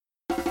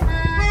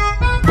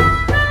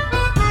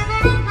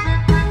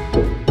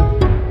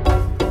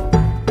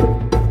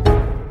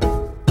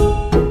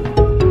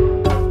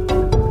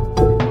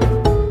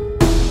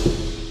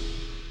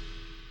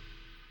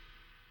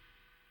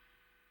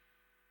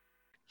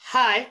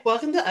Hi,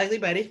 welcome to Ugly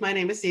Betty. My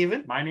name is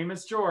Steven. My name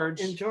is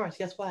George. And George,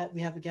 guess what? We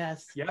have a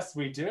guest. Yes,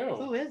 we do.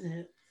 Who is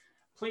it?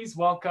 Please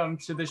welcome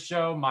to the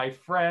show my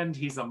friend.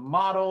 He's a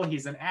model,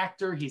 he's an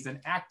actor, he's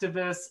an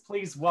activist.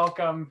 Please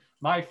welcome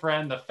my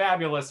friend, the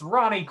fabulous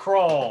Ronnie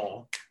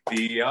Kroell.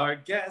 Be our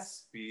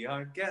guest,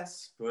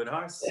 put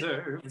our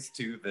service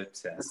to the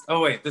test.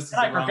 Oh wait, this is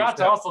I forgot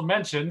to also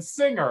mention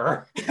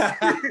singer.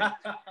 That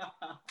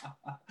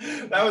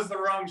was the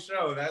wrong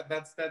show.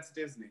 That's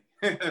Disney.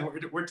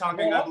 we're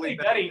talking Well, Ugly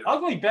Betty.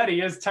 Ugly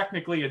Betty is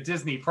technically a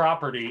Disney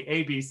property,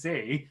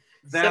 ABC.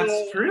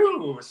 That's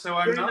true. So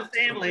I'm not the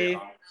family.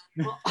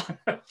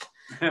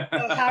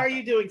 So how are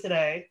you doing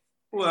today?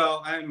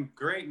 Well, I'm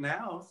great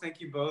now.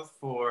 Thank you both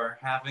for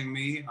having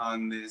me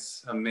on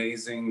this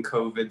amazing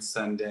COVID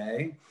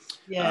Sunday.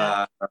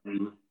 Yeah.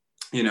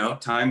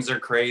 Times are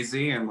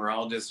crazy and we're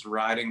all just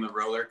riding the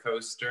roller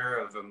coaster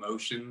of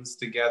emotions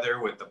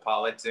together with the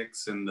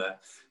politics and the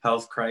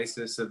health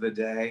crisis of the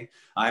day.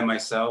 I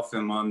myself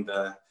am on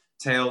the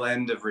tail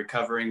end of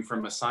recovering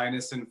from a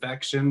sinus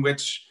infection,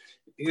 which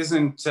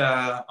isn't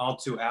all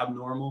too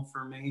abnormal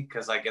for me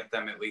because I get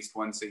them at least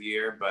once a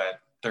year,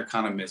 but they're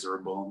kind of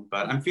miserable.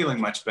 But I'm feeling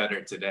much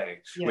better today,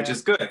 which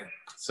is good.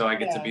 So I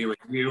get to be with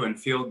you and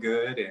feel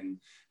good and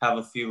have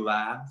a few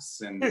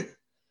laughs and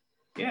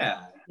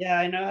yeah. Yeah,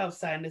 I know how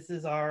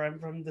sinuses are. I'm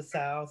from the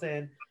South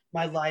and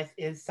my life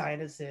is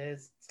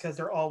sinuses because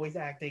they're always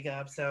acting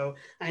up. So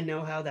I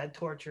know how that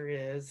torture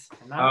is.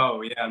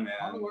 Oh yeah, man.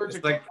 I'm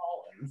allergic to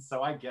pollen,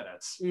 so I get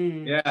it.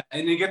 Yeah,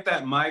 and you get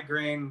that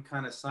migraine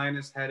kind of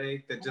sinus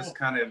headache that just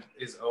kind of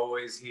is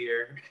always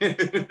here.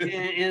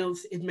 And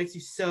it makes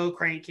you so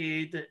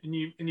cranky. And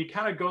you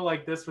kind of go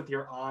like this with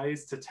your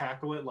eyes to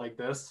tackle it like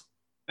this.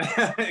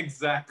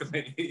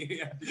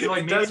 Exactly.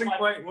 Like, it doesn't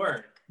quite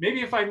work.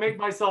 Maybe if I make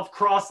myself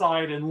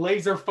cross-eyed and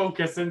laser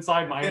focus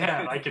inside my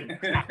head, I can.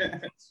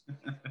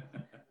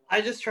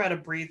 I just try to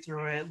breathe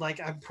through it like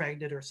I'm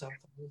pregnant or something.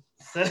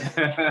 So,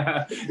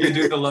 you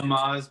do the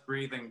Lamaze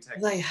breathing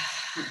technique.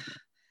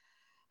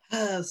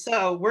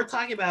 So we're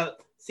talking about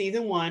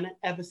season 1,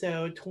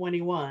 episode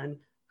 21.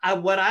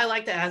 What I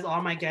like to ask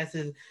all my guests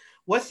is,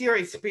 what's your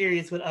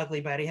experience with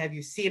Ugly Betty? Have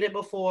you seen it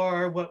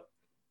before?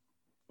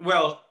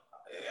 Well,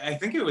 I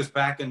think it was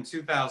back in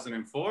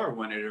 2004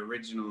 when it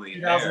originally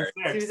aired.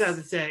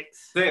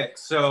 2006.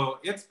 So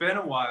it's been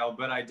a while,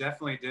 but I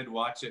definitely did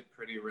watch it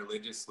pretty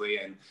religiously.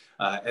 And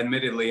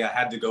admittedly, I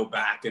had to go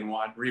back and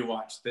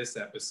rewatch this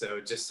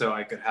episode just so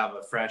I could have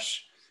a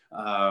fresh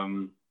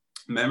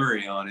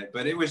memory on it.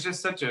 But it was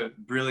just such a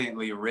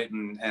brilliantly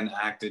written and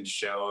acted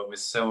show. It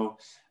was so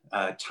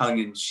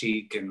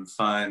tongue-in-cheek and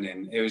fun,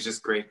 and it was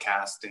just great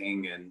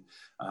casting. And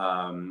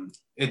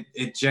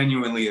it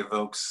genuinely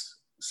evokes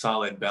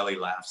solid belly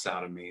laughs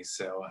out of me,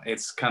 so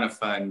it's kind of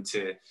fun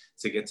to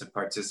get to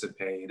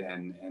participate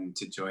and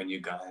to join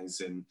you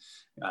guys in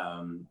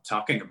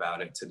talking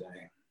about it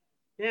today.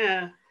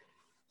 Yeah.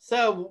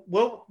 So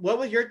what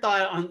was your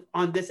thought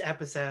on this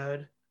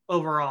episode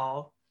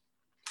overall?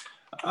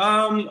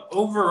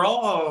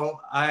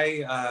 Overall,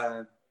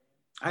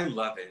 I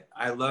love it.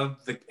 I love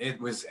it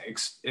was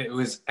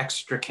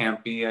extra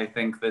campy. I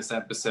think this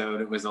episode,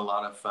 it was a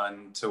lot of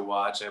fun to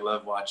watch. I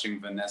love watching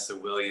Vanessa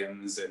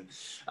Williams, and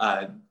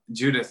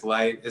Judith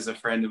Light is a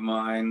friend of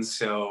mine.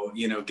 So,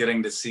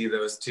 getting to see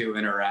those two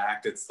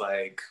interact, it's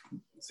like,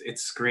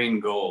 it's screen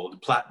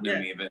gold,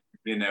 platinum even,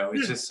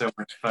 it's just so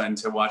much fun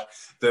to watch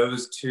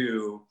those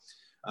two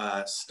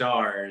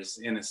stars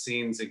in a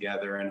scene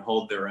together and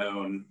hold their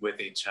own with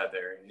each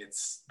other.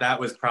 That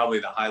was probably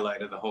the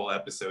highlight of the whole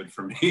episode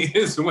for me,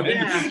 is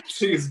when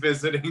she's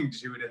visiting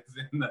Judith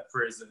in the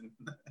prison.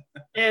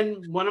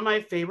 And one of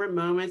my favorite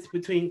moments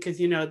because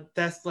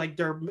that's like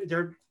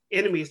they're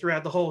enemies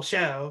throughout the whole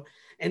show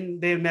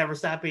and they've never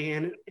stopped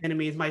being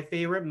enemies. My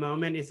favorite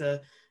moment is a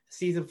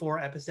season 4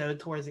 episode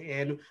towards the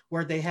end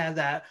where they have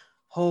that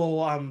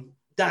whole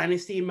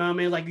dynasty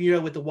moment, like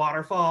with the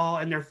waterfall,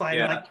 and they're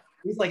fighting like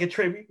it's like a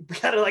tribute,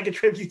 kind of like a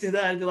tribute to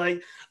that. And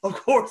like, of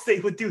course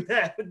they would do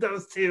that with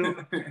those two.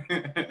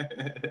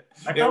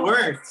 It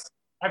works.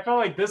 I felt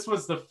like this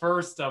was the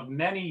first of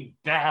many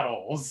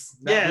battles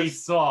that we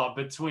saw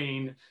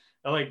between,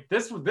 like,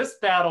 this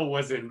battle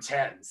was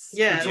intense.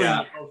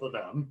 Between both of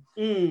them.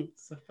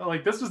 So I felt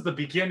like this was the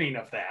beginning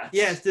of that.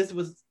 Yes, this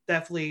was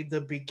definitely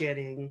the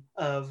beginning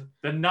of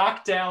the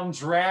knockdown,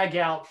 drag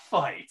out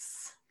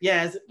fights.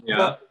 Yes.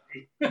 Yeah.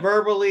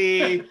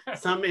 Verbally,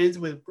 some ends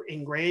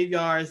in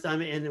graveyards,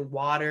 some in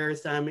water,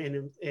 some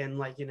in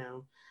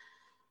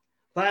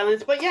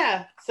violence. But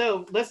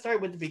so let's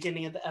start with the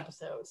beginning of the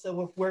episode.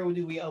 So where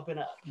do we open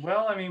up?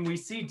 Well, I mean, we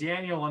see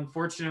Daniel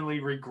unfortunately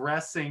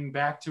regressing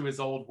back to his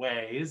old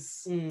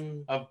ways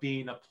of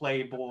being a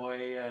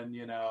playboy and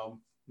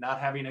not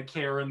having a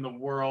care in the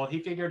world. He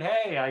figured,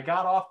 hey, I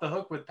got off the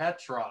hook with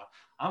Petra.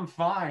 I'm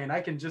fine.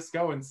 I can just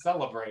go and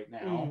celebrate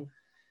now.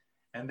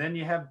 And then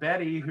you have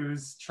Betty,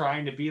 who's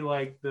trying to be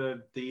like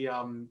the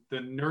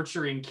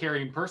nurturing,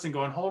 caring person,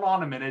 going, hold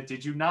on a minute,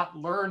 did you not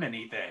learn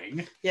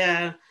anything?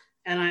 Yeah,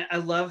 and I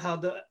love how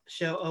the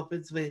show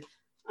opens with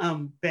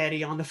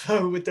Betty on the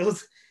phone with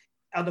those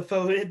on the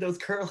phone and those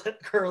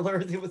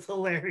curlers. It was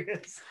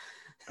hilarious.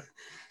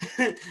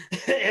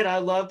 And I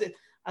loved it.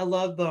 I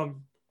loved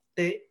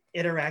the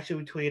interaction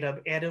between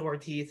Anna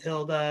Ortiz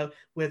Hilda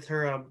with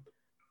her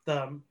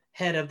the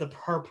head of the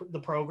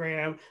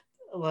program.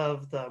 I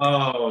love the.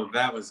 Oh,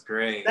 that was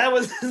great. That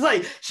was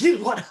like, she's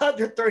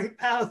 130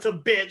 pounds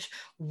of bitch.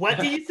 What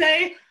do you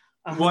say?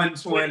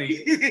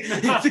 120.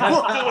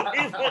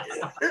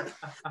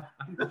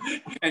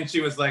 And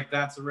she was like,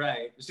 that's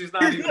right. She's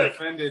not even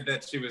offended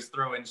that she was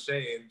throwing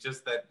shade,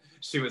 just that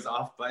she was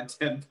off by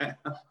 10 pounds.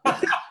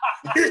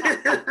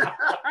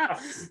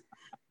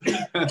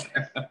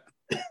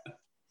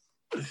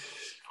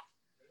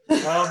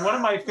 One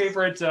of my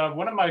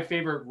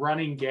favorite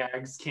running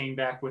gags came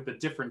back with a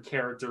different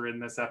character in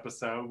this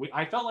episode.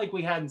 I felt like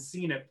we hadn't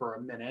seen it for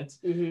a minute,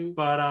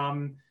 but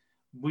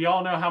we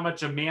all know how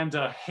much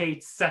Amanda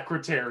hates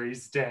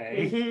Secretaries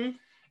Day.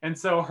 And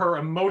so her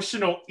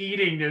emotional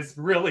eating is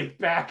really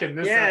back in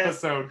this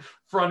episode,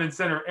 front and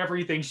center,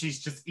 everything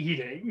she's just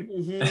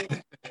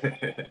eating.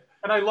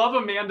 And I love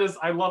Amanda's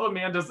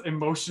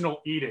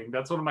emotional eating.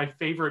 That's one of my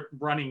favorite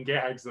running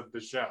gags of the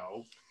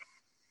show.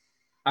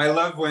 I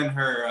love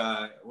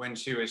when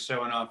she was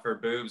showing off her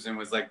boobs and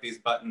was like, these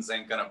buttons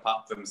ain't gonna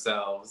pop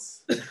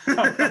themselves.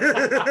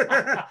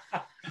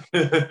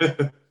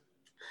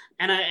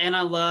 And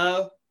I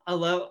love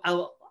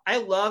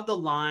the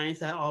lines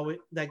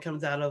that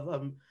comes out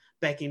of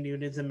Becky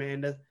Noonan's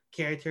Amanda's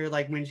character,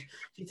 like when she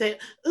said,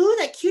 "Ooh,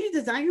 that cutie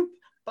designer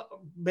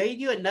made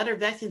you another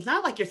vest. It's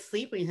not like you're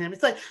sleeping with him."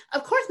 It's like,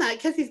 of course not,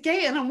 because he's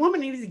gay and a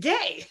woman is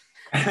gay.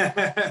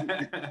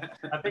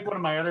 I think one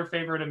of my other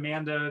favorite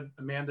Amanda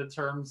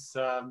terms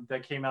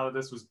that came out of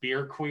this was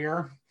beer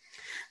queer.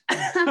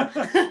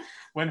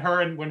 when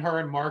her and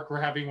Mark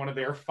were having one of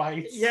their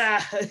fights.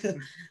 Yeah.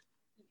 And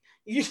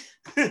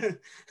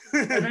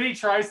then he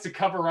tries to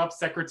cover up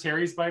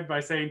Secretaries by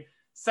saying,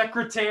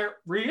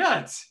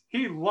 "Secretariat,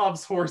 he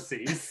loves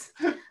horses."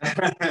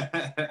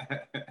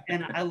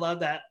 And I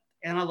love that.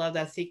 And I love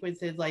that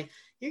sequence. Is like,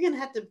 you're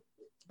gonna have to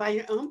buy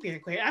your own beer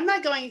queer. I'm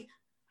not going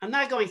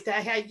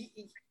stack. I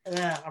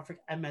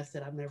messed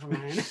it up. Never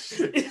mind.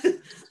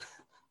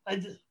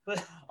 And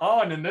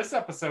in this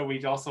episode,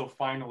 we also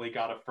finally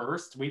got a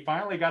first. We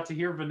finally got to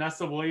hear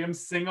Vanessa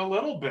Williams sing a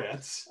little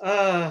bit.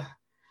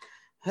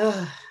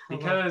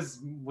 Because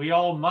we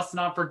all must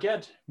not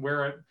forget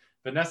where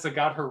Vanessa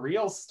got her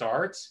real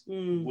start.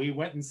 We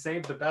went and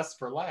saved the best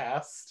for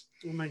last.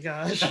 Oh my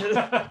gosh.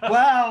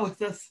 Wow.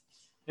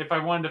 If I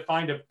wanted to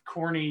find a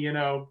corny,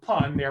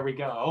 pun, there we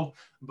go.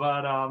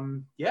 But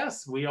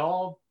yes,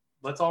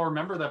 let's all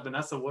remember that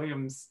Vanessa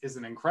Williams is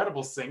an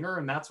incredible singer,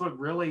 and that's what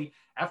really,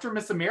 after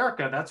Miss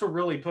America, that's what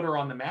really put her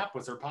on the map,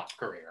 was her pop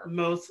career.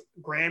 Most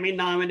Grammy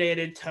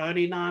nominated,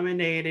 Tony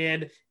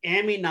nominated,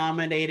 Emmy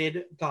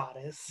nominated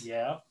goddess.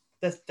 Yeah.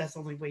 That's the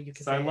only way you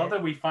can say it. So I love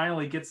that we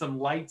finally get some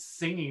light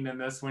singing in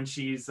this when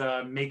she's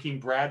making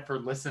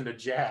Bradford listen to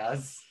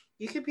jazz.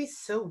 You could be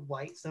so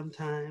white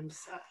sometimes.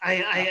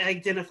 I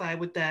identify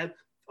with that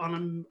on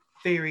a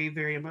very,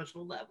 very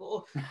emotional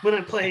level. When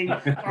I'm playing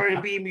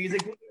R&B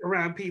music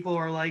around people,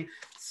 or like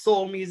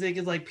soul music,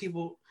 is like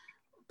people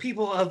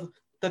of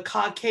the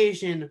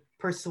Caucasian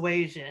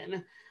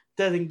persuasion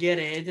doesn't get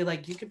it. They're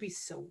like, you could be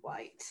so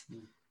white.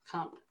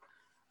 Come.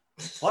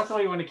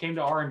 Luckily, when it came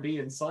to R&B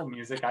and soul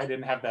music, I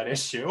didn't have that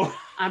issue.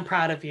 I'm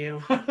proud of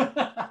you.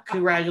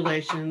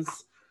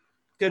 Congratulations.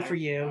 Good for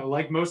you.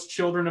 Like most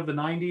children of the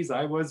 90s,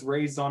 I was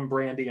raised on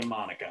Brandy and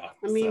Monica.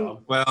 I mean,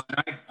 well,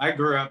 I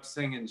grew up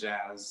singing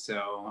jazz,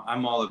 so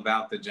I'm all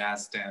about the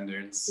jazz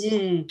standards.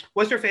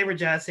 What's your favorite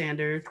jazz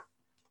standard?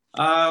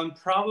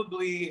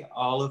 Probably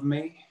All of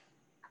Me.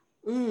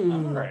 All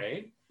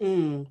right.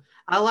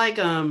 I like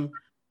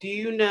do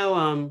you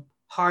know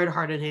Hard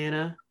Hearted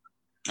Hannah?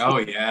 Oh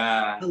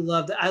yeah. I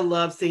love that. I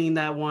love singing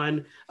that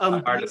one.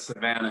 Heart of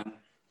Savannah.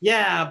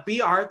 Yeah,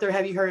 B. Arthur.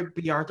 Have you heard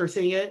B. Arthur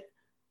sing it?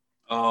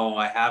 Oh,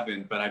 I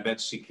haven't, but I bet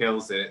she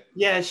kills it.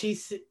 Yeah, she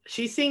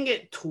sang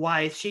it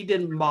twice. She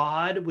did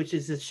Maude, which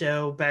is a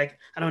show back.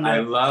 I don't know.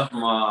 I love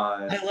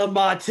Maude. I love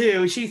Maude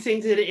too. She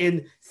sings it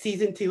in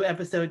season 2,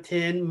 episode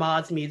 10,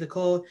 Maude's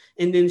musical,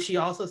 and then she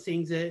also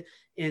sings it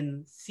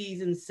in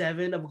season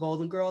 7 of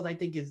Golden Girls. I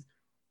think is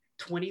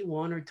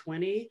 21 or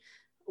 20,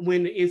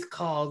 when it's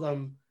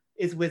called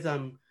it's with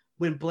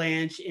when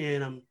Blanche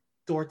and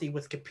Dorothy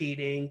was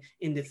competing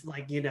in this,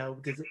 like,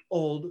 this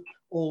old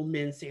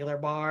men sailor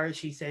bar.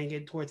 She sang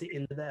it towards the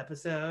end of the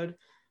episode.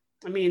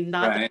 I mean,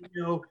 not right.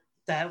 that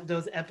that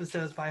those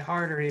episodes by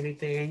heart or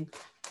anything.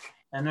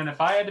 And then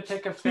if I had to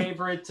pick a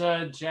favorite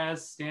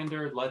jazz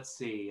standard, let's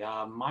see.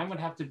 Mine would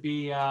have to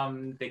be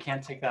They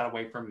Can't Take That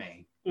Away From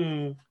Me.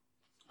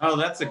 Oh,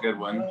 that's a good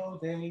one. Oh,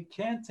 they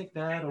can't take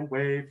that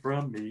away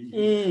from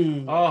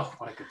me. Oh,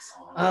 what a good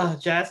song.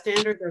 Jazz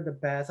standards are the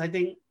best. I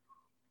think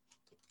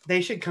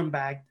they should come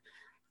back.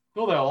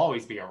 Well, they'll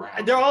always be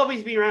around. They'll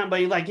always be around,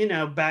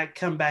 but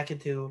come back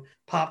into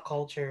pop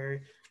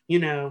culture,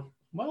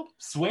 Well,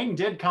 swing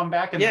did come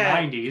back in the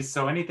 90s,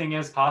 so anything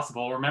is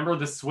possible. Remember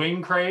the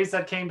swing craze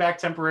that came back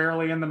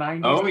temporarily in the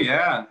 90s? Oh,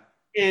 yeah.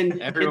 And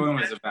everyone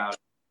was about it.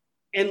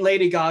 And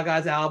Lady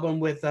Gaga's album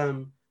with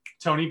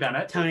Tony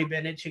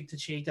Bennett. Cheek to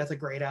Cheek. That's a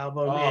great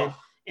album. Oh.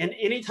 And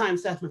anytime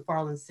Seth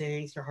MacFarlane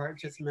sings, your heart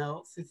just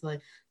melts. It's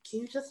like,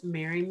 can you just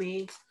marry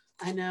me?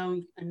 I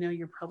know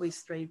you're probably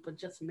straight, but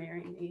just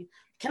marry me.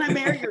 Can I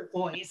marry your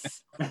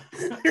voice?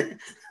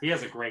 He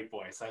has a great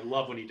voice. I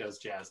love when he does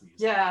jazz music.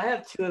 Yeah, I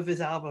have 2 of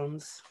his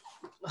albums.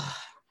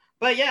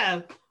 But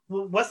yeah,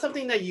 what's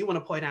something that you want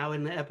to point out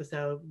in the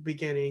episode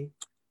beginning?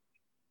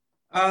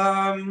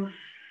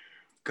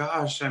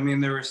 Gosh, I mean,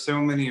 there were so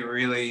many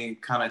really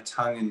kind of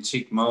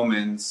tongue-in-cheek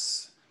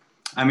moments.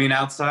 I mean,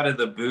 outside of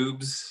the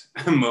boobs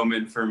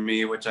moment for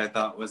me, which I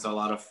thought was a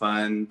lot of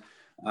fun.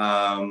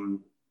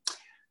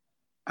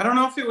 I don't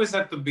know if it was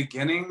at the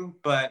beginning,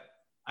 but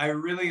I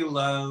really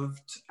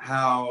loved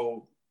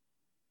how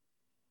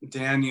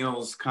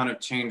Daniel's kind of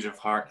change of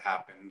heart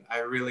happened. I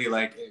really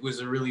it was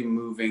a really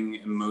moving,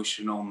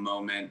 emotional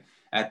moment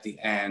at the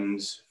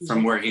end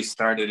from where he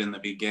started in the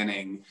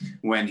beginning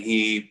when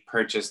he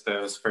purchased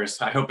those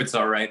first, I hope it's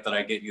all right that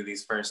I get you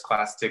these first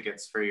class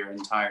tickets for your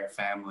entire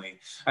family.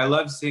 I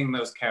love seeing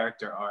those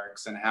character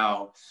arcs and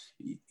how,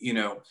 you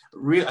know,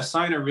 a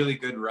sign of really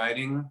good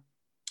writing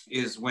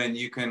is when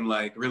you can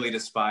like really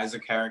despise a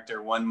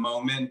character one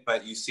moment,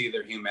 but you see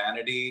their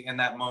humanity in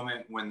that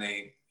moment when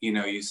they, you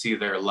know, you see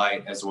their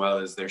light as well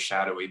as their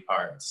shadowy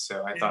parts.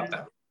 So I thought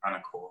that was kind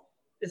of cool.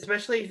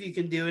 Especially if you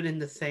can do it in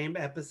the same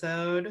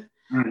episode.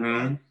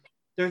 Mm-hmm.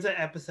 There's an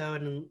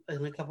episode in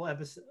a couple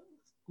episodes,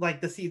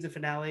 like the season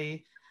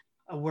finale,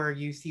 where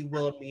you see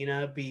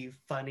Wilhelmina be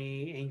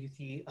funny and you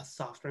see a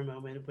softer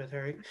moment with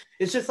her.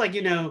 It's just like,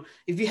 you know,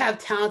 if you have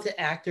talented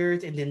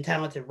actors and then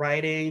talented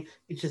writing,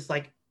 it's just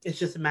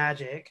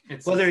magic.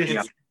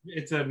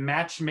 It's a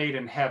match made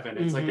in heaven.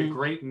 It's like a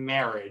great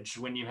marriage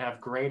when you have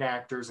great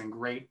actors and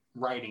great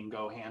writing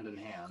go hand in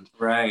hand.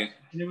 Right.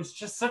 And it was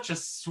just such a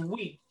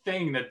sweet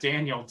thing that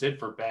Daniel did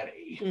for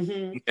Betty.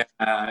 Mm-hmm.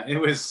 Yeah, it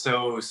was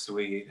so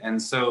sweet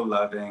and so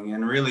loving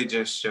and really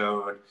just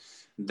showed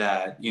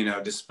that, you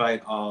know,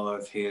 despite all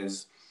of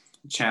his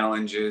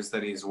challenges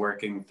that he's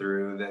working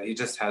through, that he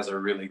just has a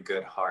really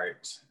good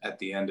heart at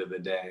the end of the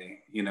day,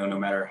 you know, no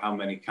matter how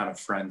many kind of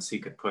friends he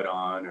could put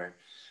on or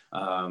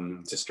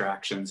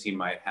distractions he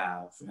might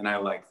have. And I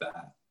like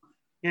that.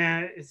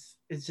 Yeah,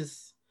 it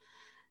just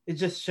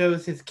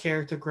shows his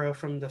character growth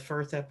from the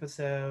first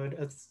episode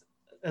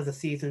of the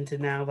season to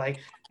now.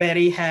 Like,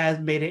 Betty has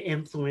made an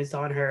influence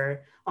on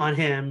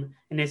him,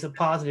 and it's a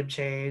positive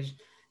change,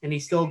 and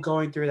he's still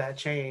going through that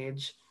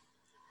change.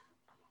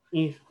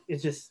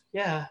 It's just,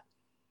 yeah.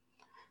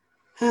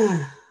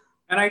 And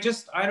I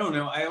don't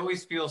know, I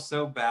always feel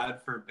so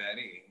bad for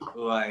Betty.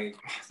 Like,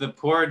 the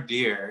poor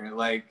dear,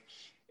 like,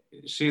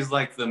 she's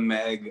like the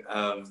Meg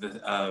of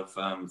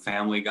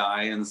Family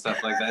Guy and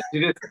stuff like that.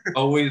 She's just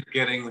always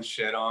getting the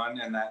shit on,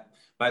 and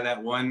by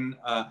that one,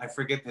 I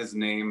forget his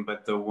name,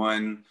 but the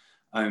one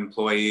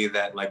employee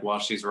that, like, while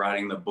she's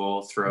riding the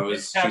bull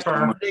throws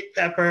Big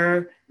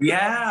Pepper.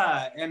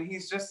 Yeah, and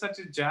he's just such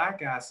a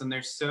jackass, and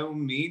they're so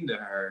mean to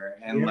her.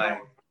 And like,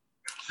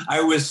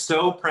 I was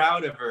so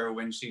proud of her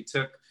when she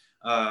took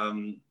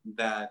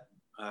that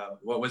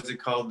what was it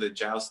called, the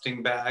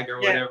jousting bag or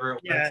whatever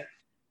it was.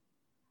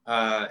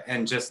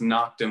 And just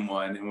knocked him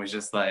one and was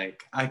just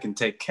like, I can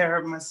take care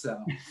of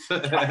myself.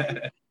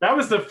 That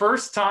was the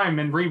first time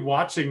in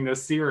rewatching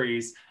this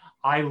series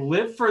I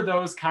live for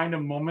those kind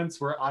of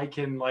moments where I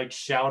can like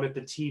shout at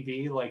the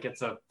TV like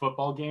it's a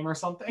football game or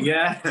something.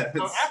 Yeah.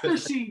 So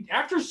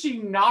after she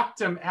knocked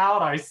him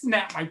out, I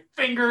snapped my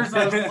fingers.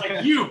 I was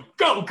like, "You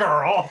go,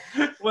 girl!"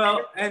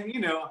 Well, and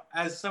you know,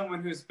 as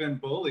someone who's been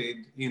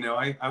bullied, you know,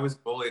 I was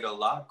bullied a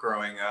lot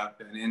growing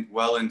up and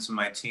well into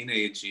my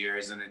teenage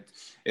years, and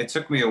it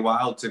took me a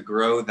while to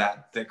grow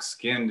that thick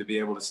skin to be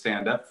able to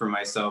stand up for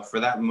myself. For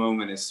that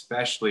moment,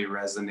 especially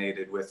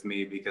resonated with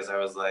me because I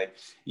was like,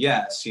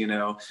 yes, you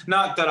know.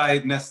 Not that I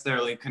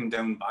necessarily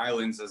condone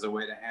violence as a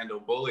way to handle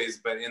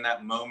bullies, but in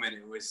that moment,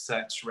 it was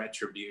such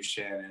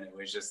retribution, and it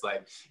was just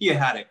like, you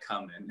had it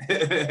coming.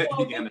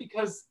 Well,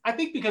 I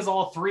think because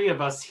all three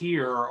of us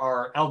here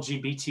are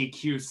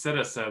LGBTQ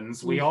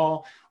citizens, we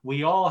all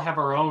have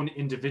our own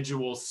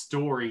individual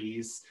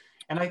stories.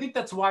 And I think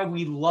that's why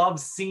we love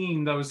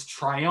seeing those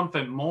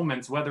triumphant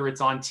moments, whether it's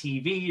on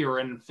TV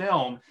or in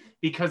film,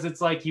 because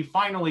it's like you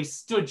finally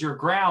stood your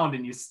ground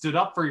and you stood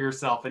up for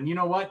yourself. And you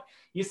know what?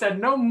 You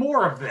said no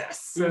more of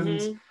this. Mm-hmm.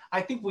 And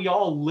I think we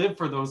all live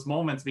for those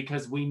moments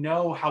because we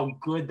know how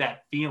good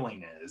that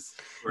feeling is.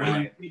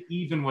 Right.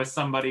 Even with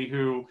somebody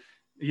who,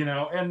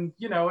 and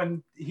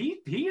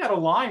he had a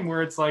line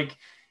where it's like,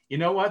 you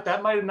know what,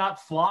 that might have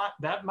not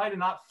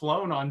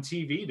flown on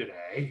TV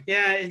today.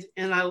 Yeah,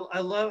 and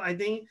I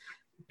think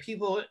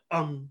people,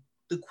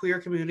 the queer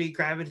community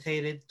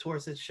gravitated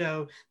towards the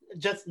show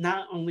just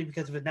not only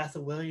because of Vanessa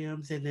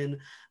Williams and then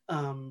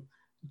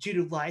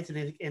Judith Lights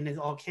and it's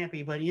all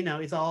campy, but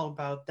it's all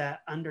about the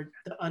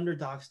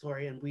underdog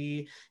story, and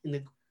we in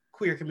the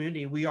queer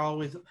community we are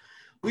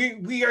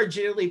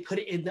generally put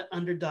in the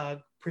underdog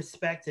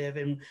perspective,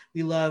 and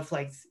we love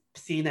like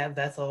seeing that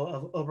vessel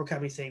of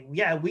overcoming, saying,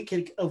 yeah, we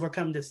can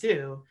overcome this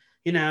too.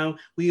 you know,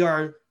 we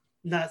are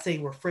not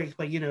saying we're freaks,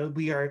 but you know,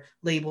 we are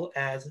labeled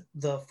as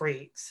the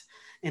freaks.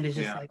 And it's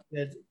just like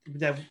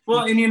that.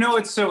 Well, and you know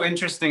what's so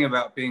interesting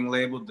about being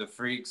labeled the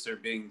freaks or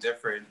being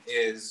different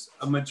is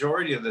a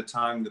majority of the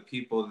time the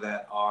people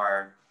that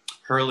are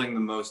hurling the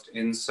most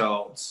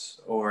insults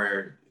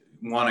or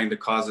wanting to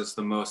cause us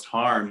the most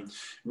harm,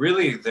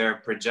 really they're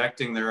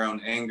projecting their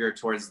own anger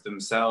towards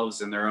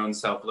themselves and their own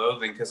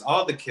self-loathing. Because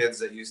all the kids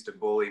that used to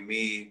bully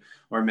me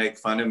or make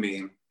fun of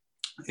me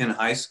in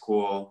high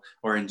school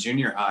or in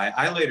junior high,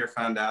 I later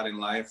found out in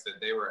life that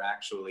they were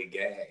actually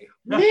gay.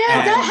 Yeah,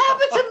 that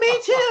happened to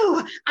me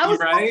too. I was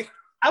right.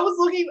 I was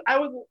looking. I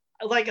was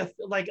like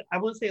I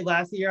wouldn't say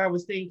last year. I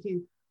was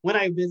thinking when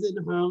I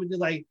visited home, I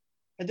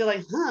did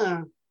like,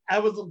 huh. I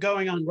was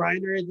going on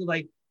Grindr and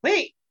like,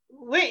 wait,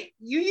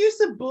 you used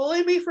to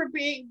bully me for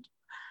being.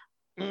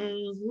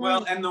 Mm-hmm.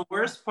 Well, and the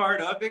worst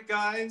part of it,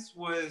 guys,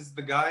 was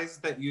the guys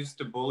that used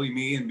to bully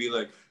me and be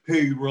like,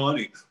 hey,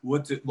 Ronnie,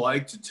 what's it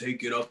like to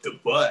take it up the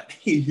butt?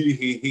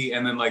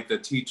 And then like the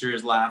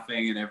teacher's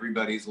laughing and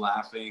everybody's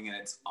laughing and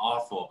it's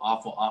awful,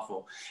 awful,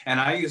 awful. And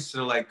I used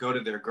to like go to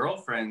their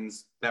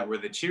girlfriends that were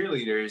the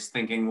cheerleaders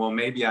thinking, well,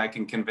 maybe I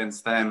can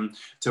convince them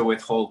to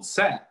withhold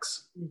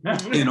sex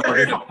in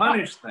order to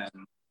punish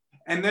them.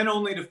 And then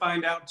only to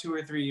find out 2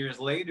 or 3 years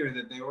later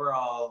that they were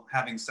all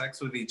having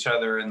sex with each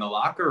other in the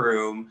locker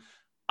room.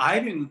 I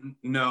didn't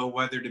know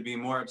whether to be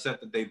more upset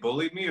that they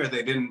bullied me or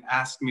they didn't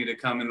ask me to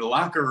come in the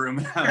locker room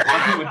and have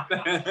fun with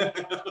them.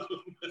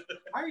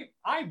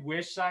 I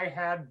wish I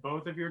had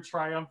both of your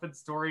triumphant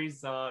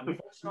stories.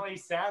 Unfortunately,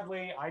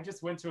 sadly, I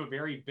just went to a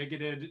very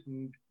bigoted,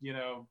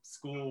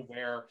 school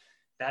where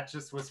that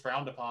just was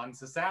frowned upon.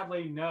 So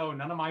sadly, no,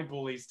 none of my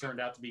bullies turned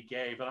out to be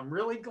gay, but I'm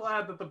really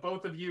glad that the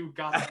both of you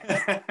got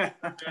a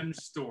revenge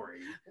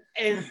story.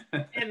 And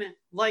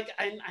like,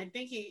 I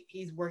think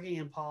he's working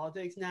in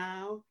politics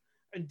now,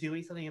 or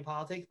doing something in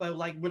politics. But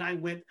like when I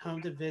went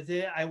home to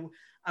visit,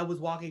 I was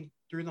walking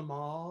through the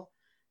mall,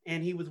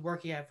 and he was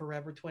working at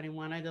Forever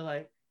 21. I did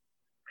like,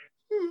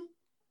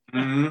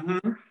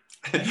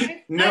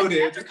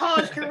 Noted. That's a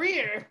college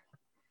career.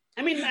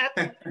 I mean,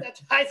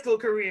 that's high school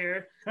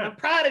career. I'm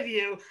proud of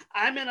you.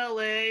 I'm in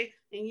LA,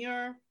 and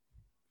you're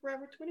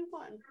Forever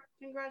 21.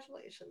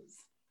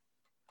 Congratulations.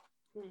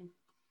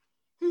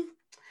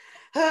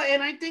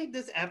 And I think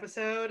this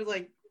episode,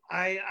 like,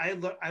 I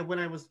when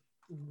I was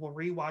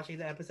rewatching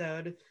the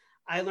episode,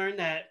 I learned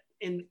that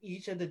in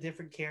each of the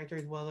different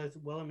characters, whether it's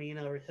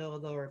Wilhelmina or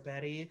Hilda or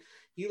Betty,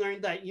 you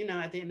learned that,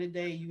 at the end of the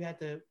day, you had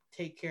to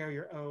take care of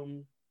your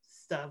own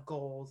stuff,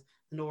 goals,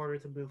 in order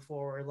to move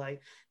forward.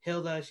 Like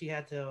Hilda, she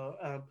had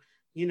to,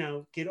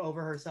 get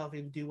over herself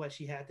and do what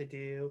she had to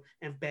do.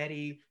 And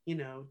Betty,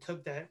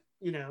 took that,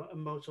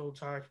 emotional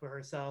charge for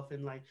herself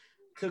and like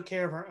took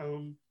care of her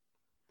own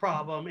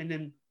problem. And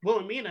then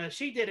Wilhelmina,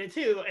 she did it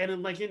too. And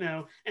then like, in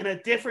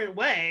a different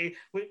way.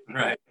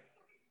 Right.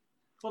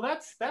 Well,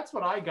 that's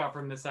what I got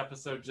from this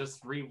episode,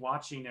 just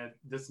rewatching it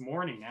this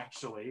morning,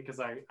 actually,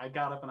 because I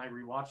got up and I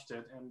rewatched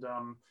it. And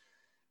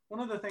one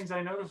of the things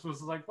I noticed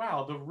was like,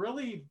 wow,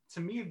 to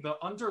me, the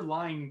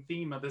underlying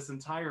theme of this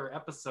entire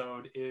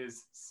episode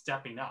is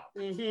stepping up.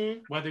 Mm-hmm.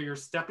 Whether you're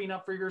stepping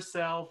up for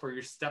yourself or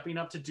you're stepping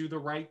up to do the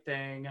right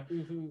thing,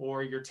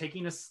 or you're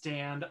taking a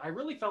stand. I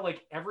really felt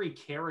like every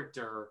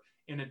character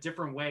in a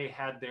different way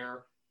had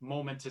their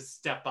moment to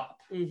step up.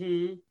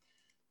 Mm-hmm.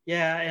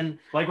 Yeah, and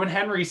like when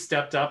Henry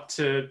stepped up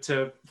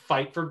to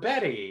fight for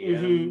Betty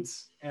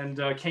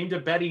and came to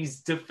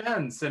Betty's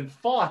defense and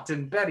fought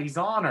in Betty's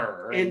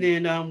honor. And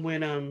then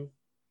when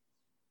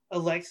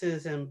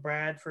Alexis and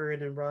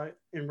Bradford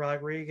and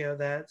Rodrigo,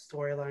 that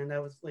storyline,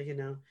 that was like,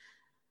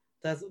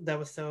 that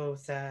was so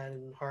sad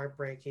and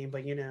heartbreaking.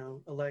 But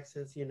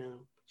Alexis,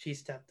 she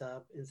stepped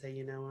up and said,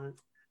 you know what?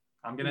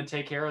 I'm gonna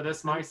take care of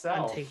this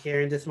myself. I'm taking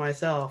care of this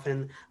myself,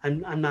 and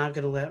I'm not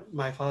gonna let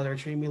my father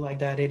treat me like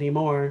that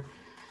anymore.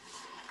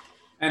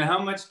 And how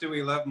much do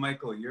we love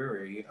Michael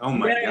Urie? Oh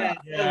my God.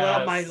 Yes. I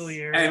love Michael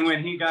Urie. And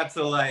when he got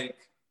to like,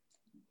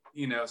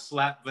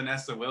 slap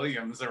Vanessa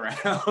Williams around.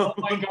 Oh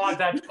my God,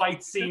 that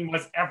fight scene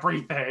was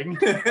everything.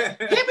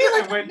 Hit me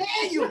like, man,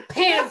 you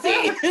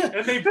pansy.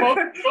 And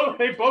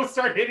they both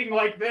start hitting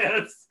like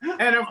this.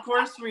 And of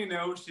course we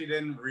know she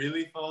didn't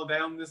really fall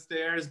down the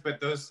stairs, but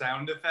those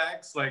sound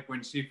effects, like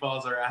when she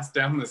falls her ass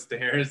down the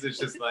stairs, it's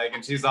just like,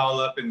 and she's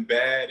all up in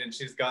bed and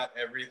she's got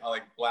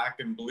like black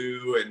and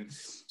blue and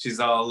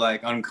she's all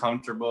like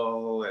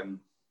uncomfortable and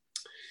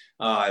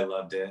I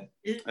loved it.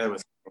 It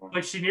was cool.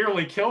 Like she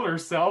nearly killed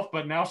herself,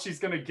 but now she's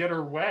gonna get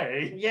her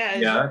way.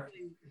 Yeah.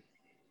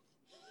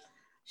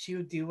 She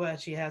would do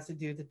what she has to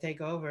do to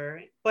take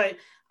over.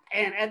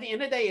 And at the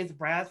end of the day, it's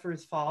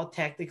Bradford's fault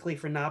technically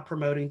for not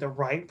promoting the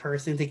right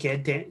person to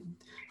get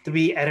to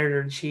be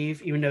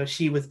editor-in-chief, even though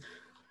she was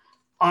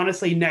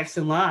honestly next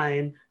in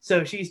line.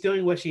 So she's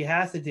doing what she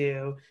has to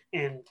do,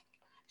 and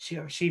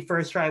she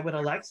first tried with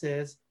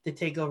Alexis to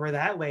take over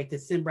that way, to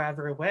send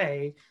Bradford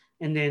away,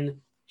 and then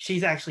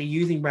she's actually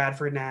using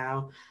Bradford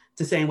now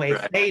the same way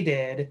they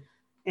did.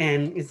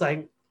 And it's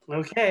like,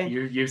 Okay.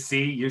 You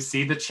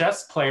see the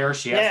chess player.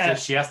 She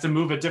has to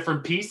move a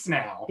different piece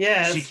now.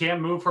 Yes. She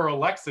can't move her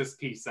Alexis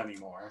piece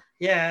anymore.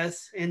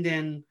 Yes, and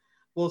then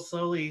we'll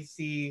slowly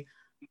see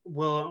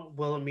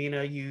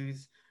Wilhelmina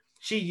use.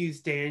 She'll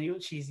use Daniel.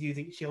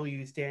 She'll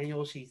use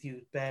Daniel. She's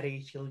used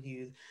Betty.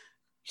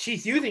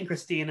 She's using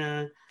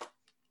Christina.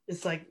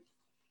 It's like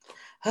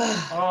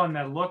oh, and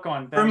that look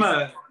on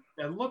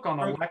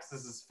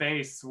Alexis's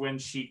face when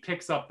she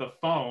picks up the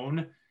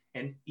phone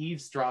and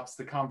eavesdrops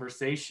the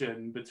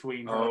conversation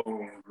between her.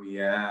 Oh,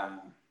 yeah.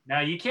 Now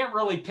you can't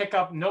really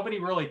nobody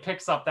really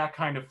picks up that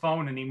kind of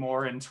phone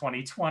anymore in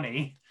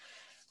 2020.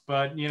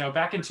 But, you know,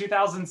 back in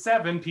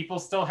 2007, people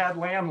still had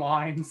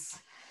landlines.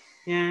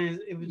 Yeah,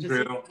 it was just,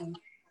 true.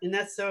 And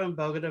that's so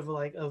indicative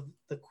of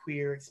the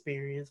queer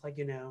experience, like,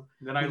 you know.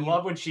 Then I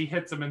love when she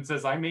hits him and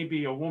says, "I may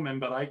be a woman,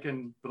 but I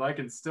can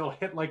still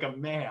hit like a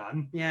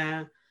man."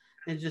 Yeah,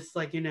 and just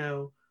like, you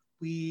know,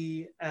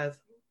 we as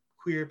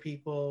queer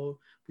people,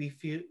 we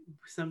feel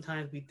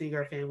sometimes we think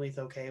our family's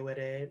okay with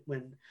it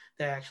when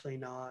they're actually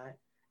not,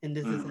 and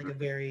this is like a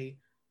very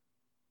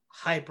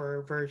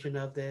hyper version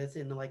of this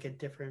in like a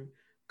different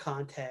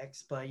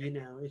context, but you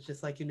know, it's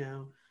just like, you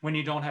know, when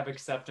you don't have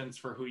acceptance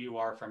for who you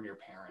are from your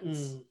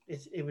parents.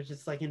 It was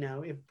just like, you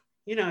know,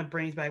 it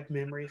brings back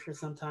memories for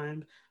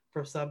sometimes.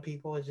 For some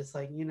people, it's just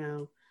like, you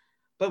know,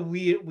 but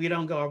we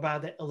don't go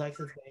about the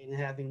Alexis way and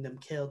having them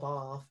killed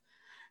off,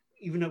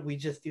 even though we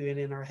just do it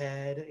in our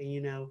head, and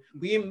you know,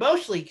 we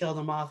emotionally kill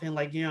them off, and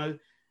like, you know,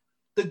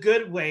 the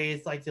good way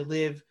is like to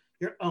live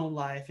your own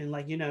life, and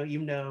like, you know,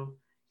 even though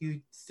you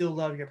still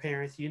love your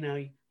parents, you know,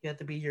 you have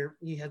to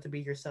be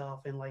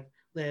yourself and like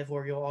live,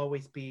 or you'll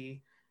always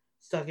be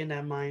stuck in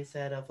that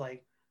mindset of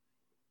like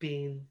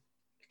being,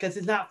 because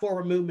it's not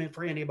forward movement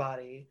for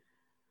anybody.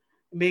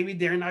 Maybe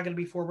they're not going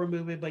to be forward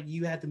movement, but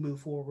you have to move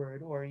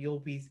forward, or you'll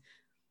be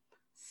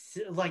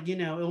like, you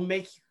know, it'll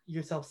make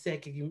yourself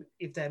sick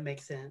if that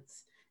makes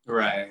sense.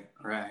 Right.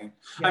 Yeah.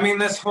 I mean,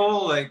 this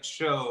whole like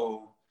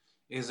show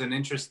is an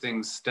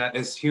interesting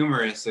as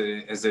humorous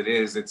as it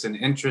is. It's an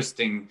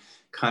interesting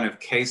kind of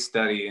case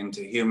study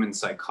into human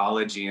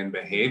psychology and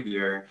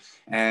behavior,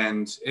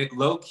 and it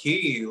low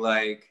key,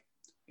 like,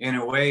 in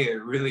a way,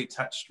 it really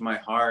touched my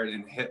heart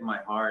and hit my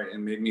heart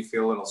and made me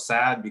feel a little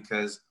sad,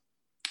 because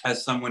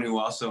as someone who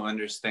also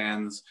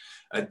understands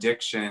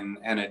addiction,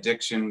 and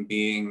addiction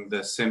being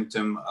the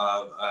symptom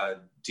of a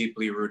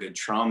deeply rooted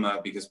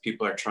trauma because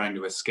people are trying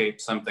to escape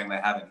something they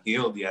haven't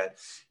healed yet,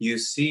 you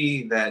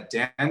see that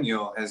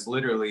Daniel has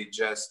literally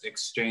just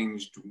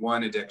exchanged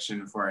one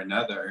addiction for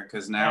another,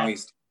 because now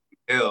he's taking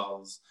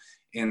pills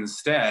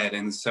instead.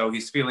 And so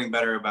he's feeling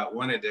better about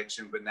one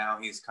addiction, but now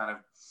he's kind of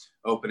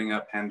opening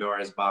up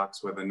Pandora's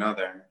box with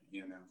another,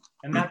 you know.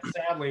 And that's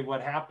sadly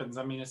what happens.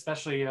 I mean,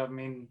 especially,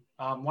 one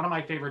of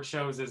my favorite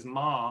shows is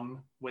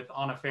Mom with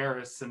Anna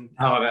Faris. And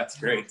that's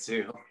great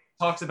too.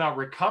 Talks about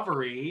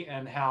recovery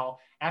and how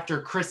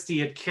after Christy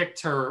had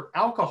kicked her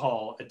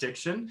alcohol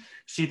addiction,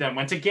 she then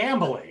went to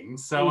gambling.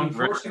 So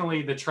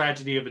unfortunately, the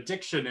tragedy of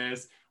addiction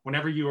is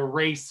whenever you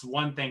erase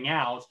one thing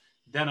out,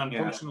 then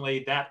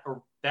unfortunately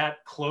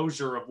that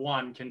closure of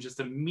one can just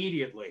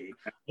immediately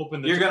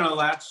open the You're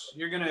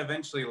going to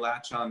eventually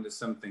latch on to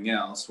something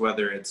else,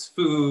 whether it's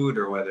food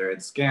or whether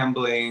it's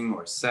gambling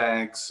or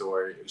sex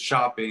or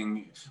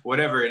shopping,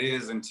 whatever it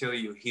is, until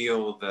you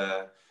heal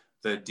the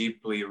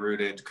deeply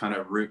rooted kind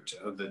of root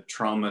of the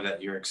trauma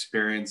that you're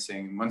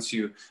experiencing. Once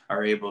you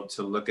are able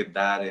to look at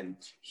that and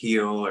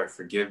heal or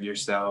forgive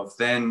yourself,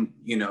 then,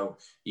 you know,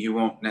 you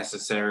won't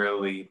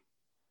necessarily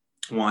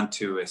want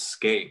to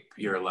escape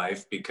your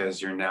life,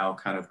 because you're now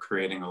kind of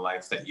creating a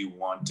life that you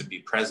want to be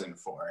present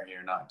for.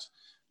 You're not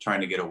trying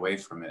to get away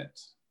from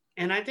it.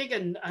 And I think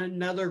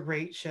another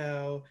great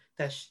show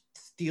that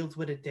deals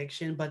with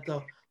addiction, but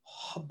the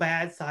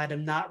bad side of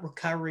not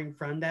recovering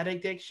from that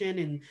addiction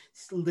and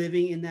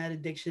living in that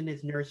addiction,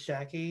 is Nurse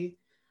Jackie.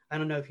 I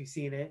don't know if you've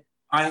seen it.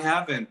 I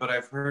haven't, but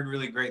I've heard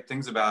really great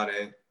things about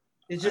it.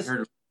 It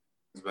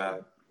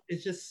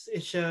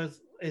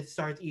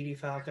stars Edie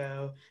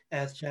Falco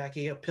as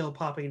Jackie, a pill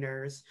popping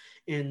nurse.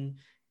 In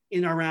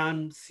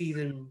around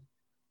season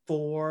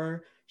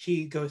 4,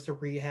 she goes to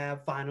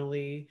rehab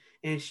finally,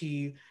 and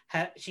she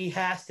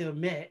has to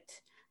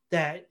admit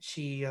that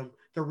she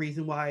the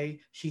reason why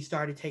she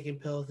started taking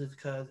pills is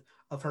because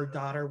of her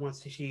daughter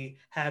once she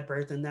had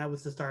birth, and that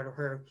was the start of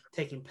her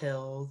taking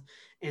pills.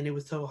 And it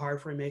was so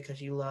hard for me because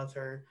she loves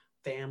her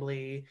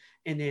family.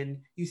 And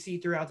then you see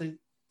throughout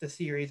the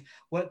series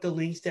what the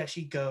lengths that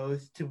she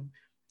goes to,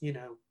 you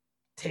know,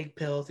 take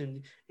pills.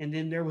 And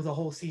then there was a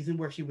whole season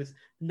where she was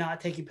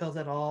not taking pills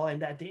at all,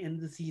 and at the end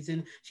of the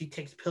season she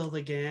takes pills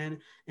again.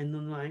 And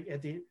then, like,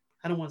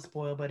 I don't want to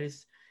spoil, but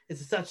it's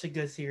such a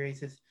good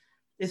series.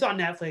 It's on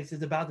Netflix.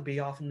 It's about to be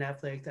off of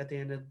Netflix at the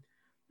end of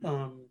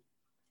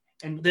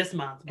and this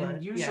month. But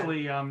and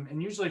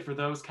usually for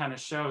those kind of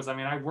shows, I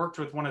mean, I worked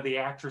with one of the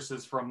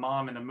actresses from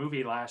Mom in a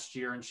movie last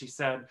year, and she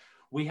said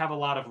we have a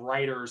lot of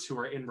writers who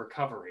are in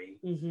recovery.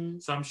 Mm-hmm.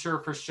 So I'm sure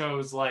for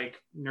shows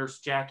like Nurse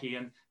Jackie,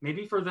 and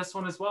maybe for this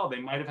one as well, they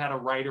might have had a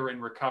writer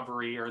in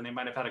recovery, or they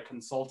might have had a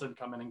consultant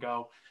come in and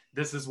go,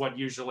 this is what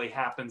usually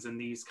happens in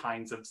these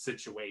kinds of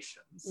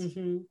situations.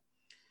 Mm-hmm.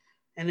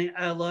 And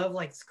I love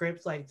like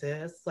scripts like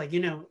this. Like,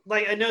 you know,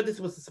 like I know this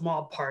was a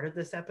small part of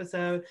this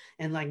episode,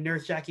 and like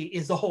Nurse Jackie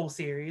is the whole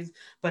series,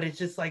 but it's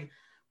just like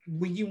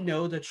when you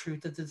know the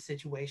truth of the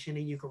situation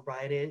and you can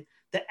write it,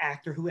 the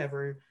actor,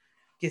 whoever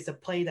gets to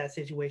play that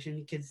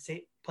situation, can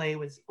play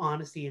with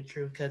honesty and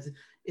truth because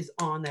it's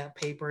on that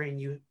paper and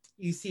you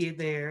see it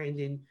there, and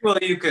then well,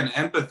 you can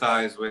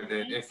empathize with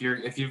it if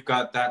you've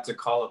got that to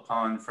call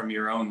upon from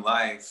your own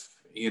life.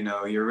 You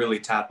know, you're really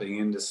tapping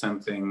into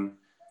something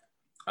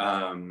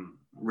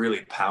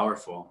really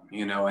powerful,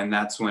 you know, and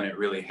that's when it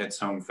really hits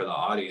home for the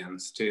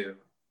audience too.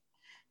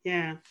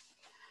 yeah.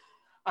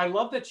 I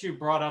love that you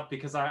brought up,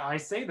 because I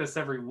say this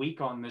every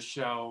week on this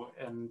show,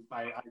 and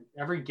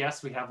every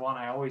guest we have on,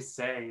 I always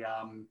say,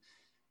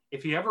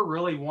 if you ever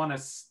really want to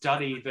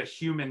study the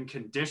human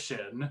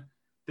condition,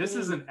 this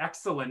is an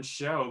excellent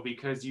show,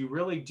 because you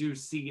really do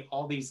see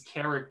all these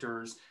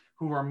characters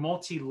who are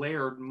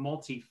multi-layered,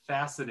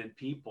 multifaceted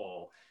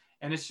people.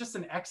 And it's just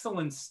an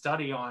excellent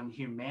study on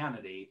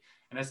humanity.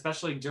 And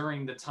especially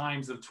during the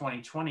times of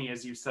 2020,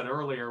 as you said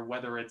earlier,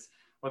 whether it's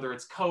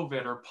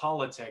COVID or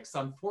politics,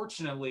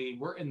 unfortunately,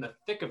 we're in the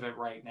thick of it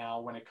right now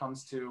when it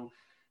comes to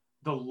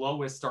the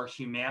lowest our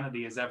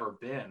humanity has ever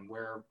been,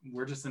 where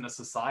we're just in a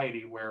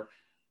society where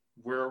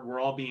we're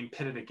all being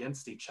pitted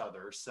against each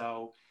other.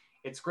 So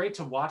it's great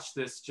to watch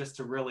this, just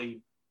to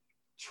really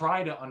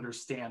try to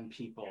understand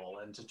people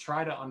and to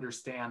try to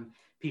understand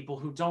people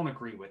who don't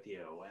agree with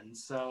you. And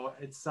so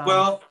it's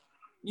well,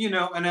 you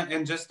know,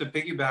 and just to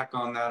piggyback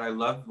on that, I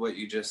love what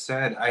you just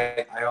said.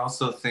 I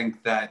also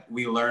think that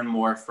we learn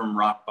more from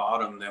rock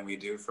bottom than we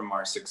do from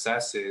our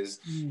successes.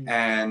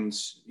 And,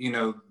 you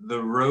know,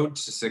 the road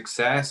to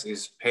success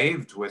is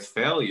paved with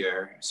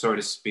failure, so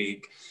to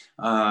speak.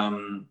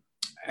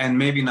 And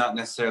maybe not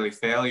necessarily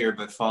failure,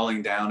 but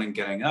falling down and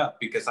getting up,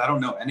 because I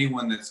don't know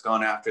anyone that's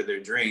gone after their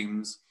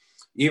dreams.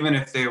 Even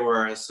if they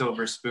were a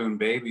silver spoon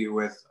baby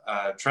with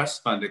a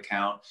trust fund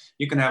account,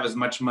 you can have as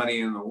much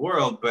money in the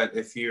world, but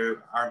if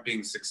you aren't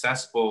being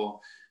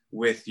successful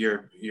with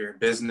your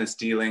business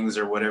dealings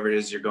or whatever it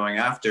is you're going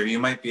after, you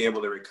might be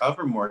able to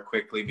recover more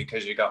quickly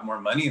because you got more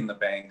money in the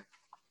bank.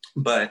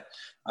 But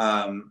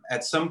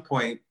at some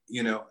point,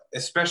 you know,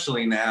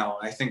 especially now,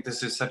 I think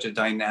this is such a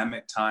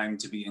dynamic time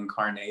to be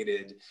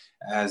incarnated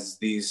as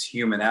these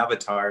human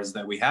avatars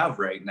that we have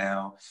right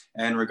now.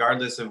 And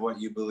regardless of what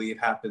you believe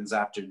happens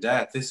after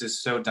death, this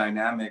is so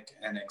dynamic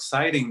and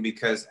exciting,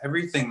 because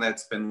everything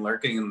that's been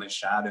lurking in the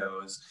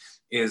shadows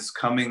is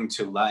coming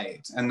to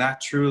light. And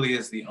that truly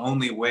is the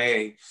only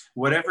way,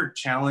 whatever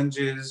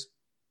challenges,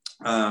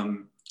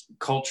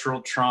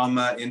 cultural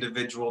trauma,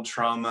 individual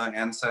trauma,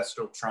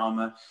 ancestral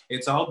trauma,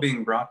 it's all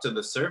being brought to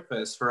the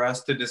surface for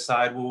us to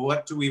decide, well,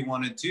 what do we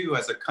want to do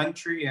as a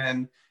country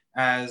and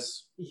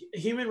as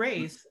human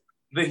race?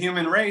 The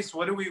human race,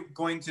 what are we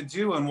going to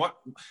do? And what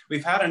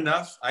we've had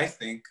enough, I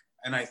think,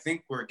 and I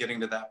think we're getting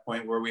to that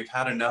point where we've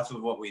had enough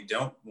of what we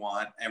don't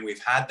want, and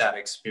we've had that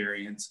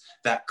experience,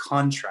 that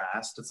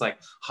contrast. It's like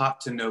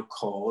hot to no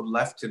cold,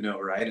 left to no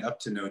right, up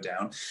to no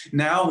down.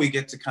 Now we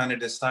get to kind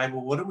of decide,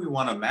 well, what do we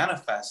want to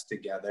manifest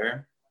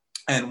together,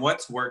 and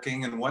what's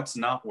working and what's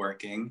not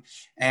working?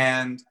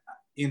 And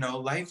you know,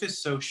 life is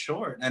so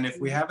short. And if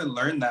we haven't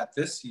learned that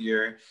this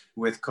year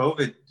with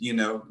COVID, you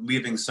know,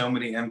 leaving so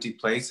many empty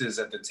places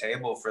at the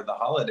table for the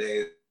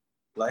holidays,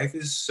 life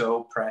is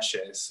so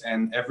precious.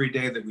 And every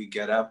day that we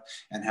get up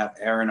and have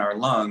air in our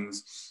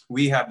lungs,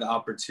 we have the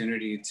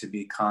opportunity to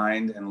be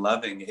kind and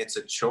loving. It's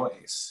a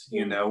choice.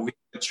 You know, we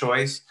have a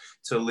choice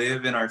to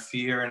live in our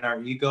fear and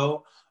our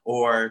ego,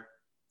 or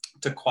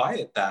to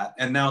quiet that.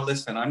 And now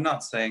listen, I'm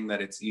not saying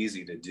that it's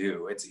easy to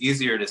do. It's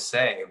easier to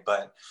say,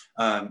 but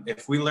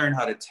if we learn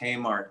how to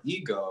tame our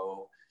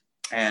ego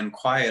and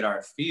quiet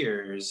our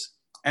fears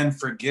and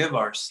forgive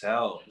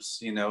ourselves,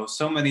 you know,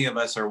 so many of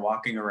us are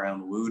walking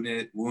around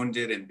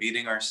wounded and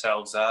beating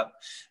ourselves up,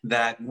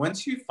 that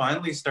once you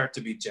finally start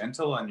to be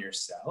gentle on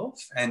yourself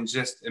and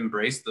just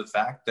embrace the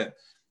fact that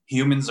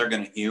humans are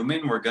going to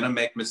human, we're going to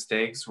make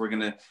mistakes, we're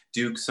going to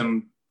do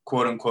some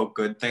quote unquote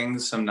good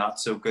things, some not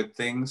so good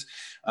things.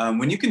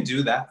 When you can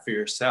do that for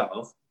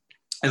yourself,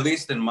 at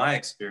least in my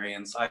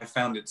experience, I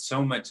found it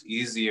so much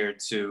easier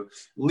to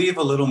leave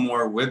a little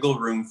more wiggle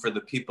room for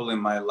the people in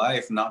my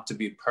life not to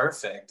be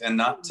perfect and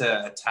not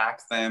to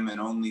attack them and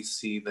only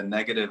see the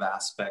negative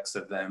aspects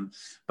of them,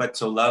 but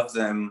to love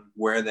them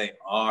where they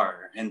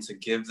are and to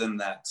give them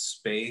that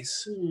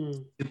space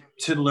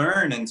to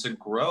learn and to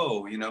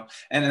grow, you know.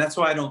 And that's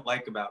what I don't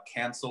like about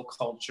cancel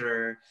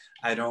culture.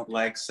 I don't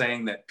like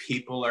saying that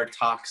people are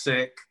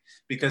toxic,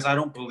 because I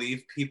don't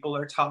believe people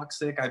are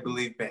toxic. I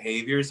believe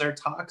behaviors are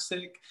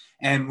toxic.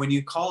 And when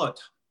you call a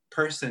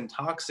person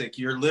toxic,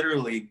 you're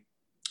literally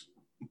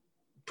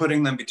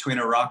putting them between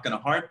a rock and a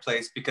hard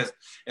place, because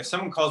if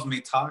someone calls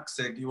me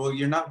toxic, well,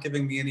 you're not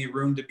giving me any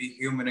room to be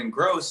human and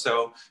grow.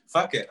 So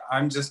fuck it,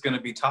 I'm just going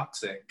to be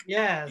toxic.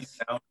 Yes.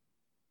 You know?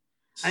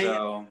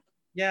 So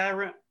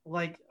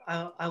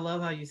I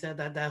love how you said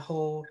that.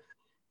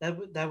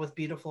 That was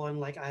beautiful, and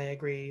like I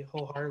agree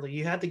wholeheartedly.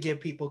 You have to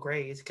give people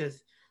grace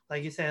because,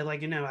 like you said,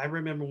 like I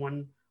remember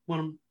one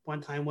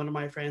time one of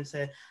my friends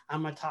said,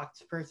 "I'm a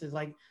toxic person."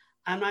 Like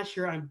I'm not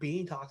sure I'm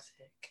being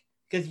toxic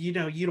because you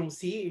don't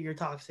see it, you're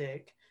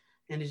toxic,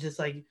 and it's just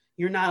like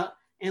you're not.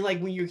 And like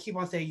when you keep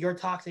on saying you're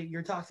toxic,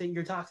 you're toxic,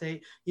 you're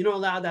toxic, you don't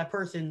allow that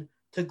person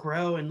to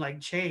grow and like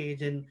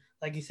change. And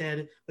like you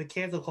said with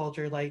cancel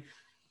culture, like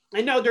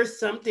I know there's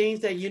some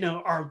things that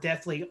are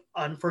definitely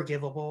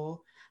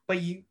unforgivable,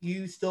 but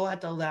you still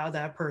have to allow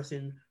that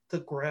person to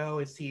grow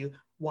and see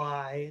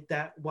why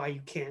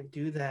you can't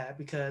do that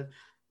because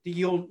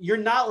you're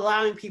not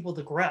allowing people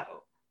to grow.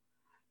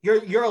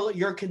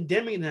 You're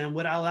condemning them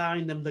without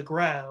allowing them to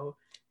grow,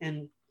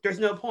 and there's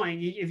no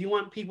point. If you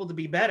want people to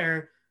be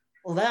better,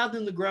 allow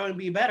them to grow and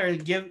be better.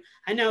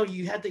 I know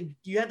you have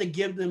to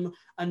give them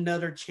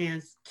another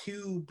chance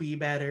to be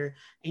better,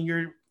 and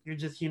you're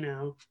just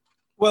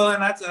well,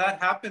 and that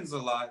happens a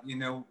lot.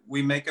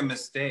 We make a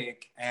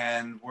mistake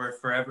and we're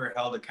forever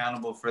held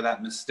accountable for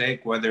that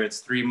mistake, whether it's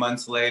 3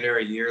 months later,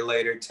 a year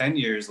later, 10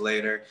 years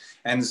later.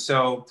 And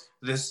so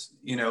this,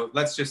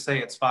 let's just say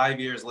it's 5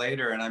 years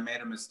later and I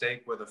made a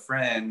mistake with a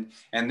friend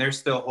and they're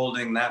still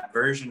holding that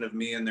version of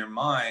me in their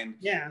mind.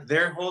 Yeah.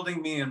 They're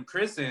holding me in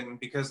prison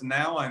because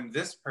now I'm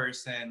this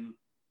person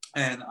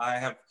and I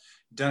have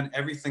done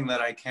everything that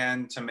I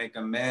can to make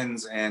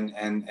amends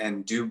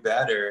and do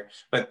better,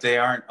 but they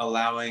aren't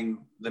allowing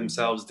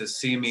themselves to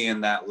see me in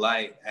that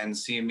light and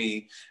see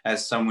me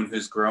as someone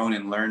who's grown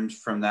and learned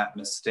from that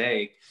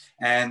mistake.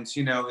 And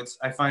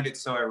I find it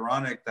so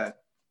ironic that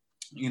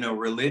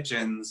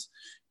religions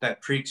that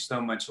preach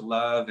so much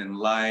love and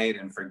light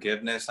and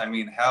forgiveness. I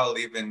mean, hell,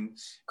 even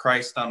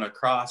Christ on a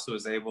cross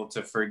was able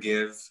to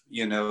forgive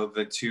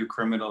the two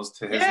criminals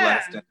to his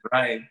left and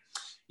right.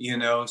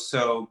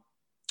 So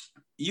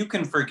you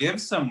can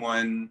forgive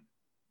someone.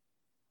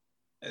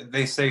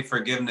 They say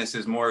forgiveness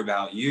is more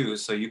about you,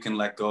 so you can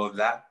let go of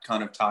that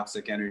kind of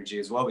toxic energy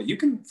as well. But you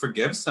can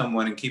forgive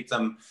someone and keep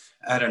them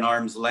at an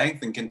arm's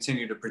length and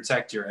continue to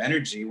protect your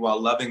energy while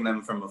loving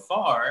them from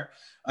afar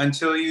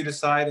until you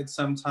decide at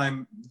some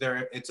time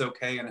it's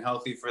okay and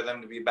healthy for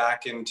them to be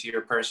back into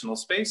your personal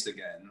space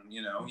again.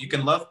 You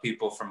can love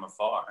people from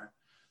afar.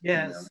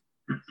 Yes.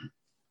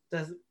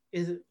 That's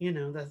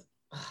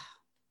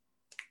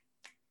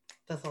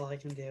all I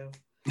can do.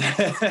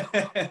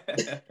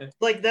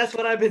 Like that's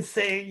what I've been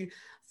saying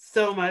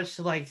so much,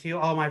 like to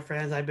all my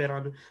friends I've been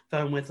on the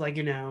phone with, like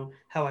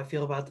how I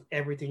feel about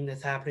everything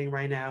that's happening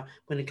right now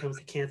when it comes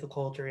to cancel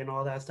culture and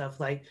all that stuff.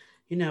 Like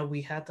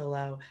we have to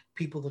allow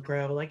people to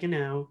grow. Like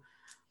all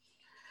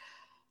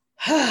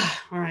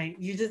right,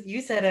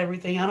 you said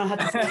everything. I don't have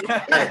to say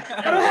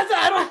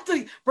I don't have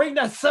to bring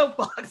that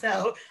soapbox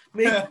out.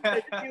 Maybe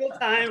single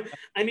time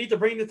I need to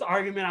bring this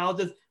argument, I'll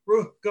just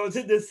go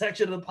to this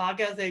section of the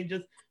podcast and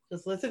just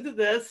listen to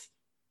this.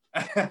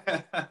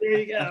 There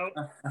you go.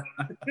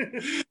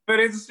 But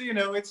it's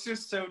it's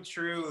just so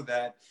true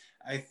that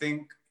I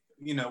think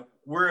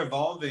we're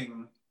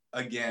evolving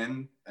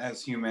again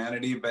as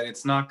humanity, but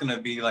it's not going to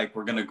be like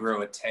we're going to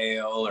grow a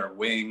tail or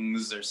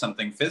wings or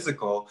something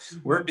physical.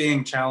 We're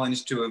being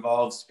challenged to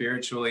evolve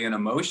spiritually and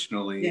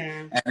emotionally.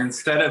 Yeah. And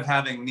instead of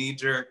having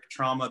knee-jerk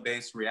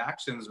trauma-based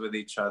reactions with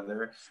each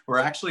other, we're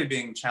actually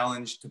being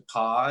challenged to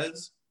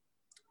pause,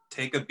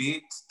 take a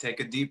beat,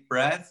 take a deep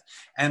breath,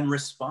 and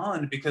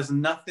respond, because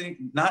not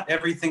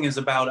everything is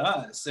about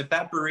us. If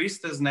that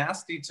barista's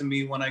nasty to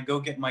me when I go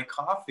get my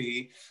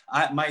coffee,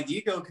 my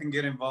ego can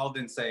get involved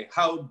and say,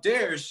 how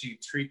dare she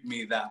treat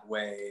me that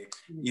way?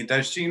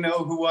 Does she know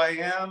who I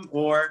am?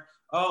 Or,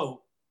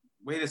 oh,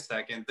 wait a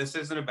second, this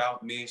isn't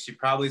about me. She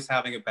probably is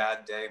having a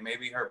bad day.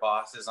 Maybe her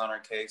boss is on her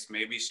case.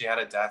 Maybe she had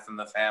a death in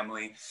the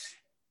family.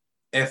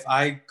 If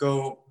I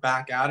go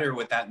back at her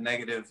with that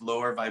negative,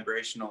 lower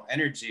vibrational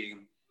energy,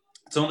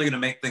 it's only going to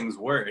make things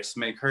worse,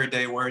 make her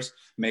day worse,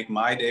 make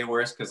my day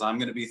worse, because I'm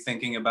going to be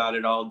thinking about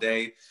it all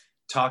day,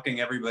 talking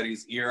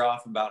everybody's ear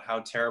off about how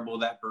terrible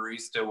that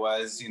barista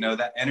was.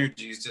 That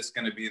energy is just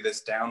going to be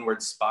this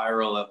downward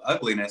spiral of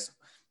ugliness.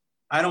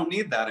 I don't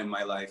need that in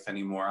my life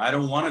anymore. I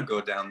don't want to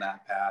go down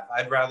that path.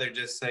 I'd rather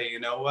just say, you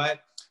know what?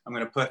 I'm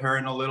going to put her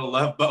in a little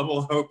love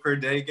bubble, hope her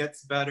day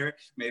gets better,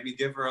 maybe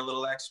give her a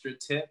little extra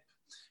tip,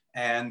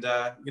 and,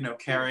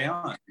 carry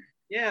on.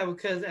 Yeah,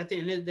 because at the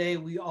end of the day,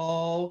 we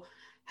all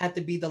have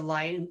to be the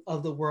light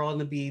of the world and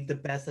to be the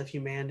best of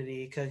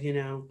humanity, because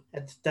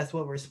that's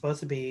what we're supposed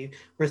to be.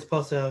 We're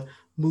supposed to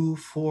move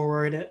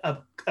forward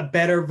a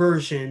better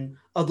version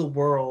of the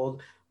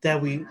world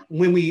that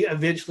when we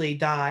eventually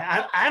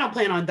die. I don't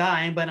plan on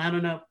dying, but I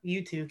don't know,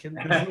 you two can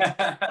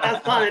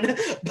have fun.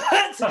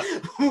 But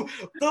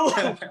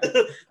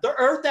the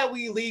earth that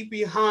we leave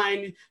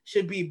behind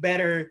should be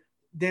better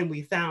than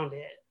we found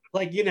it.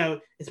 Like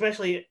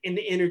especially in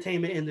the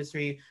entertainment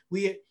industry,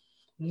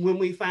 when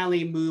we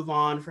finally move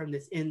on from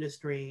this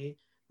industry,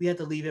 we have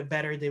to leave it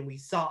better than we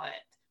saw it.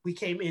 We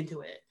came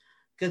into it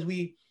because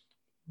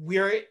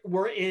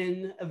we're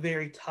in a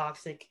very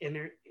toxic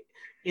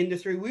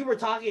industry. We were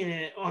talking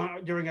it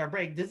during our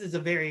break. This is a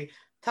very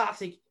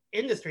toxic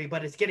industry,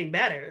 but it's getting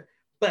better.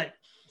 But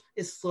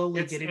it's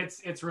slowly getting.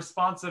 It's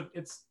responsive.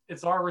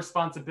 It's our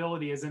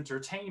responsibility as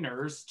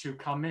entertainers to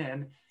come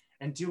in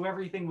and do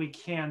everything we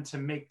can to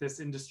make this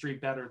industry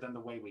better than the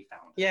way we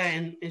found it. Yeah,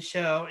 and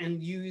show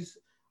and use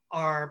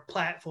our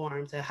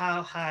platforms and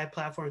how high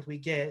platforms we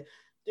get.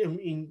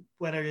 In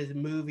whether it's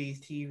movies,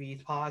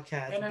 TVs,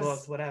 podcasts,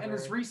 books, whatever. And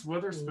as Reese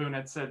Witherspoon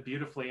had said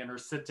beautifully in her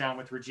sit down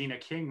with Regina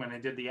King when they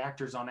did the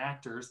Actors on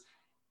Actors,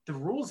 the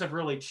rules have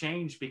really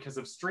changed because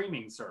of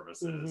streaming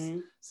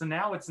services. So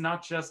now it's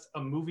not just a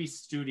movie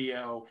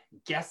studio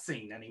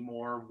guessing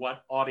anymore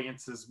what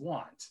audiences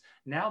want.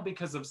 Now,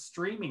 because of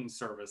streaming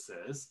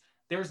services,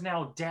 there's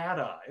now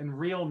data and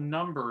real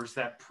numbers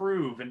that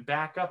prove and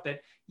back up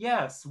that,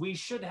 yes, we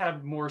should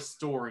have more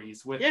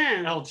stories with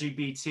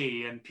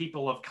LGBT and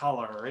people of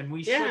color. And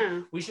we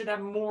should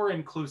have more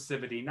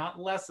inclusivity, not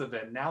less of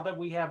it. Now that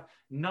we have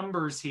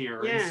numbers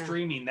here in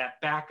streaming that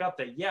back up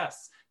that,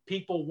 yes,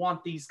 people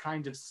want these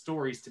kinds of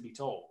stories to be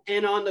told.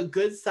 And on the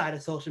good side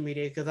of social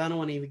media, because I don't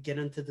want to even get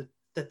into the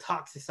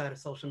toxic side of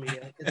social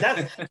media.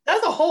 That's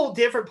a whole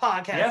different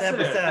podcast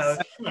episode.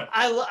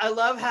 I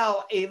love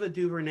how Ava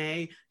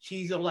DuVernay,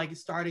 she's like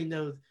starting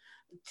those.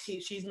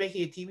 She's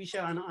making a TV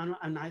show.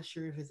 I'm not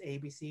sure if it's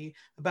ABC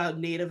about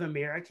Native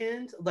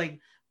Americans, like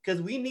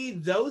because we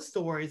need those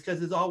stories because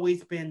there's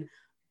always been,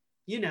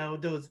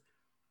 those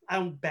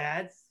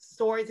bad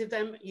stories. If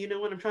them, you know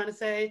what I'm trying to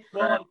say.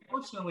 Well,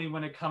 unfortunately,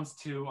 when it comes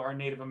to our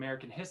Native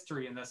American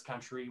history in this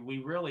country, we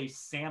really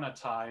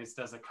sanitized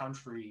as a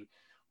country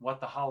what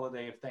the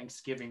holiday of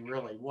Thanksgiving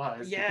really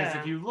was. Because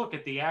if you look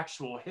at the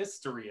actual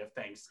history of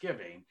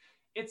Thanksgiving,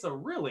 it's a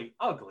really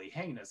ugly,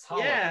 heinous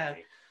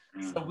holiday.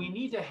 So we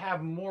need to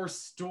have more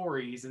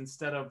stories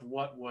instead of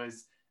what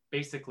was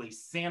basically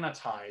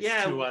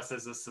sanitized to us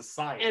as a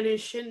society. And it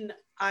shouldn't,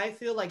 I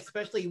feel like,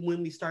 especially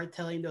when we start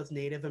telling those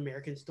Native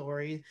American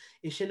stories,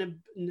 it shouldn't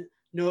have,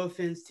 no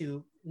offense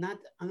to,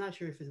 I'm not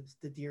sure if it was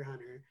The Deer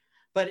Hunter,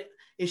 but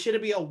it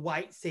shouldn't be a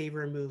white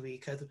savior movie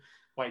because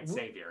white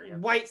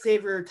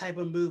savior type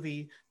of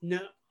movie. No,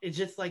 it's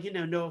just like,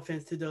 no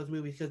offense to those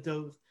movies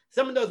because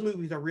some of those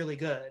movies are really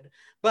good,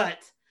 but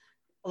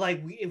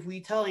like if we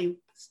telling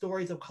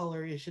stories of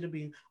color, it shouldn't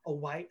be a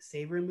white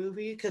savior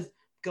movie because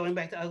going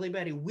back to Ugly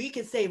Betty, we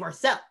can save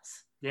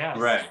ourselves. Yeah.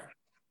 Right.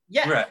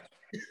 Yeah.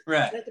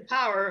 Right. That's the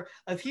power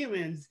of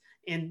humans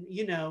in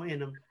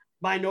a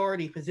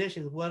minority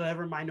positions,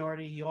 whatever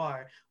minority you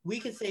are. We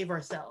can save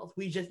ourselves.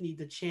 We just need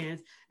the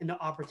chance and the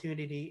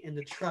opportunity and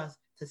the trust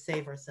to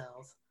save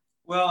ourselves.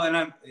 Well,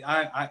 and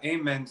I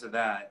amen to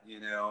that.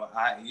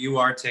 You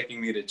are taking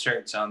me to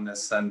church on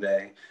this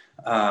Sunday.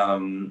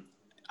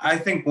 I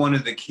think one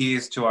of the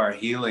keys to our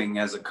healing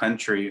as a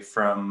country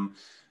from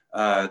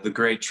the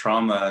great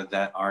trauma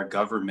that our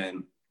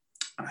government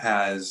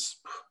has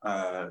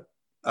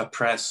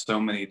oppressed so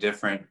many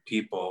different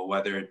people,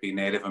 whether it be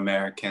Native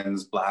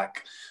Americans,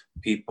 Black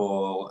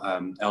people,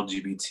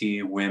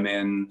 LGBT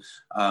women,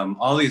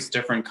 all these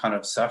different kind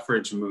of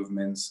suffrage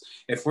movements.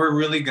 If we're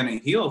really going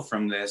to heal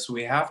from this,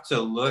 we have to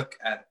look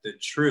at the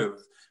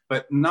truth,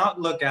 but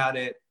not look at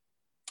it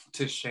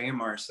to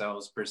shame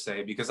ourselves per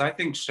se, because I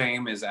think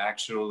shame is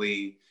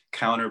actually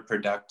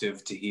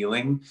counterproductive to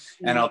healing.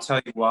 And I'll tell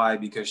you why,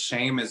 because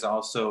shame is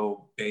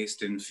also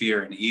based in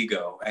fear and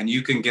ego. And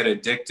you can get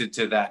addicted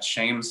to that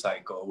shame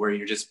cycle where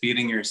you're just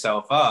beating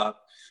yourself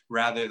up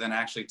rather than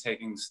actually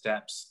taking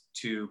steps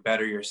to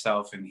better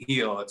yourself and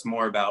heal. It's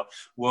more about,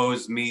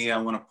 woe's me, I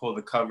want to pull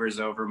the covers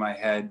over my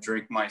head,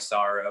 drink my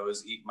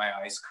sorrows, eat my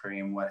ice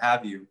cream, what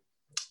have you.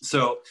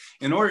 So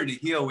in order to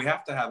heal, we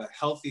have to have a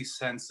healthy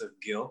sense of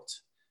guilt.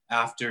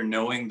 After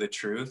knowing the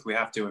truth, we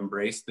have to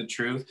embrace the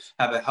truth,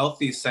 have a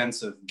healthy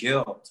sense of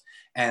guilt.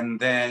 And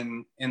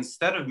then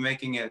instead of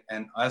making it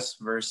an us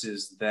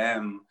versus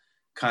them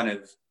kind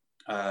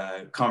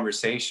of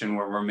conversation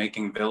where we're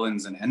making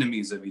villains and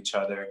enemies of each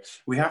other,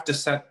 we have to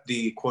set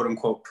the quote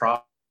unquote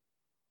problem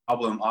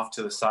off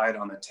to the side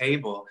on the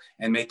table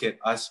and make it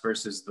us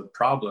versus the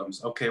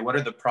problems. Okay, what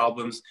are the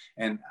problems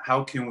and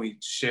how can we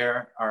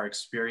share our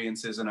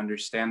experiences and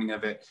understanding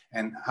of it,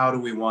 and how do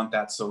we want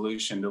that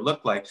solution to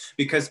look like?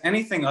 Because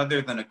anything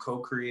other than a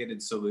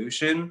co-created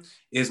solution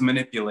is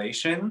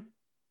manipulation,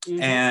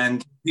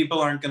 and people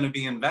aren't going to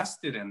be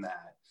invested in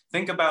that.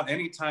 Think about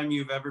any time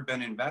you've ever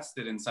been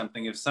invested in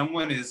something. If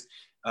someone is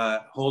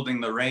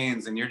holding the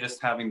reins and you're just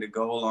having to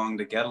go along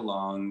to get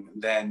along,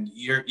 then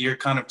you're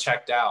kind of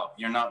checked out.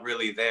 You're not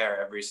really there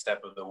every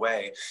step of the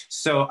way.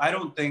 So I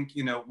don't think,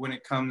 when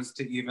it comes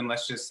to even,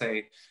 let's just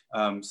say,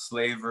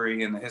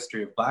 slavery and the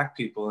history of Black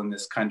people in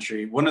this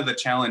country, one of the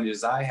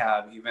challenges I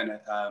have even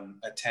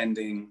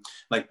attending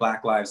like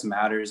Black Lives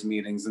Matters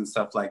meetings and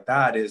stuff like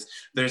that is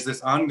there's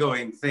this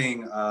ongoing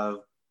thing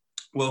of,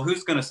 well,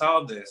 who's going to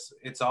solve this?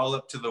 It's all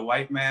up to the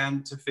white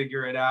man to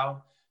figure it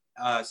out.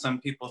 some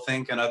people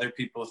think, and other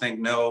people think,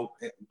 no,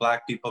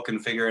 Black people can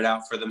figure it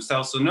out for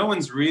themselves. So no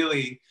one's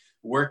really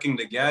working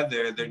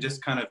together. They're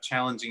just kind of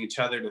challenging each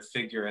other to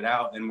figure it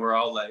out. And we're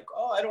all like,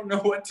 oh, I don't know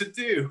what to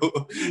do.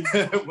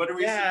 What are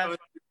we supposed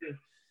to do?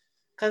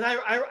 Because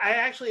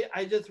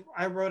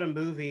I wrote a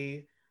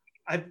movie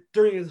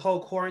during this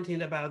whole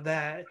quarantine about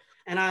that,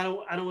 and I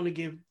don't want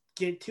to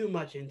get too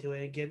much into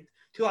it and get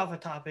too off a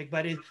topic,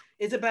 but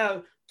it's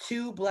about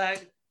two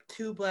black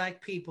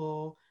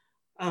people.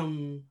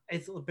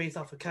 It's based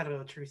off of kind of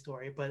a true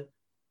story, but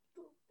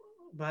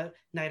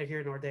neither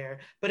here nor there.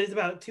 But it's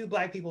about two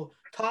black people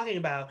talking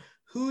about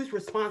whose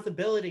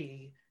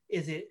responsibility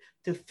is it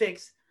to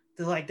fix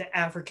the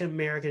African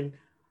American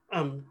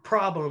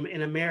problem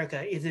in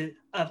America. Is it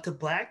up to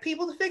black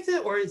people to fix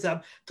it, or is it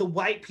up to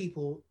white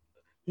people?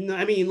 No,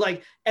 I mean,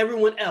 like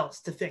everyone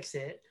else to fix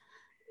it.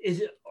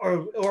 Is it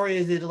or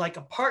is it like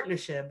a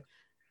partnership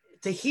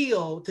to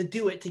heal, to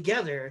do it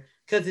together?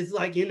 Because it's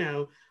like,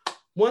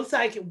 one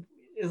side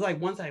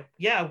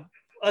yeah,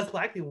 us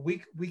black people,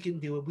 we can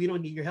do it. We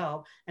don't need your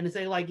help. And to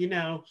say like,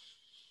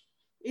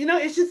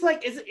 it's just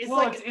like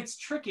it's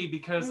tricky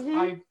because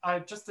I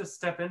just to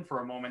step in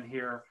for a moment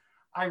here.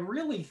 I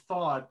really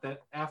thought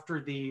that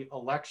after the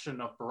election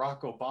of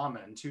Barack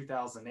Obama in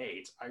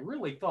 2008, I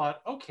really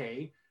thought,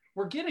 okay,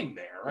 we're getting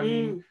there. I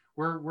mean,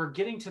 we're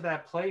getting to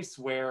that place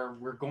where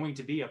we're going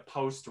to be a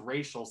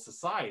post-racial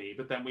society.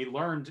 But then we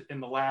learned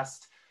in the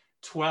last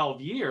 12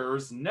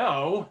 years,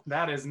 no,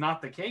 that is not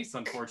the case,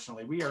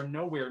 unfortunately. We are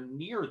nowhere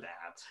near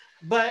that.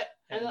 But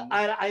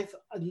I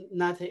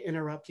not to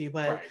interrupt you,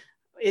 but right.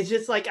 It's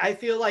just like, I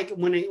feel like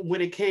when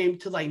it came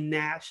to like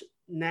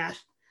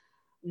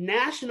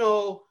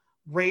national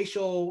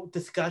racial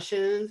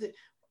discussions,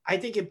 I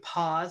think it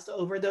paused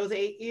over those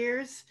 8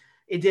 years.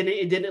 It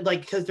didn't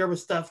like, because there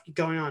was stuff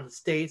going on in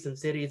states and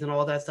cities and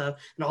all that stuff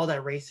and all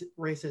that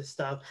racist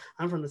stuff.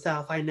 I'm from the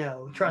South. I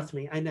know. Trust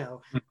me. I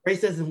know.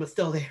 Racism was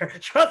still there.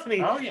 Trust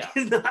me. Oh yeah.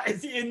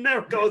 It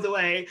never goes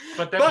away.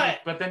 But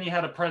then you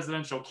had a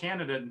presidential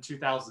candidate in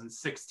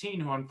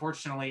 2016 who,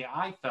 unfortunately,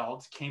 I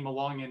felt came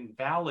along and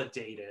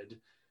validated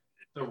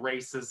the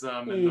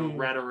racism and the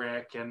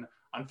rhetoric, and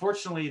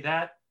unfortunately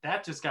that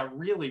just got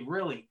really,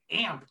 really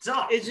amped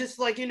up. It's just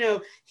like,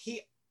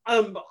 he.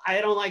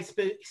 I don't like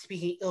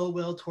speaking ill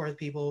will towards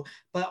people,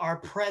 but our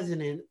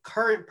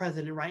current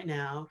president right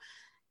now,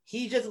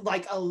 he just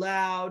like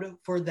allowed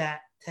for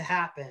that to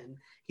happen.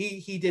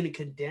 He didn't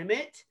condemn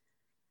it.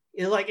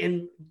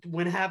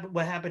 What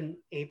happened in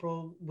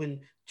April when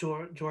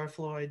George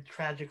Floyd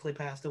tragically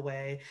passed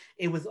away,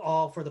 it was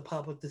all for the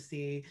public to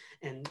see.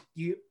 And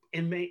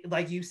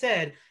like you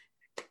said,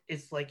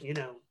 it's like,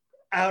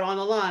 out on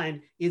the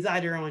line is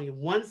either on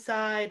one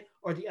side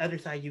or the other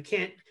side. You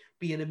can't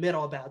be in the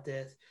middle about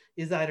this.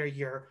 Is either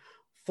you're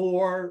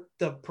for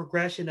the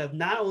progression of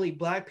not only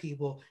Black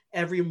people,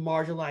 every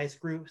marginalized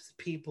groups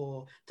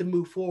people to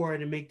move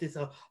forward and make this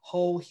a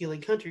whole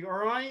healing country,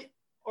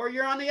 or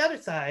you're on the other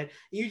side.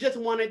 You just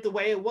want it the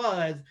way it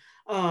was,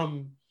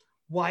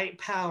 white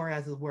power,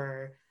 as it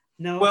were.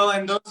 No. Well,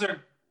 and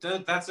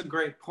that's a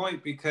great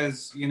point,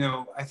 because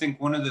I think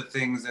one of the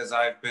things, as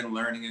I've been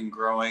learning and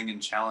growing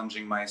and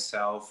challenging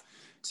myself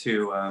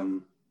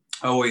to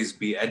always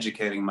be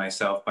educating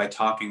myself by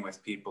talking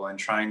with people and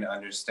trying to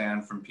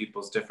understand from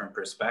people's different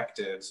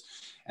perspectives,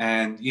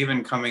 and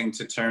even coming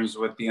to terms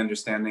with the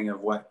understanding of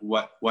what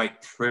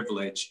white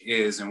privilege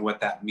is and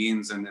what that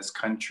means in this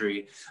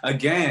country.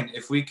 Again,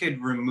 if we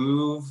could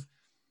remove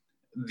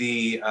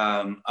the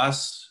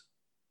us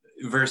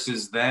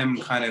versus them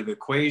kind of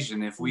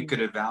equation, if we could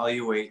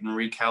evaluate and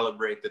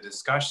recalibrate the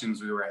discussions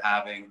we were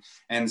having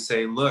and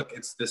say, look,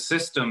 it's the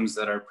systems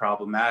that are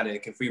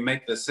problematic. If we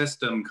make the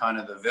system kind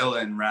of the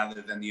villain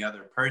rather than the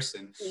other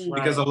person, right.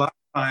 Because a lot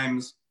of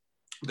times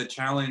the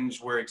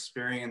challenge we're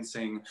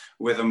experiencing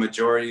with a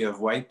majority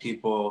of white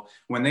people,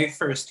 when they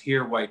first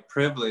hear white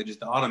privilege,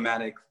 the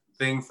automatic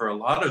thing for a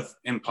lot of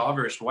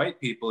impoverished white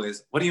people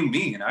is, what do you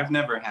mean? I've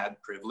never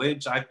had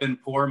privilege. I've been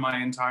poor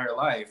my entire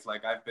life.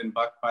 Like, I've been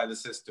bucked by the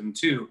system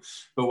too.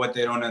 But what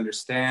they don't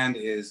understand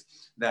is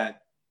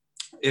that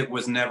it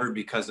was never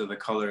because of the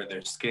color of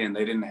their skin.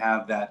 They didn't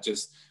have that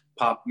just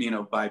pop,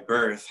 by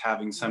birth,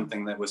 having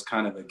something that was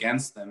kind of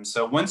against them.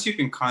 So once you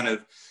can kind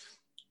of,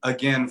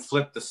 again,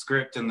 flip the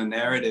script and the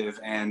narrative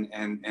and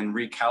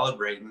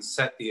recalibrate and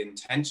set the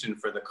intention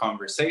for the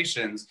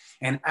conversations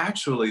and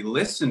actually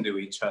listen to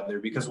each other,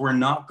 because we're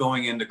not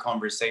going into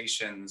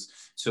conversations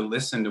to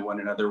listen to one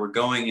another. We're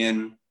going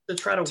in to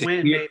try to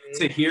win,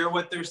 to hear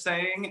what they're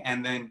saying.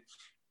 And then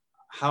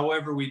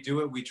however we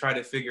do it, we try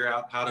to figure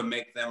out how to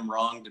make them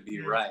wrong to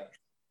be right.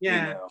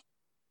 Yeah.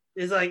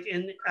 It's like,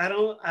 and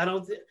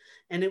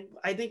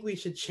I think we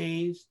should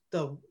change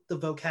the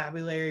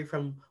vocabulary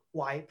from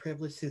white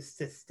privilege to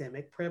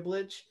systemic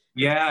privilege.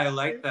 Yeah, I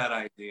like that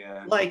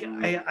idea. Like,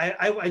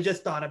 I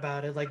just thought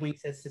about it, like when you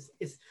said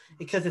it's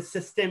because it's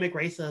systemic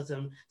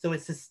racism, so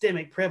it's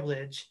systemic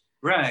privilege.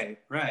 Right.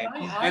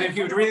 And if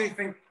you really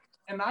think...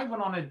 And I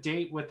went on a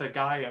date with a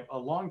guy a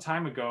long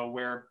time ago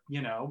where,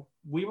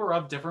 we were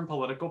of different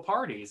political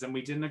parties and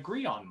we didn't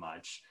agree on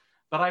much.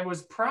 But I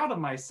was proud of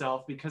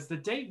myself because the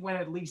date went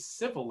at least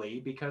civilly,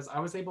 because I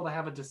was able to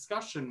have a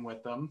discussion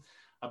with them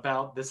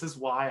about, this is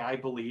why I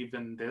believe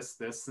in this,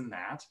 this, and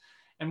that.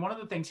 And one of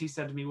the things he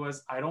said to me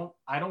was, I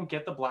don't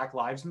get the Black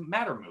Lives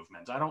Matter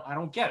movement. I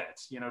don't get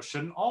it. You know,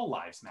 shouldn't all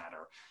lives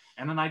matter?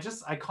 And then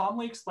I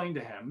calmly explained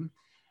to him,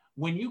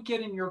 when you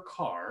get in your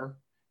car,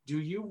 do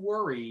you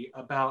worry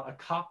about a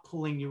cop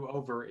pulling you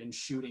over and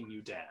shooting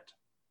you dead?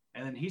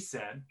 And then he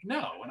said,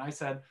 no. And I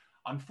said,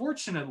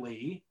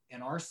 unfortunately,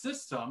 in our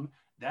system,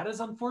 that is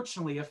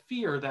unfortunately a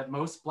fear that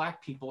most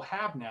Black people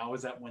have now,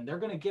 is that when they're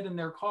going to get in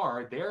their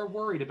car, they're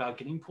worried about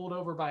getting pulled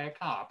over by a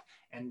cop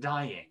and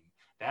dying.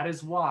 That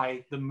is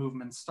why the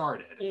movement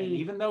started. And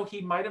even though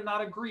he might have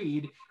not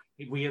agreed,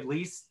 we at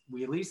least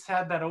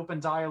had that open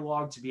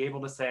dialogue to be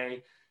able to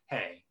say,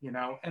 hey, you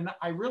know. And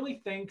I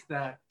really think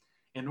that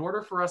in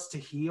order for us to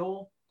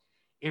heal,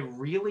 it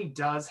really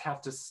does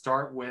have to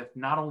start with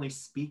not only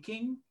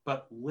speaking,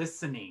 but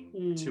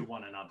listening to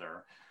one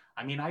another.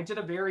 I mean, I did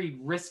a very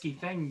risky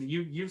thing.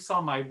 You saw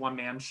my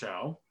one-man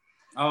show.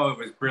 Oh, it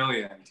was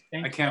brilliant.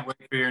 I can't wait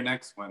for your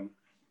next one.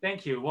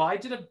 Thank you. Well, I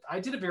did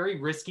a very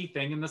risky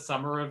thing in the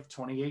summer of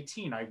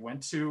 2018. I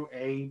went to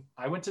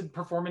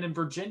perform in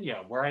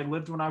Virginia, where I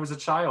lived when I was a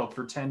child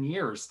for 10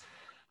 years.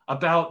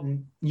 About,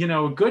 you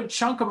know, a good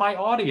chunk of my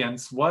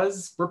audience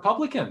was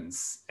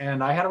Republicans.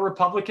 And I had a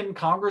Republican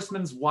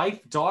congressman's wife,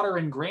 daughter,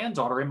 and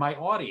granddaughter in my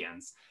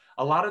audience.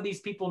 A lot of these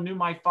people knew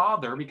my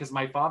father because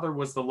my father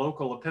was the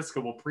local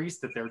Episcopal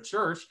priest at their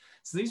church.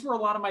 So these were a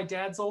lot of my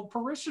dad's old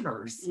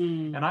parishioners.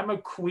 And I'm a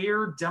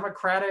queer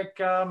Democratic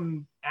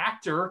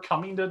actor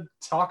coming to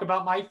talk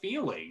about my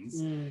feelings.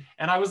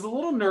 And I was a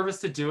little nervous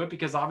to do it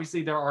because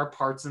obviously there are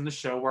parts in the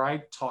show where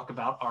I talk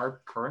about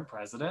our current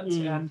president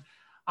and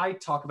I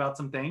talk about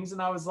some things.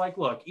 And I was like,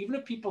 look, even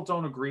if people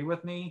don't agree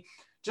with me,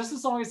 just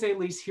as long as they at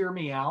least hear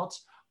me out,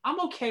 I'm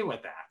okay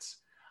with that.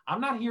 I'm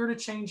not here to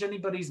change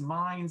anybody's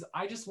minds.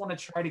 I just want to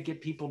try to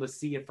get people to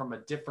see it from a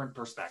different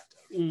perspective.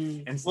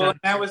 Well,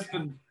 that was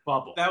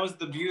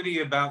the beauty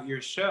about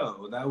your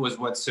show. That was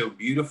what's so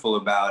beautiful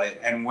about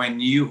it. And when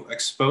you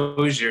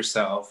expose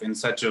yourself in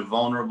such a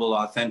vulnerable,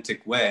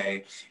 authentic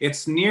way,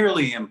 it's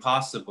nearly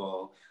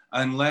impossible,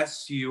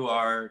 unless you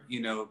are, you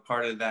know,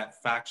 part of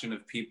that faction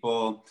of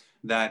people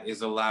that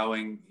is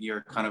allowing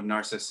your kind of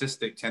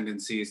narcissistic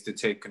tendencies to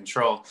take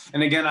control.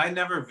 And again, I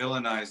never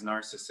villainize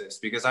narcissists,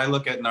 because I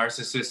look at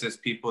narcissists as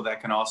people that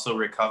can also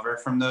recover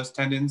from those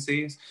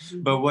tendencies.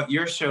 But what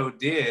your show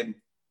did,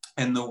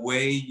 and the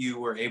way you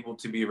were able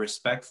to be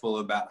respectful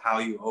about how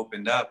you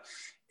opened up,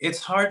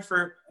 it's hard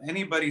for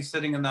anybody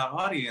sitting in that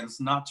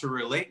audience not to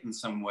relate in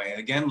some way.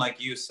 Again,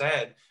 like you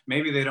said,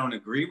 maybe they don't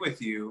agree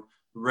with you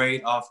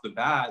right off the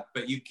bat,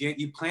 but you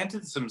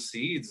planted some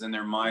seeds in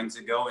their minds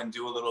to go and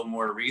do a little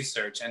more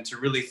research and to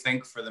really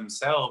think for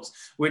themselves,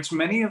 which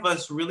many of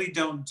us really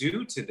don't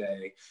do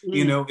today.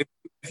 You know,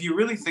 if you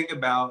really think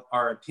about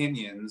our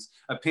opinions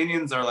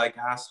are like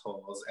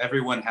assholes.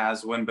 Everyone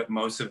has one, but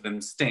most of them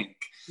stink.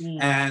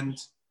 And,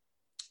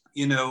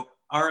 you know,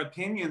 our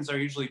opinions are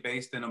usually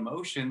based in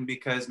emotion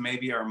because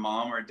maybe our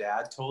mom or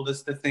dad told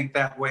us to think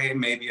that way,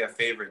 maybe a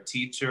favorite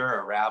teacher,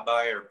 a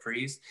rabbi or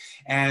priest.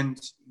 And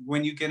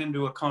when you get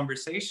into a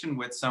conversation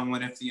with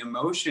someone, if the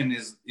emotion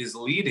is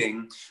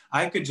leading,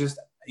 I could just,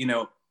 you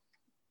know,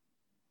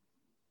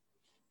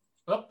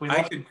 we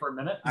lost you for a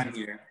minute. I'm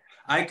here.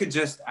 I could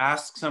just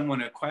ask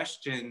someone a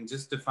question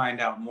just to find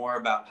out more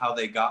about how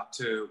they got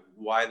to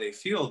why they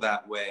feel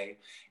that way.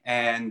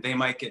 And they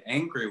might get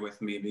angry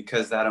with me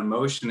because that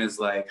emotion is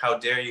like, how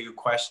dare you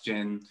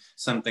question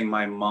something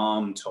my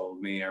mom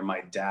told me or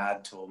my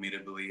dad told me to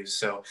believe.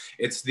 So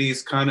it's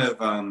these kind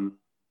of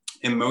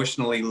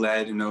emotionally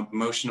led and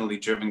emotionally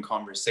driven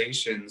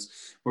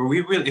conversations where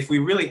if we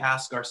really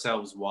ask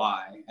ourselves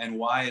why, and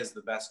why is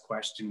the best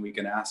question we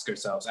can ask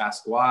ourselves.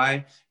 Ask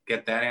why,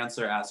 get that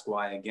answer, ask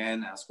why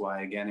again,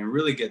 and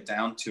really get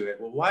down to it.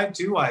 Well, why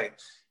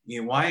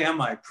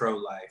am I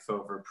pro-life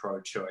over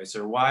pro-choice?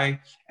 Or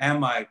why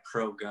am I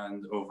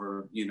pro-gun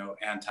over, you know,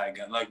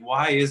 anti-gun? Like,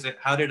 why is it?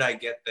 How did I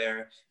get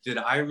there? Did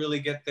I really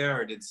get there?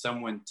 Or did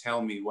someone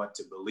tell me what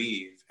to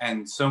believe?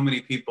 And so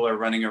many people are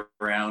running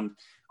around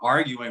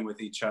arguing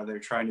with each other,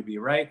 trying to be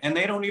right. And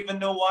they don't even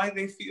know why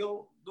they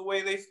feel the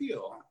way they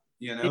feel.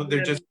 You know,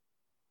 they're just...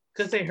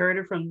 Because they heard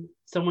it from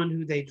someone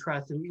who they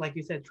trust, and like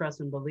you said, trust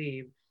and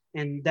believe.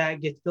 And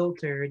that gets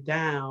filtered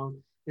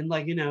down, and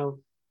like, you know,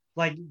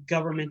 like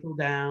governmental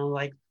down,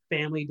 like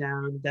family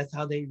down. That's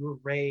how they were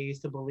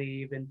raised to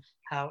believe, and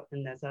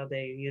that's how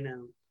they, you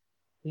know,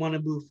 want to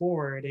move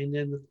forward. And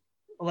then,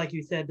 like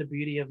you said, the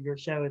beauty of your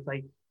show is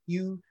like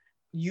you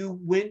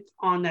went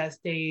on that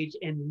stage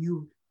and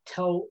you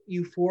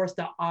forced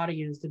the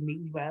audience to meet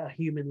you at a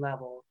human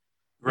level,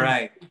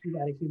 right? You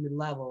at a human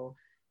level,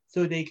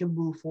 so they can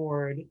move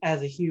forward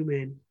as a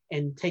human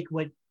and take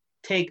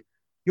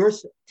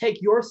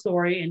your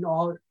story and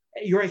all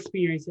your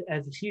experience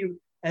as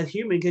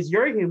human, because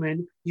you're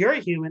a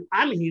human,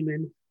 I'm a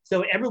human,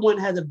 so everyone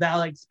has a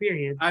valid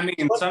experience. I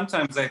mean,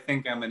 sometimes I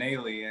think I'm an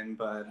alien,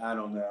 but I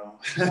don't know.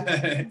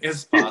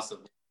 It's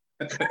possible.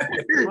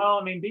 Well,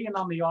 I mean, being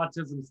on the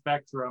autism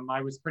spectrum,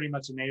 I was pretty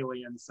much an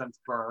alien since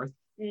birth.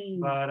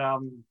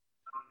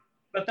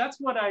 But that's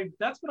what I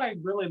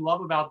really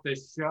love about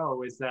this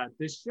show, is that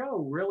this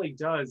show really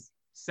does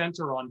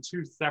center on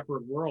two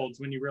separate worlds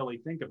when you really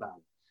think about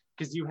it.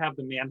 Because you have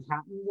the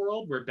Manhattan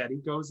world where Betty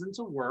goes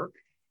into work,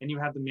 and you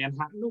have the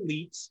Manhattan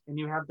elite, and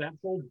you have that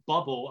whole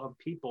bubble of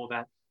people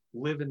that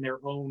live in their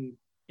own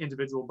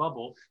individual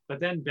bubble. But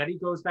then Betty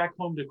goes back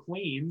home to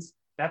Queens.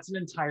 That's an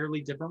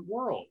entirely different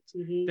world.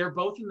 Mm-hmm. They're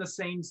both in the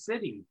same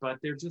city, but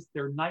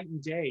they're night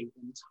and day,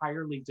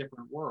 entirely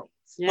different worlds.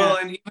 Yeah. Well,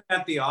 and even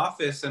at the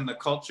office, and the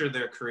culture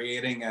they're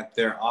creating at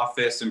their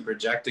office and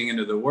projecting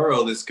into the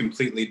world is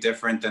completely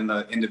different than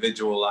the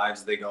individual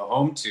lives they go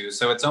home to.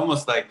 So it's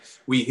almost like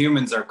we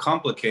humans are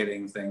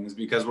complicating things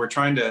because we're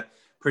trying to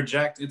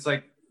project. It's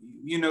like,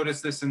 you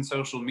notice this in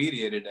social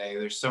media today.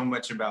 There's so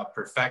much about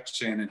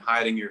perfection and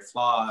hiding your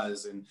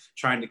flaws and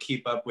trying to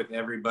keep up with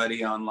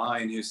everybody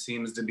online who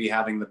seems to be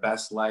having the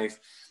best life,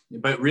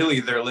 but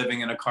really they're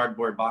living in a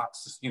cardboard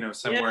box,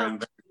 somewhere in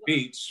the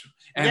beach.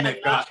 And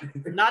they've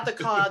not to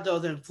call out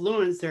those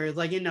influencers,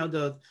 like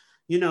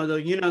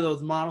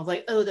those models,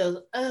 like I'm having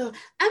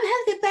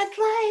the best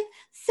life,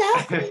 so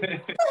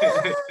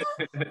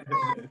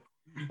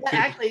but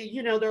actually,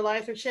 their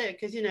lives are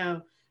shit because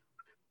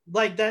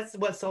like that's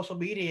what social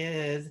media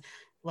is.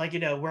 Like,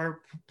 we're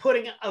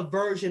putting a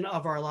version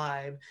of our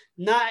life.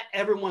 Not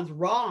everyone's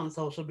raw on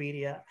social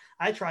media.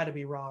 I try to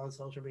be raw on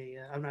social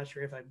media. I'm not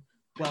sure if I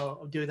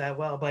do that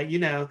well, but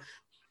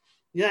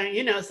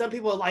some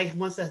people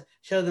wants to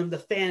show them the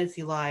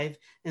fantasy life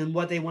and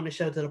what they want to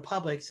show to the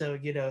public, so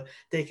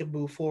they can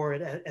move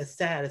forward as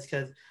status.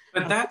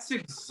 But that's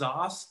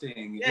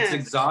exhausting. Yeah. It's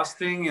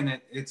exhausting,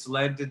 and it's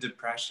led to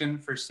depression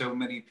for so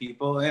many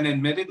people. And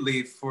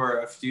admittedly,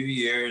 for a few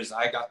years,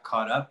 I got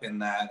caught up in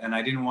that, and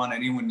I didn't want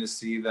anyone to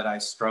see that I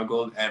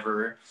struggled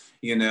ever,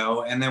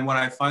 And then when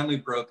I finally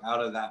broke out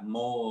of that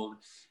mold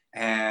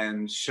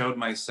and showed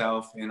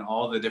myself in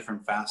all the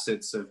different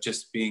facets of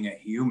just being a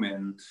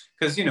human,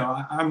 because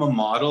I'm a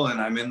model and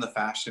I'm in the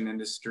fashion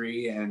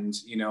industry, and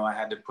I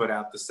had to put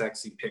out the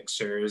sexy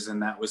pictures,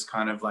 and that was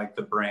kind of like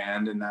the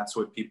brand, and that's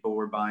what people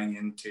were buying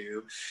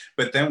into.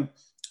 But then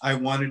I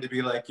wanted to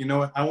be like,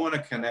 I want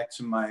to connect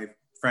to my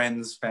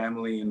friends,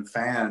 family, and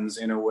fans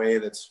in a way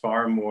that's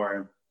far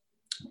more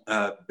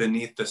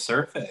beneath the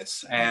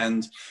surface.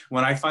 And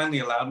when I finally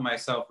allowed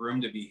myself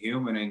room to be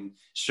human and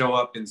show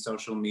up in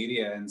social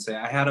media and say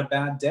I had a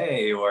bad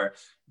day, or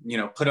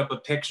put up a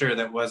picture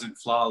that wasn't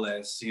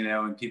flawless,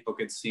 and people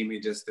could see me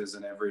just as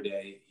an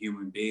everyday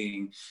human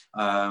being,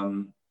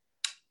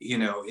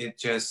 it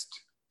just,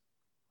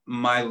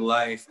 my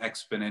life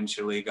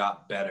exponentially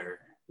got better.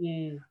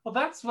 Well,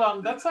 that's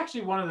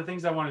actually one of the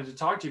things I wanted to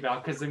talk to you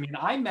about, because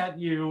I met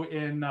you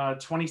in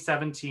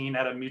 2017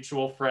 at a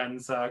mutual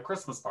friend's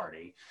Christmas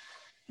party,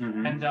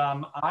 and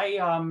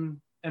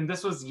and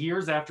this was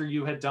years after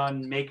you had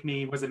done Make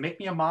Me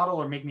a Model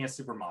or Make Me a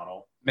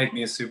Supermodel? Make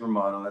Me a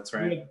Supermodel, that's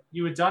right.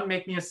 You had done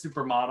Make Me a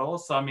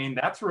Supermodel, so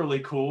that's really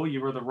cool.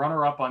 You were the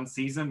runner-up on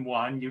season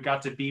 1. You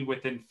got to be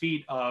within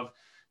feet of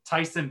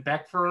Tyson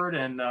Beckford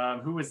and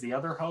who was the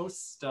other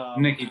host?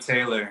 Nikki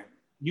Taylor.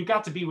 You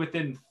got to be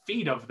within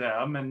feet of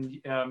them,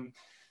 and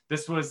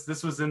this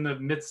was in the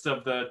midst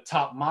of the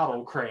top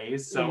model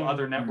craze, so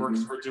other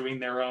networks were doing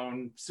their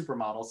own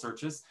supermodel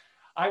searches.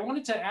 I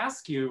wanted to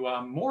ask you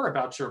more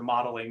about your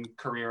modeling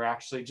career,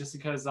 actually, just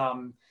because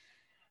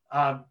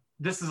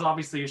this is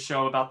obviously a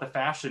show about the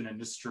fashion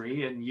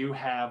industry, and you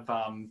have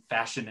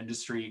fashion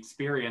industry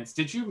experience.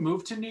 Did you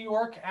move to New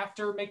York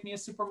after Make Me a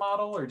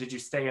Supermodel, or did you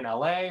stay in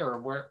LA, or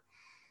where?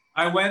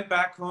 I went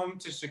back home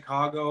to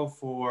Chicago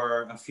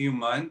for a few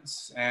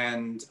months,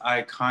 and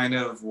I kind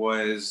of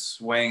was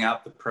weighing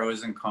out the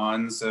pros and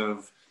cons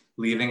of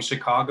leaving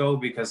Chicago,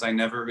 because I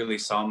never really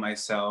saw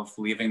myself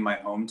leaving my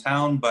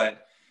hometown,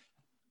 but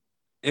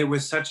it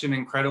was such an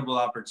incredible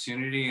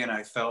opportunity, and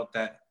I felt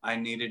that I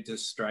needed to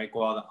strike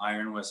while the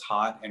iron was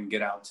hot and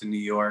get out to New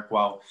York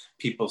while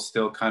people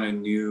still kind of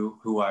knew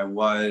who I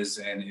was,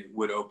 and it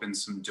would open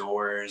some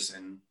doors,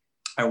 and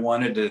I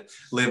wanted to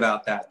live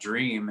out that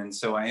dream. And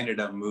so I ended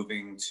up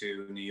moving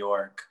to New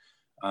York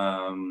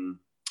at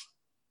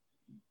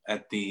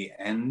the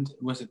end,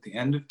 was it the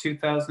end of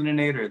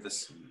 2008 or the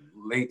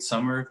late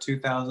summer of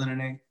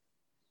 2008?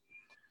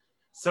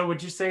 So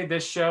would you say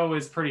this show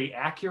is pretty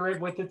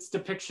accurate with its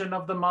depiction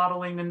of the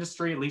modeling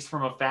industry, at least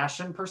from a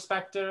fashion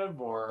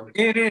perspective, or?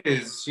 It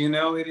is,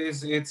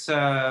 it's,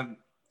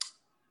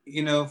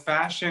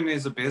 fashion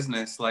is a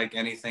business like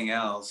anything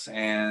else.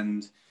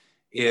 And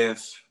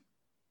if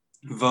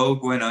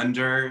Vogue went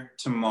under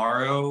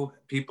tomorrow,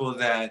 people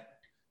that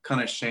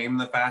kind of shame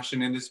the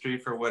fashion industry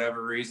for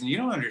whatever reason, you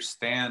don't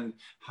understand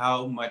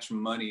how much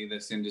money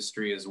this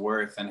industry is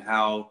worth, and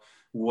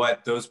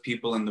what those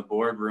people in the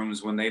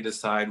boardrooms, when they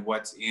decide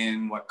what's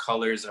in, what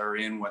colors are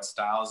in, what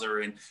styles are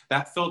in,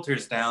 that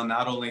filters down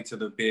not only to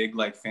the big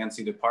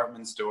fancy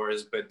department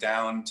stores, but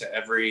down to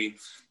every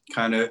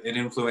it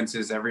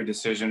influences every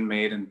decision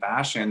made in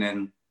fashion.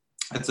 And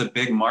it's a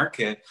big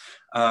market.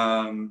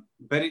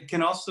 But it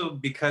can also,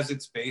 because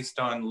it's based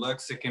on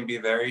looks, it can be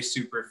very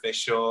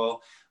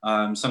superficial.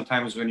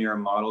 Sometimes when you're a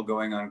model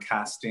going on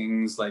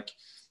castings, like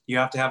you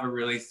have to have a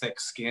really thick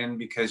skin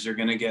because you're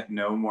going to get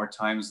no more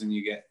times than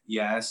you get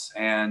yes.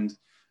 And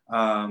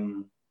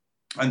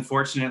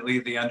unfortunately,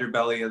 the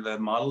underbelly of the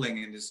modeling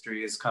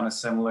industry is kind of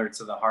similar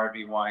to the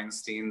Harvey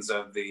Weinsteins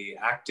of the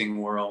acting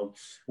world,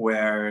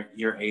 where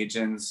your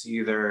agents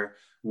either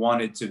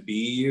wanted to be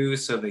you,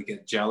 so they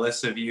get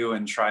jealous of you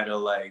and try to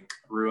like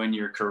ruin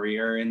your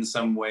career in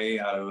some way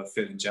out of a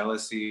fit of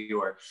jealousy,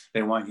 or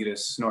they want you to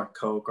snort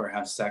coke or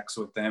have sex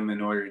with them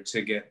in order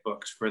to get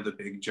booked for the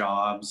big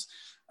jobs.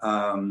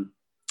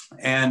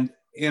 And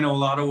in a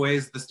lot of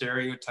ways, the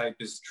stereotype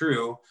is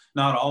true.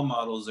 Not all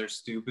models are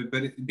stupid,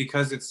 but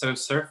because it's so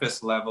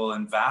surface level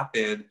and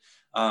vapid,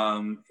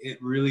 it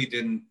really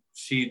didn't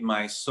feed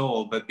my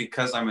soul. But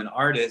because I'm an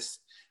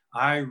artist,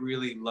 I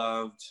really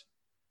loved,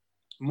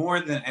 more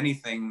than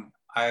anything,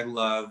 I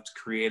loved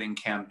creating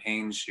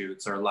campaign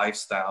shoots or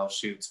lifestyle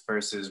shoots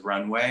versus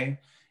runway,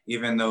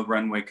 even though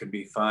runway could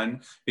be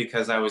fun,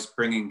 because I was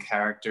bringing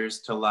characters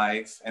to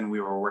life and we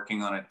were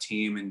working on a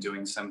team and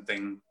doing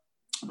something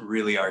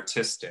really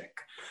artistic.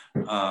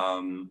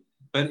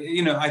 But,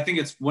 you know, I think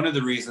it's one of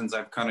the reasons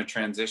I've kind of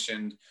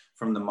transitioned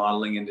from the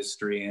modeling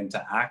industry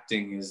into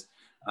acting is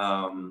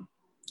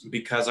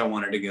because I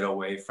wanted to get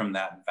away from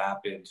that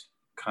vapid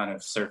kind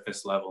of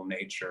surface level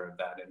nature of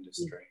that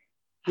industry.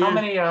 How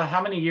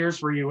many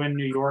years were you in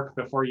New York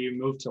before you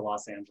moved to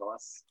Los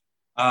Angeles?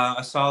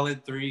 A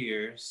solid 3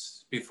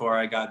 years before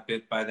I got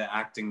bit by the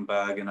acting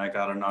bug and I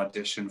got an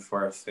audition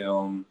for a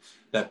film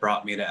that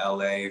brought me to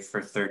LA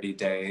for 30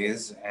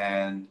 days.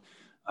 And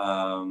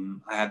I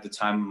had the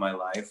time of my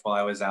life while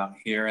I was out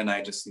here, and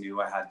I just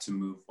knew I had to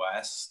move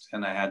west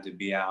and I had to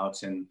be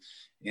out in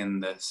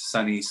the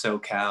sunny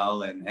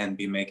SoCal and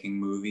be making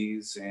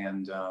movies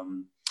and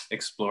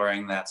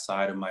exploring that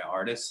side of my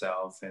artist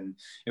self. And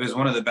it was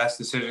one of the best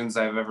decisions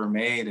I've ever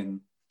made.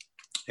 And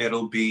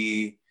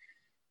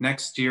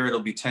next year, it'll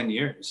be 10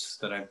 years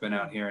that I've been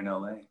out here in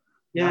LA.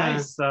 Yeah.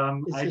 Nice.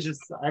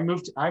 I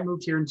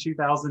moved here in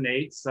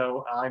 2008,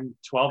 so I'm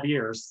 12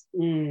 years.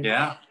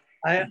 Yeah.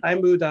 I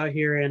moved out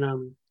here in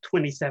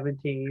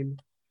 2017,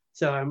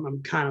 so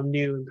I'm kind of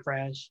new and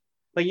fresh.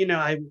 But you know,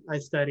 I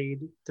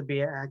studied to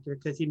be an actor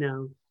because, you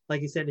know,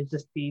 like you said, it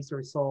just feeds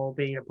your soul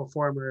being a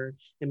performer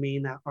and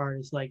being that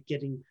artist, like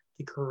getting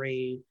to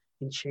create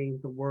and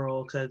change the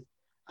world. Because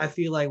I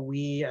feel like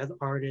we as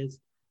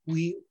artists,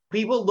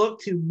 people look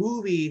to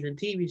movies and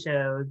TV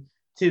shows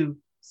to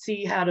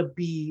see how to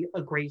be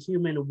a great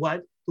human and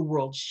what the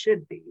world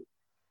should be.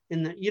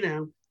 And you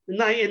know,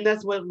 and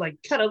that's what, like,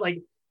 kind of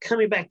like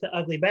coming back to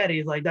Ugly Betty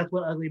is like, that's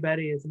what Ugly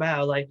Betty is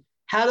about. Like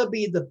how to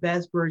be the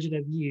best version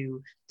of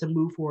you to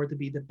move forward to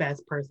be the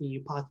best person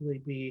you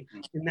possibly be.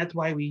 And that's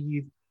why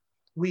we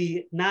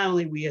not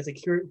only we as a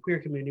queer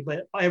community,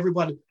 but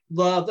everyone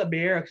loved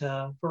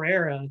America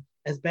Ferrera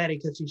as Betty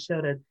because she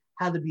showed us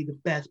how to be the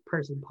best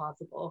person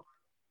possible.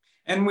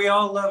 And we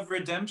all love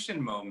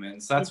redemption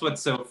moments. That's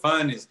what's so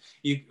fun is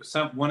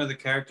one of the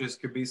characters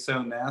could be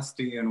so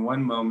nasty in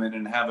one moment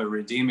and have a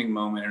redeeming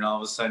moment, and all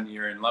of a sudden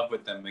you're in love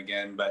with them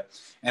again.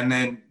 And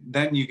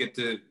then you get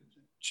to,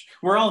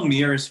 we're all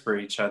mirrors for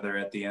each other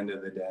at the end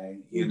of the day,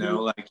 you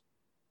know, like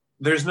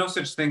there's no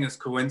such thing as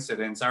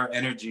coincidence. Our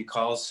energy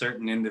calls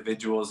certain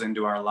individuals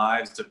into our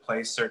lives to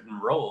play certain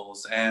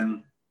roles.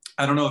 And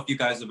I don't know if you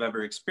guys have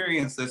ever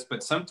experienced this,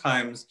 but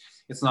sometimes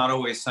it's not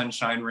always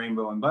sunshine,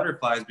 rainbow, and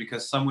butterflies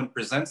because someone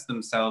presents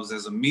themselves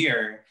as a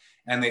mirror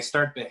and they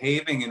start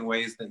behaving in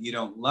ways that you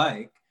don't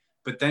like.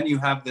 But then you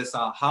have this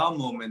aha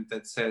moment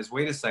that says,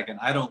 wait a second,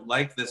 I don't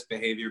like this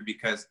behavior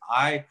because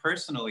I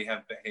personally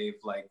have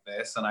behaved like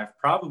this and I've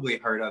probably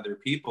hurt other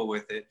people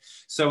with it.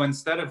 So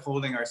instead of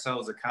holding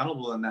ourselves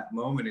accountable in that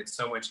moment, it's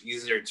so much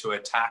easier to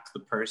attack the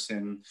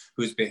person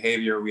whose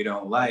behavior we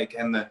don't like.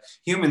 And the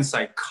human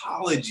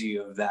psychology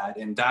of that,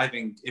 and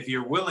diving, if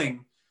you're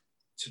willing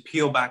to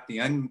peel back the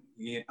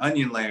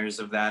onion layers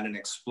of that and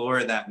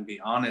explore that and be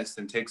honest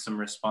and take some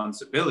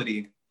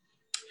responsibility,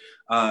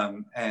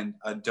 and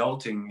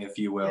adulting, if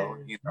you will.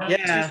 You know?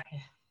 Yeah.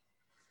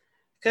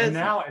 And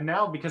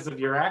now, because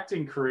of your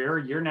acting career,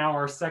 you're now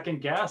our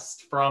second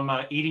guest from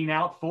Eating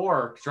Out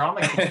 4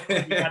 drama.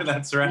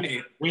 That's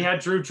right. We had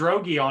Drew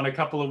Droege on a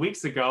couple of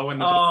weeks ago.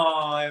 And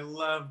I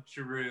love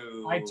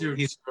Drew. I do.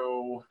 He's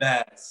the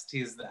best.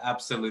 He's the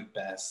absolute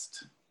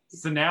best.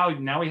 So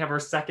now we have our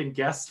second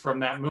guest from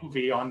that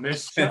movie on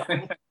this show.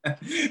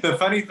 The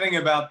funny thing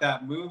about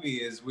that movie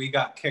is we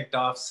got kicked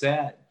off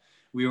set.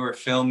 We were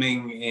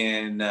filming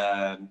in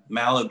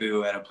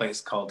Malibu at a place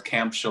called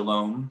Camp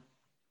Shalom.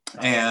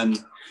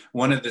 And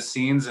one of the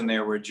scenes in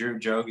there where Drew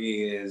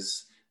Droege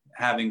is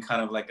having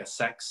kind of like a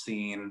sex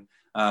scene,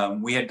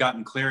 we had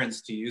gotten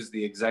clearance to use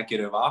the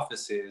executive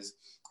offices,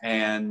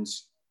 and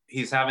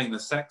he's having the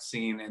sex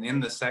scene. And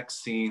in the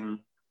sex scene,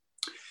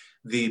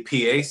 the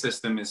PA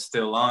system is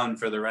still on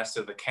for the rest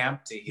of the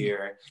camp to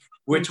hear,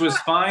 which was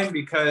fine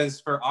because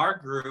for our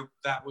group,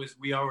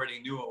 we already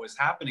knew what was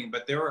happening,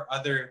 but there were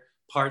other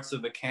parts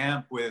of the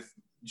camp with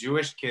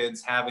Jewish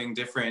kids having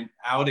different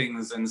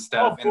outings and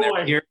stuff, and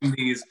they're hearing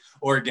these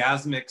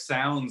orgasmic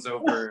sounds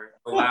over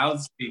the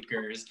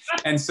loudspeakers.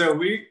 And so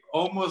we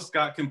almost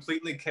got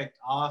completely kicked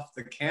off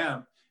the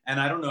camp. And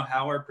I don't know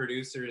how our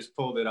producers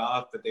pulled it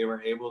off, but they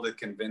were able to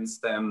convince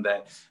them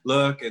that,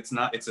 look, it's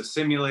a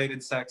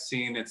simulated sex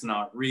scene, it's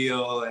not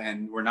real,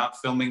 and we're not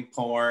filming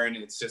porn,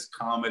 it's just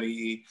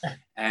comedy.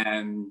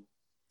 And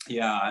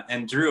yeah,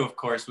 and Drew, of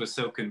course, was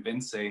so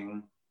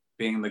convincing,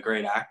 being the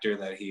great actor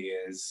that he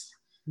is.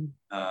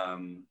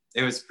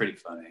 It was pretty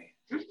funny.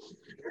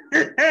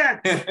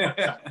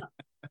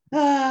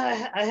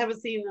 I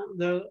haven't seen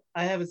the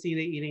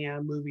Eating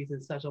Out movies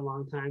in such a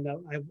long time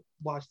that I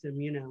watched them,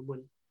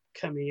 when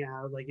coming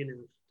out. Like,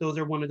 those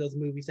are one of those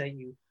movies that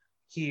you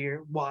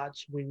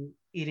watch when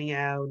eating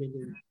out. And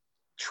then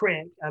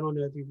Trick. I don't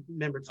know if you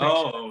remember Trick.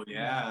 Oh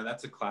yeah,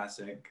 that's a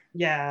classic.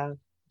 Yeah,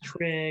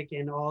 Trick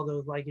and all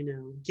those, like,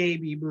 gay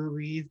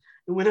movies.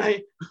 And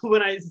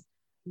when I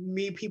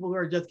meet people who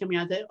are just coming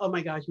out, say, oh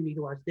my gosh, you need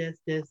to watch this,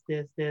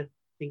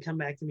 and come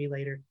back to me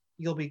later.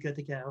 You'll be good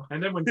to go.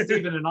 And then when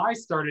Stephen and I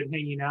started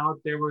hanging out,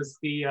 there was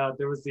the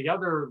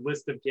other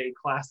list of gay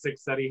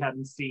classics that he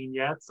hadn't seen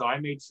yet. So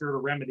I made sure to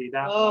remedy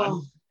that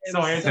one.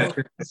 So I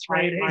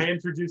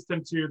introduced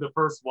him to The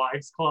First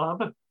Wives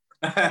Club,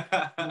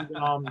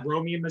 and,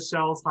 Romy and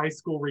Michelle's high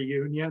school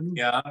reunion.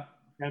 Yeah.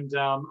 And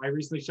I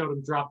recently showed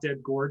him Drop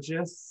Dead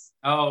Gorgeous.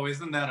 Oh,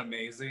 isn't that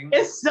amazing?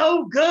 It's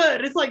so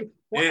good. It's like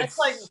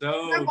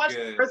so I watched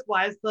good. The First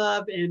Wives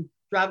Club and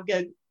Drop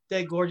Dead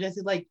Gorgeous.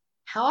 It's like,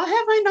 how have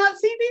I not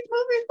seen these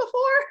movies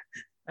before?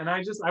 And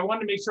I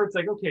wanted to make sure it's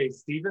like, okay,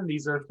 Stephen,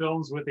 these are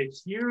films with a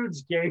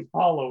huge gay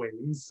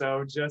following.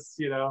 So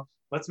just,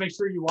 let's make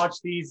sure you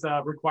watch these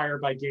required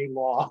by gay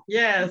law.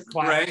 Yes.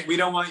 Right? We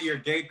don't want your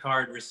gay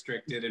card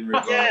restricted in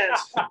regards.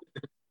 Yes.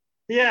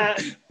 Yeah.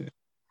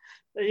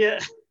 Yeah.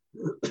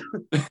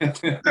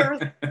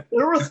 there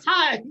was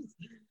times.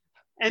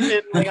 And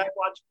then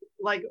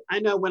I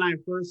know when I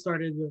first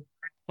started to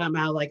come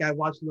out, like, I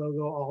watched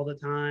Logo all the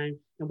time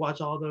and watch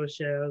all those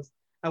shows.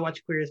 I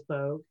watch Queer as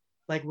Folk,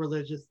 like,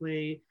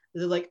 religiously.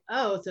 They're like,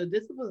 oh, so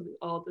this was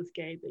all this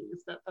gay thing and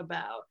stuff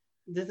about.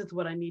 This is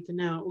what I need to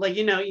know. Like,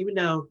 even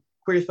though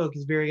Queer as Folk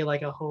is very,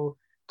 like, a whole,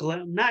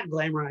 not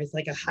glamorized,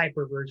 like a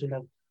hyper version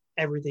of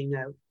everything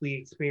that we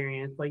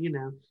experience, but,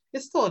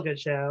 it's still a good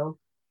show.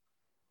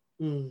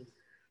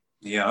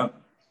 Yeah.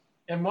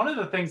 And one of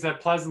the things that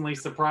pleasantly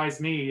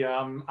surprised me,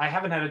 I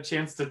haven't had a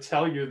chance to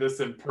tell you this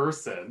in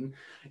person.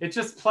 It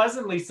just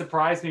pleasantly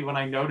surprised me when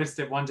I noticed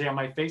it one day on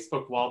my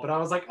Facebook wall. But I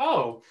was like,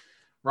 oh,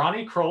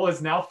 Ronnie Kroell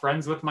is now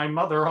friends with my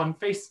mother on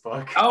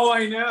Facebook. Oh,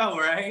 I know,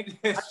 right?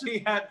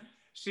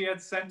 She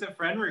had sent a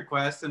friend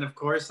request, and of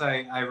course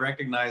I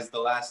recognized the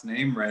last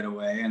name right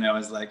away, and I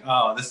was like,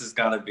 oh, this has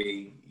got to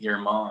be your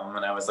mom.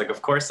 And I was like,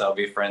 of course I'll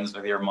be friends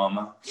with your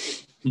mama.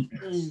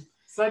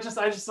 So I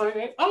just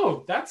like,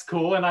 oh, that's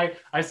cool. And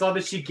I saw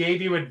that she gave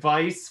you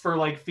advice for,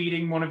 like,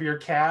 feeding one of your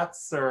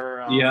cats,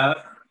 or yeah,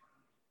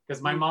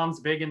 because my mom's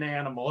big into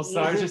animals.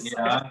 So I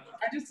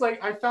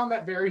found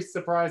that very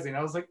surprising.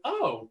 I was like,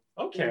 oh,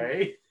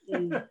 okay.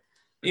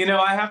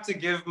 I have to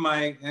give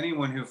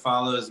anyone who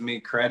follows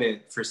me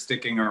credit for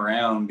sticking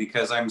around,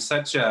 because I'm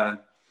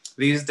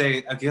these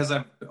days, because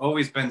I've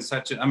always been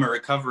I'm a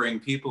recovering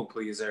people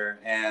pleaser,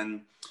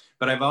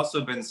 but I've also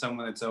been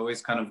someone that's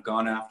always kind of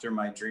gone after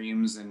my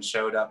dreams and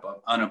showed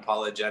up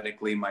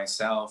unapologetically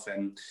myself.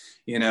 And,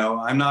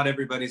 I'm not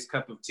everybody's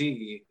cup of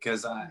tea,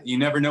 because you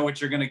never know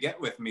what you're going to get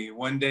with me.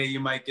 One day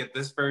you might get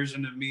this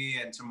version of me,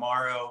 and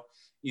tomorrow,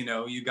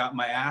 you got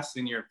my ass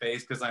in your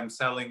face because I'm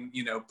selling,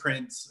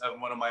 prints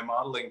of one of my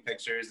modeling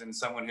pictures, and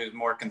someone who's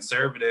more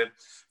conservative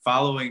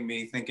following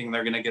me thinking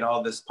they're going to get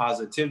all this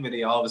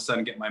positivity, all of a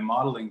sudden get my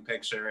modeling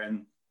picture.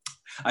 And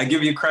I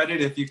give you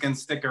credit if you can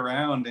stick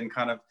around and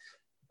kind of,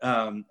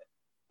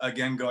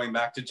 again, going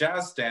back to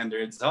jazz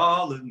standards,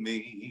 all of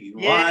me,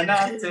 why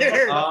not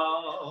take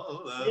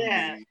all of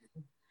me?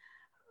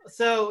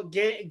 So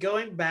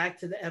going back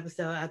to the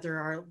episode after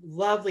our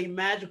lovely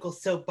magical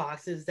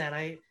soapboxes that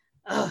it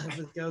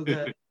was so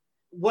good.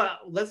 Well,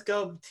 let's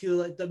go to,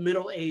 like, the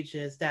Middle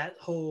Ages, that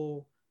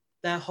whole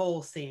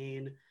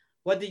scene.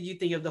 What did you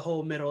think of the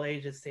whole Middle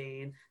Ages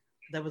scene?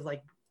 That was,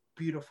 like,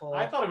 beautiful.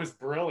 I thought it was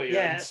brilliant.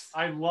 Yes.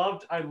 I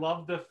loved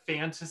the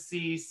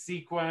fantasy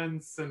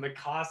sequence and the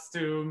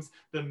costumes,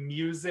 the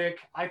music.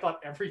 I thought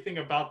everything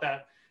about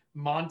that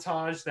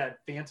montage, that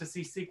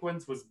fantasy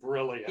sequence, was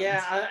brilliant.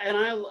 Yeah,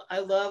 I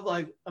love,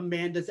 like,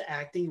 Amanda's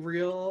acting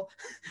reel.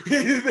 He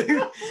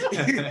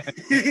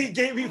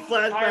gave me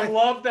flashbacks. I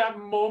love that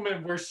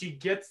moment where she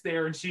gets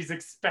there and she's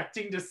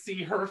expecting to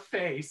see her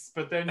face,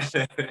 but then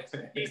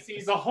he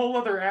sees a whole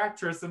other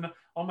actress, and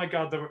oh my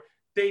god,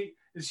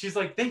 she's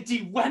like, they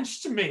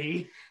de-wenched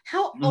me.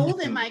 How old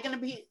am I going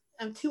to be?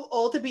 I'm too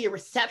old to be a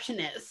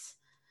receptionist.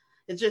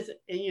 It's just,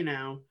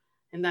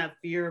 and that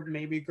fear of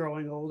maybe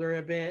growing older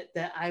a bit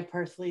that I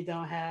personally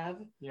don't have.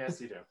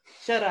 Yes, you do.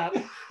 Shut up.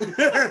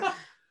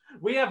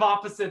 We have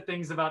opposite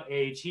things about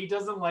age. He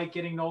doesn't like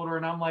getting older,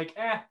 and I'm like,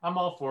 I'm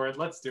all for it.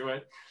 Let's do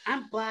it.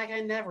 I'm black. I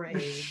never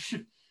age.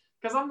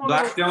 Because I'm one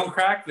Black of those, don't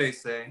crack, they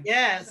say.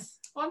 Yes.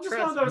 well, I'm just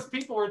one of those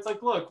people where it's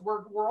like, look,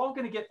 we're all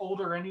going to get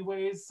older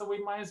anyways, so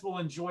we might as well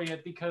enjoy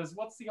it, because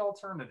what's the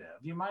alternative?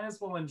 You might as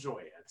well enjoy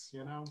it,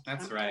 you know?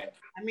 That's right.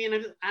 I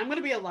mean, I'm going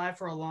to be alive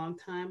for a long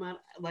time.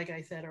 Like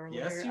I said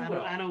earlier. Yes, you I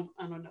will.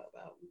 don't know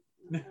about.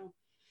 You know.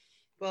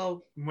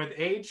 Well, with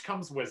age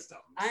comes wisdom.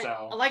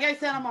 So, like I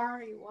said, I'm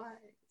already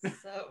wise.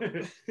 So,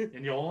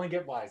 and you'll only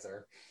get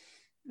wiser.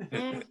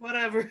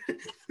 Whatever.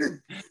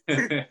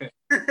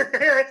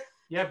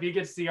 Yep, you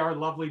get to see our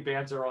lovely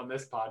banter on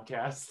this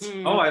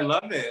podcast. Oh, I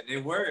love it.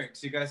 It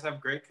works. You guys have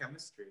great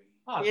chemistry.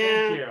 Oh,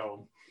 thank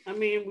you. I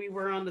mean, we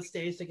were on the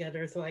stage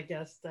together, so I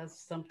guess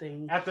that's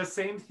something. At the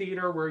same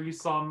theater where you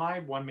saw my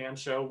one-man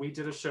show, we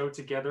did a show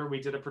together.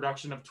 We did a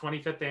production of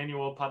 25th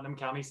Annual Putnam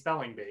County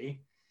Spelling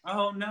Bee.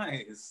 Oh,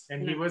 nice.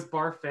 And he was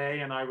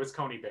Barfay and I was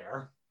Coney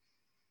Bear.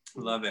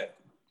 Love it.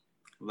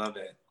 Love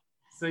it.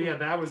 So yeah,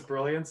 that was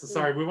brilliant. So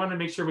sorry, we want to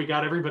make sure we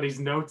got everybody's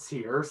notes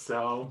here.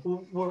 So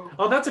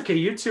oh, that's okay.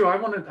 You too. I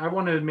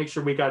want to make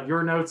sure we got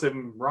your notes,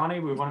 and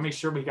Ronnie, we want to make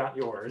sure we got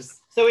yours.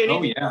 So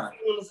anything you want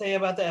to say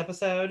about the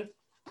episode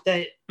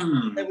that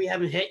we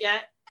haven't hit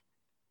yet?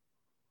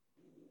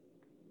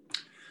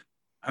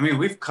 I mean,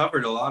 we've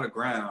covered a lot of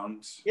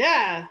ground.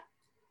 Yeah.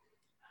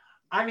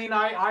 I mean,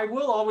 I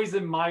will always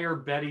admire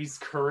Betty's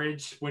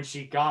courage when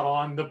she got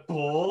on the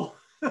bull.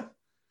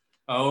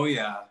 Oh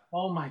yeah.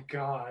 Oh my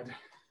God.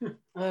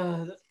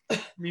 I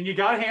mean, you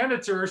got to hand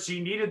it to her.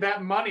 She needed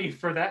that money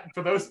for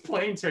those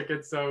plane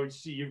tickets. So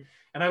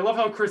and I love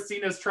how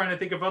Christina's trying to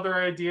think of other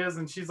ideas,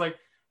 and she's like,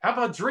 "How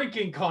about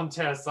drinking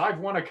contests? I've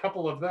won a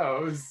couple of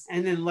those."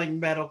 And then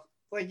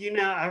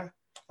I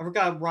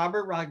forgot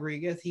Robert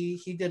Rodriguez.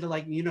 He did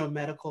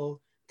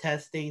medical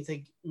testing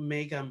to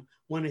make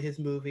one of his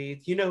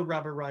movies. You know who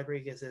Robert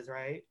Rodriguez is,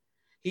 right?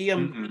 He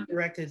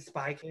directed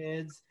Spy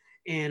Kids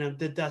and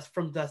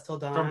From Dusk Till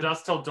Dawn. From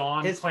Dusk Till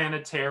Dawn, his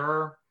Planet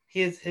Terror.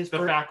 The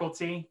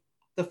Faculty.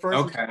 The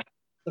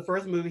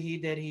first movie he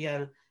did,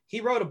 he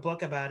wrote a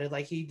book about it.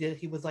 Like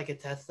he was like a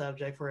test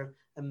subject for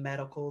a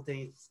medical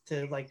thing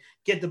to like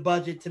get the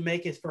budget to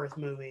make his first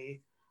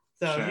movie.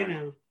 So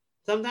sure.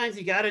 Sometimes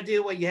you got to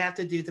do what you have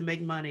to do to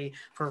make money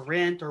for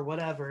rent or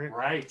whatever.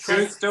 Right.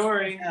 True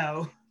story.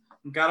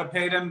 Got to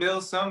pay them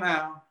bills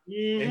somehow.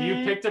 Mm-hmm. And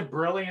you picked a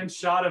brilliant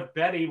shot of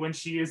Betty when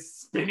she is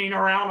spinning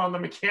around on the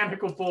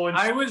mechanical bull. And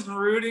I was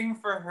rooting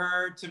for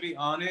her, to be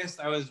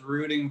honest. I was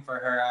rooting for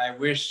her. I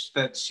wish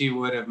that she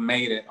would have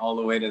made it all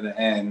the way to the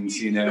end,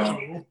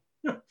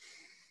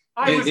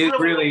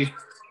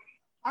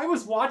 I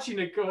was watching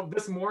it go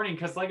this morning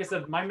because, like I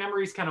said, my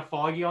memory's kind of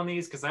foggy on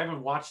these because I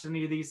haven't watched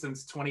any of these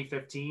since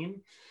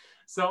 2015.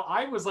 So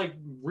I was like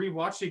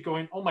rewatching it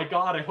going, oh my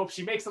God, I hope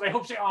she makes it. I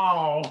hope she,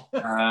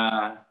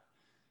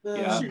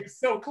 yeah. She was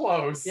so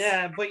close.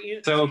 Yeah,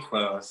 so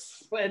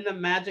close. But in the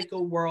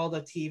magical world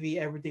of TV,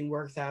 everything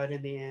works out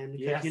in the end.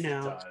 Yes, it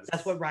does.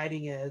 That's what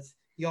writing is.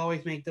 You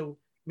always make the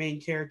main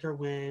character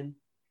win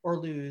or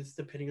lose,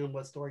 depending on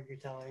what story you're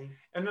telling.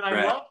 And then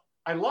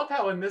I love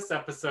how in this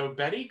episode,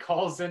 Betty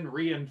calls in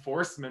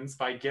reinforcements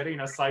by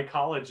getting a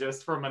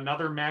psychologist from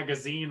another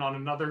magazine on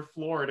another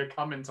floor to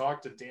come and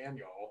talk to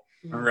Daniel.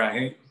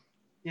 Right.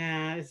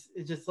 Yeah, it's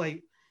just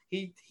like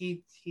he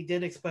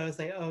did expose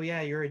like, oh yeah,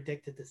 you're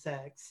addicted to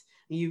sex.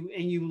 And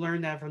you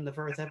learn that from the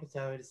first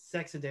episode. It's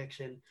sex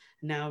addiction.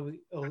 Now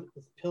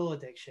it's pill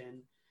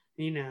addiction.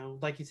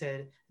 Like you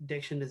said,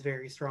 addiction is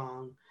very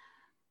strong.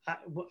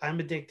 I'm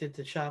addicted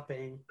to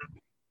shopping.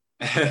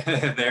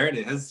 There it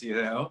is,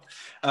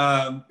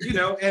 and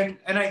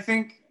I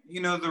think,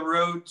 the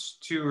road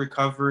to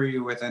recovery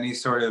with any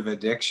sort of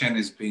addiction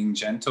is being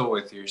gentle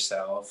with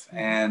yourself.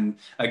 And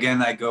again,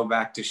 I go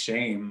back to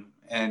shame.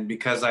 And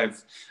because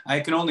I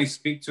can only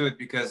speak to it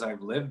because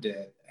I've lived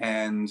it.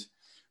 And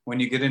when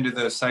you get into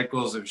those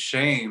cycles of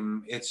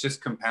shame, it's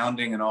just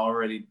compounding an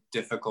already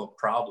difficult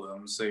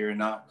problem. So you're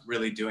not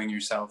really doing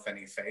yourself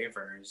any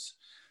favors.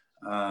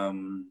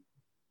 You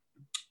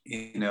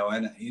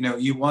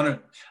want to,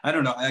 I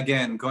don't know,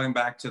 again, going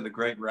back to the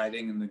great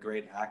writing and the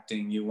great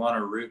acting, you want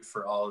to root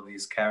for all of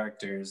these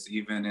characters,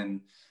 even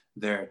in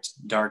their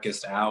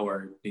darkest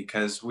hour,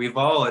 because we've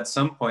all at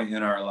some point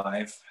in our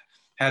life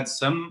had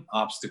some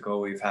obstacle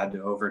we've had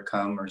to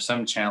overcome or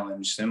some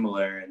challenge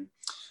similar. And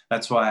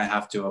that's why I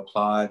have to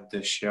applaud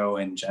this show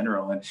in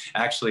general. And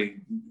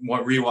actually,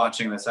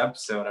 rewatching this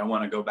episode, I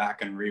want to go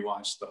back and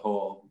rewatch the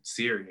whole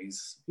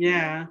series.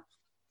 Yeah.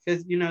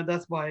 Because,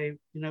 that's why,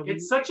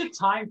 it's such a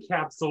time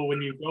capsule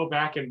when you go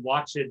back and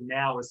watch it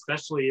now,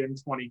 especially in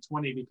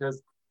 2020,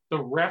 because the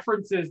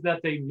references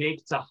that they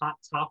make to hot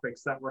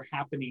topics that were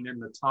happening in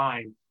the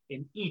time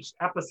in each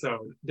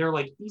episode, they're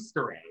like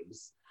Easter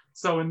eggs.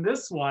 So in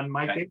this one,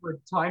 my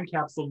favorite time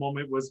capsule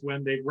moment was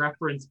when they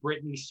referenced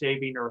Britney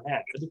shaving her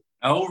head.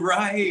 Oh,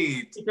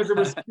 right. Because it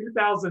was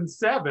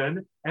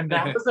 2007, and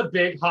that was a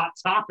big hot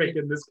topic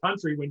in this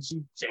country when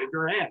she shaved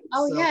her head.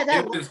 Oh, so, yeah,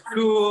 that was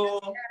cool.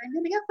 And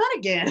then they got fun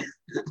again.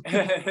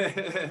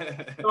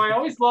 So I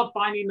always love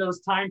finding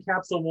those time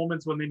capsule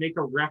moments when they make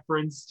a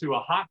reference to a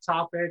hot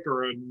topic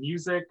or a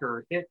music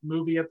or hit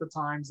movie at the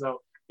time.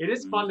 So it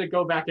is fun to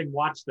go back and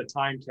watch the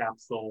time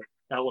capsule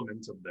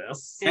element of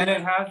this. And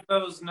it has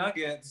those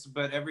nuggets,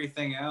 but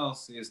everything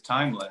else is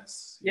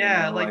timeless.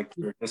 Yeah, like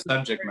the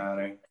subject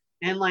matter.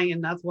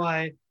 And that's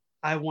why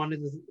I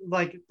wanted to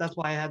that's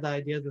why I had the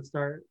idea to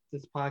start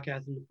this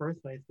podcast in the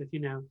first place, because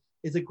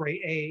it's a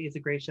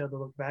great show to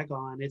look back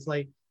on. It's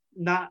like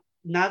not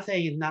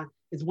saying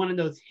it's one of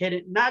those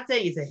hidden, not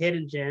saying it's a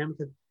hidden gem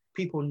because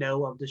people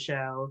know of the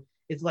show.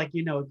 It's like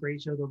a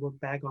great show to look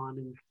back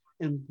on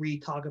and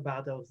re-talk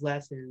about those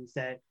lessons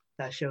that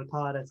show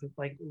taught us. It's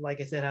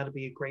like I said, how to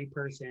be a great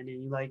person,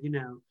 and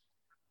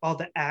all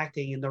the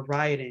acting and the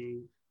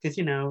writing, because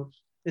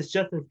it's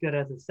just as good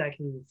as a Sex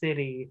and the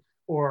City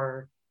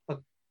or I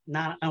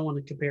don't want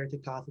to compare it to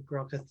Gossip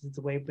Girl because it's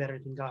way better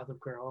than Gossip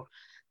Girl,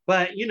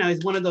 but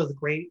it's one of those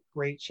great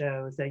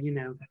shows that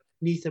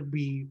needs to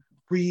be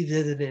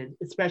revisited,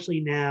 especially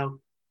now.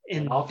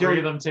 And all three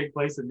of them take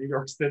place in New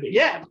York City.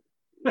 Yeah,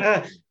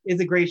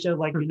 it's a great show,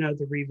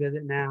 to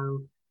revisit now,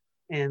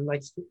 and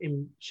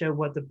and show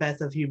what the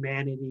best of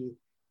humanity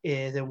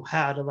is and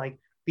how to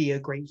be a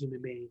great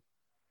human being.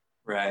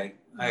 Right,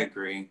 I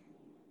agree.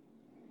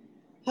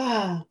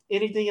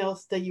 Anything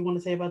else that you want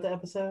to say about the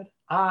episode?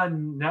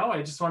 No,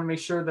 I just want to make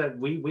sure that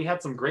we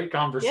had some great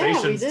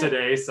conversations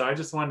today. So I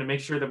just wanted to make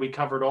sure that we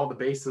covered all the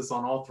bases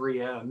on all three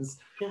ends.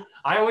 Yeah.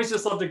 I always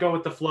just love to go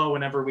with the flow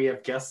whenever we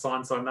have guests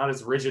on, so I'm not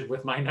as rigid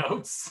with my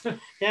notes.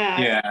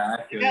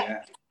 I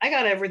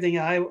got everything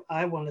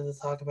I wanted to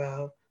talk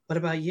about. What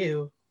about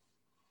you?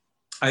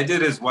 I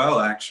did as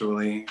well,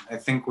 actually. I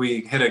think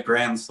we hit a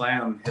grand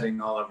slam, hitting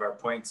all of our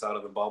points out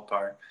of the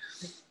ballpark.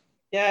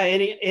 Yeah,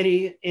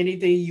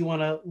 anything you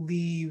want to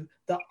leave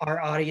our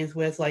audience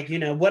with?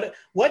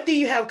 What do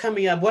you have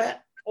coming up?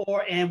 What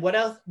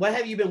else? What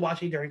have you been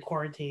watching during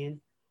quarantine?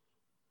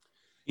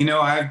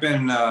 I've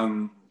been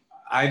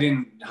I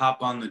didn't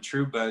hop on the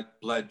True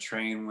Blood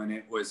train when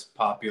it was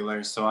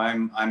popular, so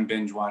I'm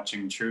binge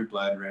watching True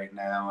Blood right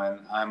now,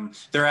 and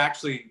they're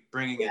actually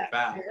bringing it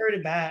back. I heard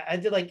it back. I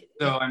did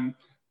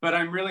but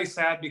I'm really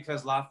sad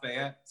because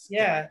Lafayette's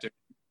character,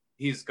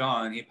 he's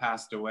gone. He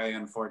passed away,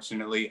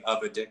 unfortunately,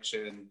 of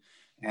addiction.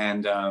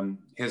 And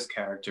his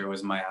character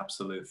was my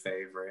absolute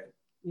favorite.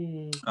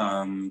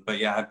 But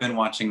yeah, I've been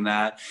watching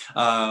that.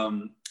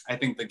 I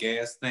think the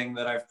gayest thing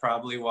that I've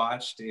probably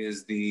watched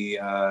is the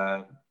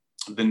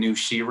new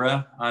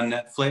She-Ra on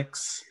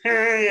Netflix.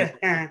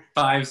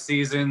 5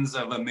 seasons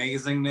of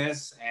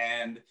amazingness,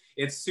 and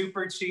it's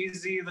super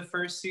cheesy the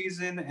first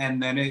season,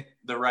 and then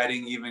the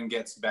writing even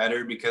gets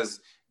better because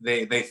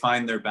they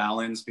find their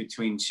balance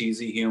between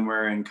cheesy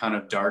humor and kind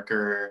of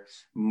darker,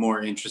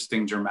 more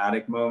interesting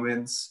dramatic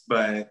moments.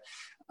 But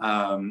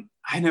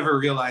I never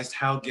realized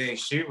how gay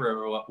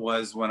She-Ra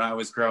was when I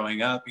was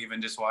growing up, even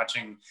just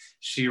watching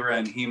She-Ra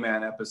and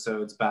He-Man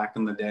episodes back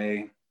in the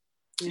day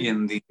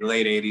in the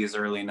late 80s,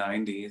 early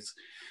 90s.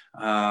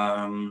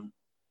 And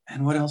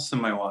what else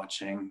am I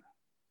watching?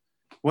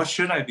 What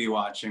should I be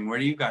watching? What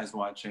are you guys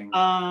watching?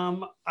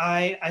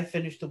 I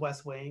finished The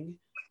West Wing.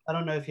 I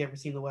don't know if you ever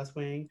seen The West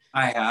Wing.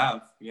 I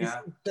have,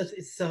 yeah.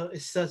 It's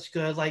such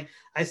good.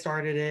 I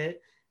started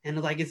it, and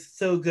it's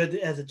so good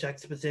as a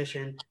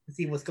juxtaposition to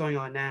see what's going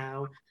on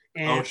now.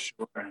 And,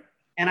 sure.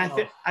 And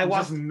I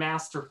watched just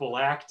masterful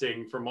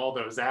acting from all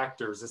those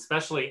actors,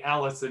 especially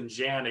Alice and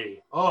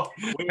Janney.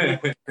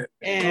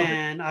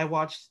 And I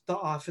watched The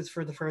Office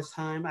for the first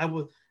time. I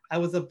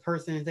was a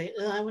person who say,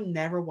 I would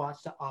never watch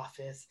The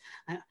Office,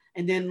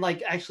 and then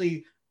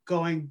actually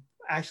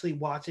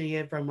watching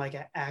it from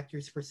an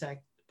actor's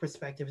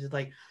perspective is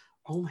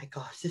oh my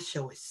gosh, this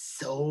show is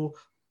so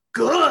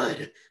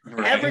good.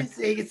 Right.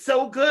 Everything is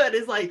so good.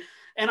 It's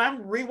and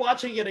I'm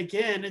rewatching it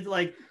again. It's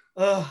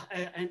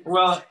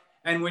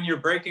and when you're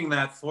breaking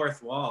that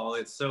fourth wall,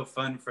 it's so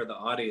fun for the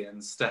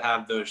audience to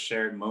have those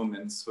shared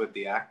moments with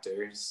the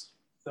actors.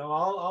 So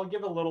I'll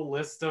give a little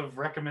list of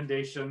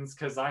recommendations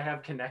because I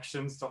have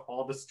connections to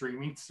all the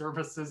streaming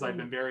services. I've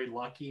been very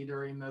lucky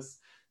during this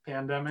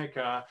pandemic.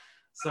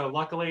 So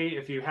luckily,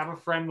 if you have a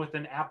friend with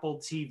an Apple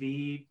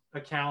TV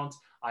account,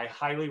 I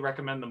highly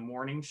recommend The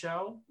Morning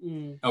Show.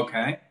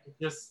 Okay.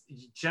 Just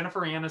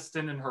Jennifer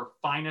Aniston in her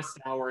finest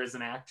hour as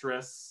an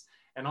actress.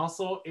 And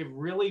also, it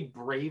really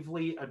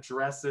bravely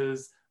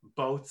addresses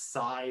both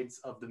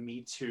sides of the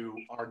Me Too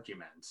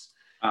argument.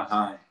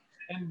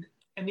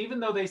 And even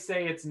though they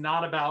say it's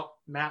not about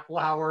Matt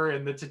Lauer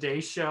and the Today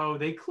Show,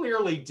 they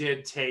clearly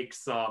did take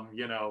some,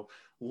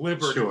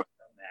 liberty from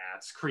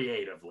that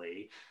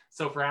creatively.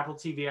 So for Apple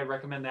TV, I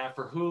recommend that.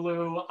 For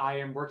Hulu, I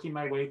am working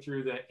my way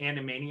through the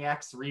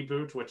Animaniacs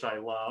reboot, which I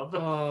love.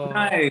 Oh,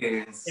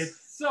 nice.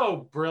 It's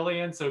so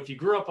brilliant. So if you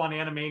grew up on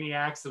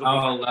Animaniacs,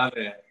 I love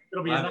it.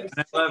 It'll be a nice.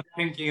 I love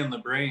Pinky and the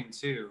Brain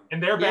too.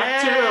 And they're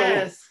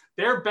back too.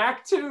 They're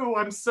back too.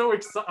 I'm so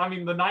excited. I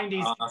mean, the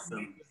 90s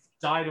awesome.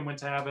 died and went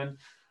to heaven.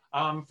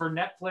 For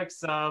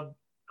Netflix,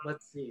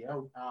 let's see.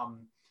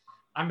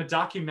 I'm a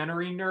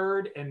documentary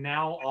nerd, and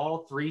now all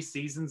 3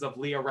 seasons of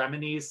Leah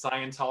Remini's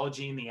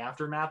Scientology in the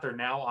Aftermath are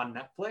now on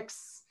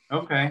Netflix.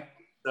 Okay.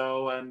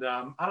 So, and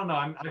I don't know,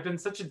 I've been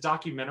such a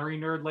documentary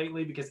nerd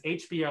lately because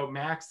HBO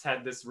Max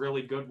had this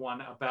really good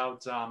one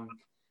about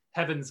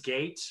Heaven's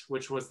Gate,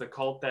 which was the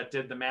cult that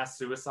did the mass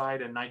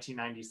suicide in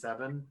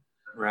 1997.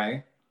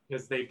 Right.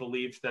 Because they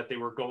believed that they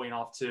were going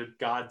off to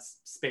God's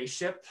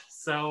spaceship.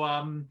 So,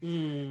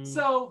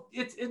 so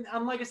it's, and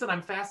like I said,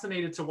 I'm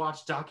fascinated to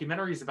watch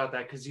documentaries about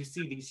that because you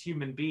see these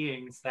human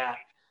beings that,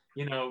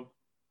 you know,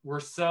 were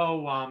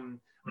so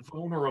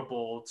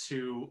vulnerable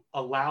to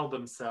allow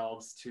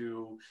themselves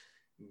to,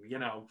 you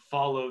know,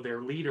 follow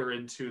their leader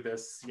into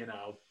this, you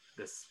know,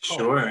 this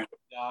cult. Sure.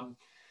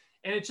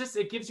 And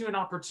it gives you an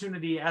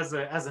opportunity as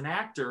an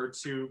actor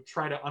to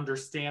try to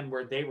understand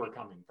where they were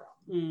coming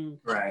from.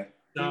 Right.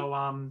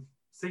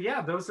 So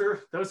yeah, those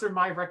are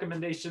my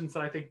recommendations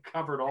that I think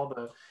covered all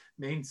the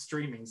main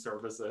streaming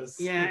services.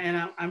 Yeah,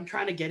 and I'm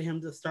trying to get him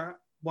to start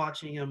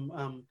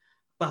watching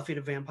Buffy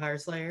the Vampire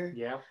Slayer.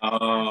 Yeah.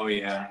 Oh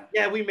yeah.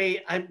 Yeah, we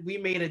made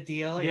a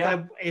deal.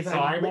 Yeah.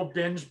 I will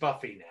binge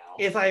Buffy now.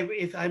 If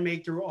I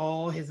make through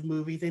all his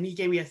movies, and he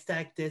gave me a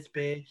stack this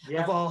big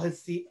of all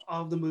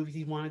the movies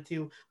he wanted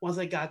to. Once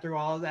I got through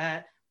all of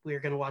that, we were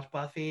gonna watch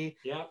Buffy.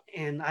 Yeah.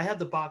 And I have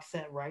the box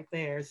set right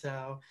there.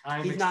 So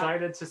I'm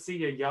excited to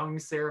see a young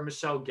Sarah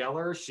Michelle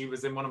Gellar. She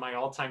was in one of my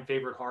all-time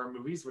favorite horror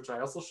movies, which I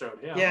also showed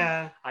him.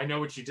 Yeah. I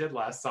Know What You Did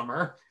Last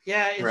Summer.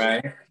 Yeah.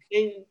 Right.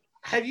 And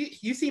have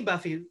you seen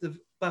Buffy,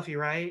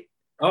 right?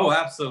 Oh,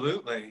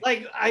 absolutely.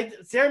 Like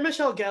Sarah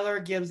Michelle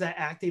Gellar gives that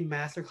acting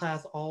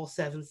masterclass all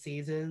 7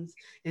 seasons,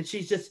 and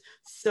she's just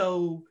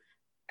so.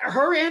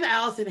 Her and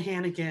Allison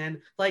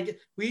Hannigan, like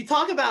we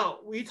talk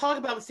about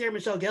Sarah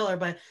Michelle Gellar,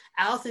 but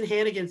Allison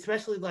Hannigan,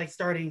 especially like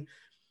starting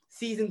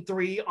season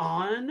 3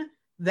 on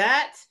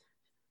that,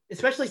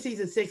 especially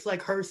season 6,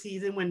 like her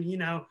season when you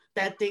know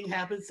that thing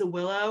happens to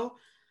Willow,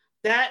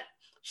 that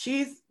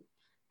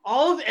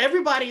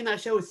everybody in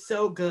that show is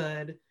so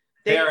good.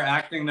 They are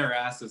acting their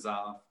asses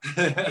off.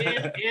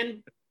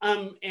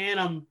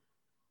 and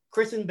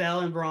Kristen Bell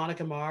and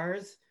Veronica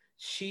Mars.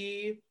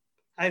 I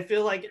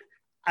feel like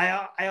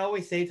I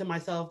always say to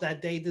myself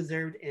that they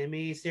deserved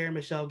Emmy. Sarah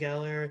Michelle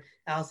Gellar,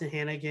 Allison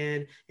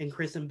Hannigan, and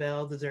Kristen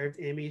Bell deserved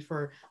Emmys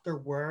for their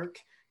work.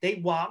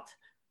 They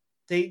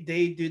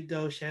did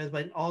those shows,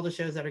 but all the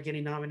shows that are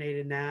getting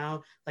nominated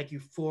now, like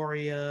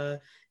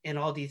Euphoria and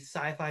all these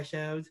sci-fi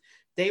shows,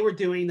 they were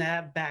doing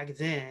that back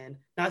then.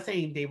 Not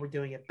saying they were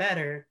doing it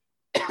better,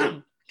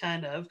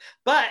 kind of,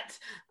 but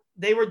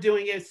they were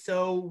doing it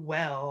so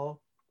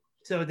well,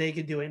 so they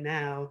could do it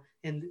now.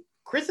 And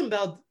Kristen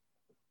Bell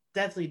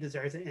definitely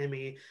deserves an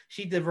Emmy.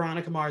 She did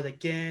Veronica Mars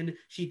again.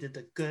 She did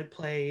The Good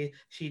Place.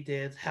 She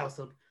did House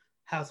of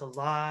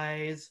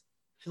Lies.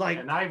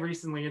 And I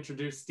recently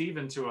introduced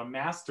Steven to a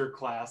master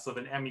class of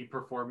an Emmy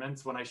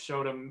performance when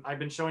I've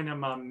been showing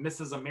him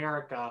Mrs.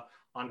 America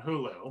on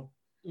Hulu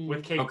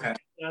with Kate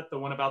Blanchett, the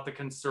one about the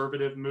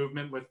conservative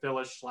movement with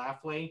Phyllis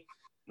Schlafly.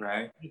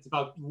 Right. It's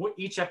about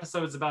each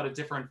episode is about a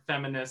different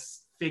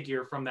feminist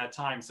figure from that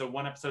time. So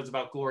one episode's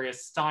about Gloria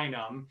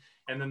Steinem,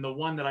 and then the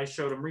one that I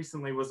showed him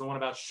recently was the one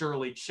about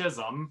Shirley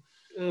Chisholm,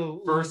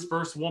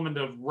 first woman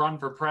to run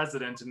for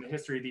president in the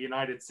history of the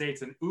United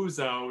States. And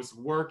Uzo's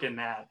work in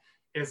that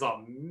is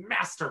a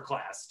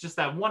masterclass. Just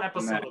that one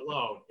episode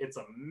alone, it's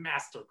a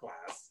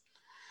masterclass.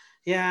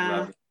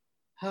 Yeah.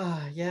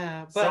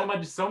 Yeah,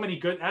 but so many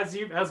good, as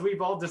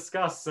we've all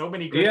discussed, so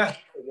many good to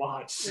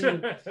watch.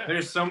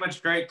 There's so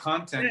much great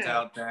content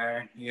out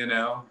there, you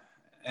know,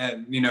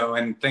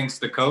 and thanks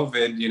to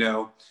COVID, you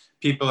know,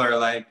 people are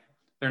like,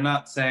 they're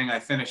not saying I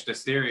finished a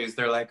series.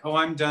 They're like, oh,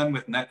 I'm done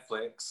with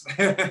Netflix.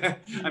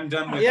 I'm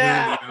done with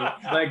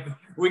Hulu. Like,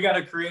 we got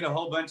to create a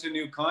whole bunch of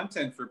new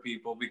content for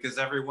people because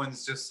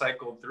everyone's just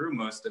cycled through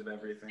most of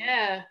everything.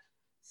 Yeah.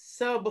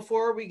 So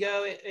before we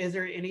go, is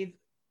there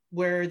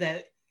anywhere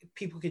that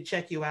people could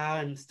check you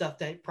out and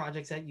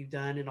projects that you've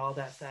done and all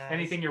that stuff?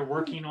 Anything you're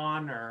working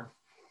on or?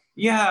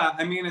 Yeah,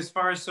 I mean, as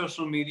far as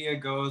social media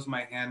goes,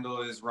 my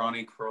handle is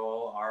Ronnie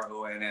Kroell,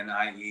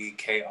 RONNIE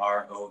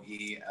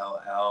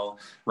KROELL,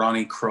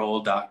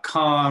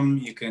 RonnieKroell.com.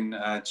 You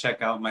can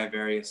check out my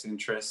various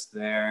interests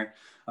there.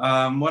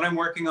 What I'm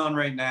working on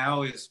right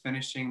now is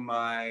finishing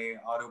my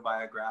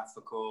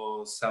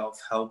autobiographical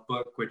self-help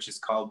book, which is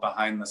called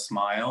Behind the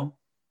Smile.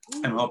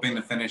 I'm hoping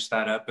to finish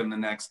that up in the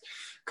next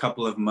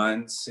couple of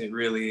months. It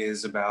really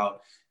is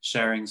about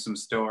sharing some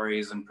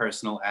stories and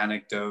personal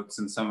anecdotes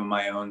and some of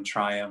my own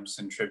triumphs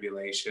and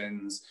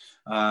tribulations.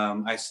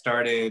 I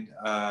started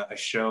a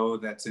show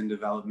that's in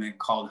development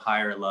called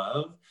Higher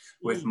Love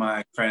with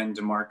my friend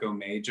DeMarco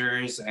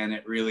Majors, and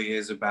it really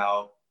is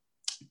about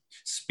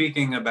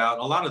speaking about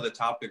a lot of the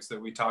topics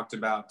that we talked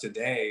about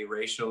today,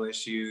 racial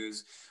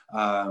issues,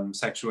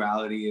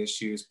 sexuality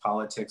issues,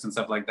 politics and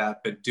stuff like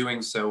that, but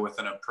doing so with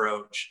an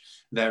approach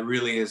that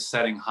really is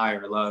setting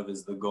higher love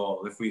as the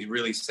goal. If we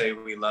really say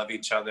we love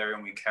each other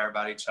and we care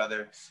about each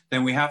other,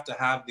 then we have to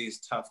have these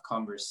tough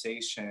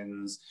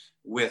conversations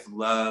with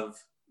love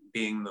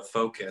being the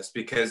focus,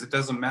 because it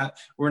doesn't matter.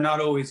 We're not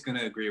always going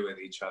to agree with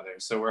each other.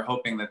 So we're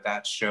hoping that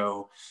that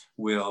show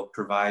will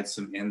provide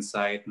some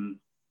insight and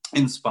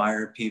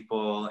inspire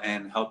people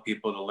and help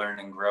people to learn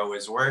and grow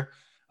as we're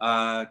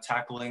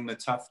tackling the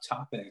tough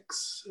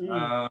topics.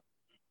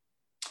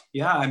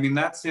 Yeah, I mean,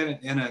 that's it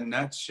in a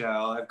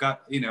nutshell. I've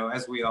got, you know,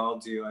 as we all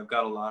do, I've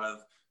got a lot of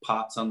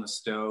pots on the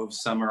stove.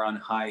 Some are on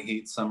high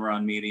heat, some are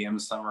on medium,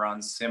 some are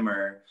on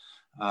simmer.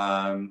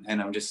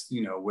 And I'm just,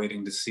 you know,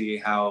 waiting to see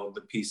how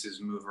the pieces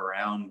move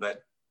around.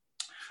 But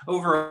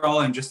overall,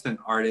 I'm just an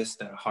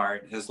artist at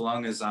heart. As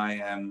long as I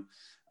am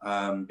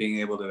being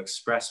able to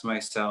express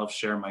myself,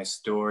 share my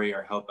story,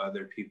 or help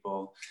other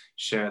people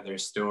share their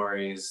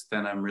stories,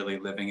 then I'm really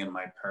living in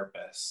my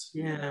purpose.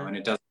 Yeah. You know? And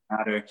it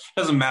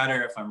doesn't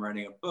matter if I'm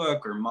writing a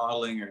book or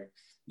modeling or,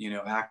 you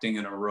know, acting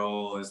in a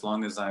role, as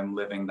long as I'm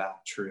living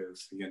that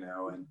truth, you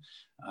know.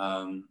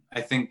 And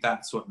I think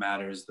that's what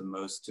matters the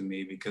most to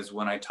me, because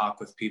when I talk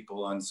with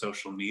people on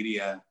social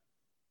media,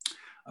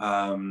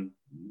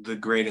 the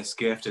greatest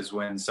gift is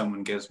when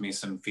someone gives me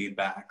some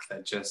feedback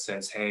that just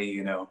says, hey,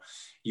 you know,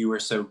 you were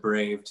so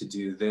brave to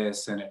do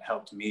this and it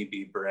helped me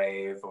be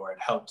brave, or it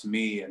helped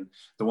me. And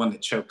the one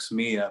that chokes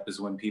me up is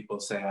when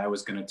people say I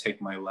was going to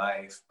take my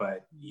life,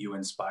 but you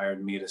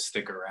inspired me to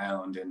stick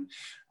around. And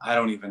I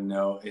don't even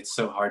know, it's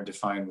so hard to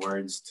find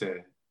words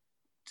to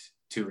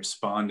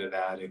respond to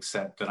that,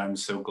 except that I'm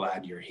so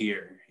glad you're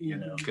here, you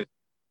know, because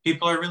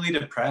people are really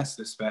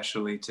depressed,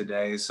 especially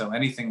today. So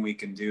anything we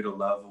can do to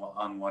love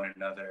on one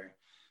another,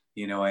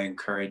 you know, I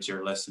encourage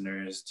your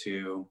listeners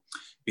to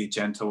be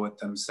gentle with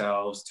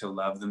themselves, to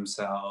love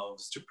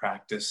themselves, to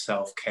practice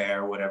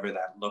self-care, whatever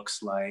that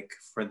looks like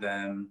for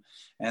them.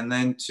 And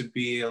then to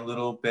be a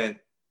little bit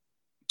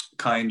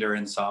kinder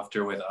and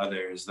softer with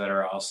others that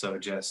are also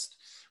just,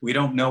 we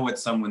don't know what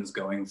someone's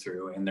going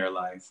through in their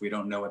life. We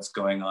don't know what's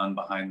going on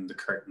behind the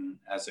curtain,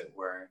 as it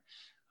were.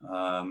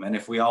 And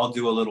if we all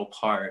do a little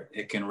part,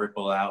 it can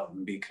ripple out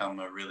and become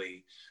a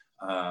really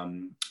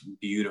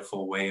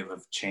beautiful wave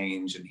of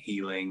change and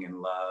healing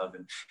and love.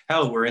 And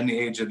hell, we're in the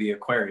age of the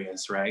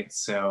Aquarius, right?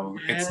 So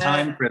it's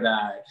time for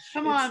that.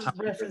 Come on,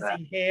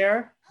 referencing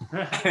hair.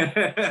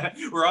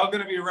 We're all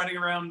going to be running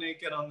around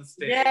naked on the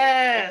stage.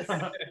 Yes.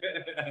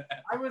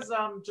 I was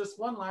just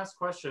one last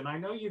question. I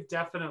know you've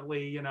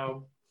definitely, you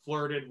know,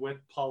 flirted with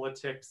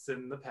politics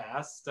in the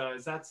past.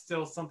 Is that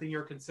still something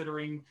you're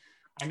considering?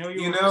 I know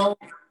you know,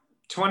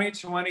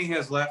 2020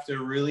 has left a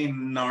really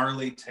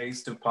gnarly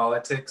taste of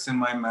politics in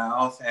my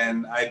mouth,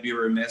 and I'd be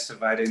remiss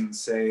if I didn't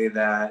say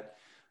that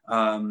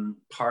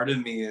part of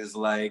me is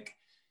like,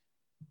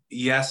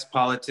 yes,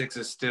 politics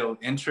is still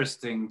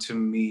interesting to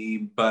me,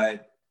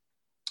 but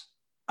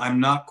I'm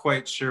not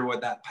quite sure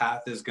what that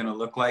path is going to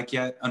look like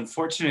yet.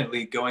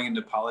 Unfortunately, going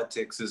into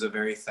politics is a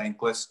very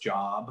thankless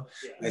job.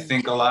 Yeah. I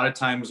think a lot of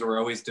times we're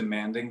always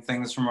demanding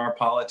things from our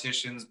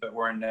politicians, but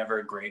we're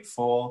never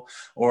grateful,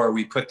 or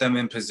we put them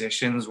in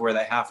positions where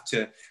they have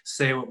to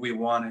say what we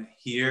want to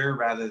hear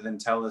rather than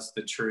tell us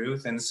the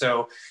truth. And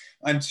so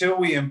until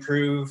we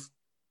improve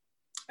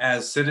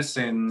as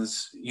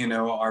citizens, you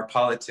know, our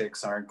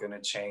politics aren't going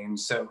to change.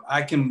 So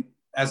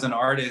as an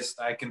artist,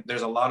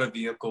 there's a lot of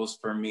vehicles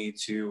for me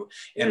to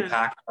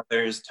impact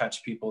others,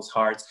 touch people's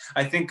hearts.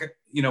 I think,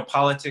 you know,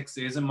 politics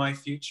is in my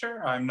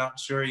future. I'm not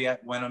sure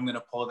yet when I'm going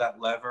to pull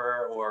that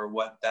lever or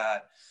what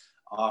that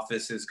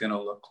office is going to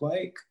look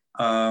like.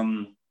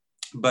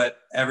 But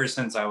ever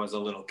since I was a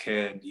little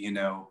kid, you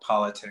know,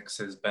 politics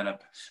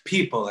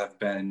people have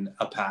been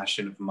a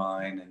passion of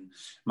mine. And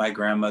my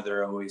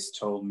grandmother always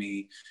told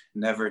me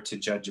never to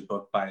judge a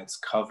book by its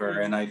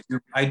cover. And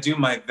I do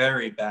my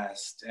very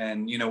best.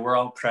 And, you know, we're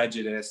all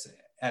prejudiced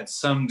at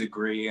some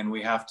degree, and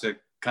we have to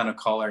kind of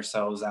call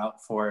ourselves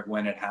out for it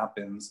when it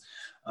happens.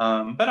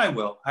 But I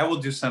will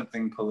do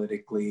something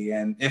politically.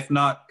 And if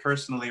not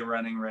personally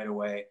running right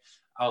away,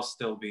 I'll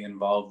still be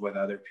involved with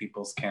other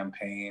people's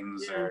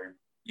campaigns or,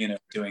 you know,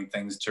 doing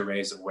things to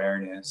raise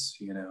awareness,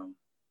 you know.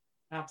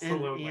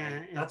 Absolutely.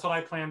 That's what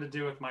I plan to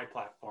do with my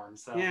platform.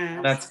 So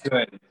that's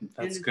good.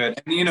 That's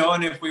good. And, you know,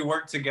 and if we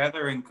work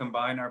together and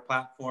combine our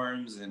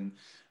platforms and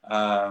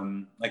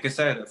like I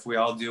said, if we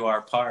all do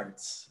our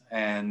parts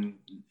and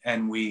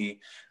we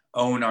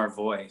own our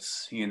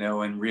voice, you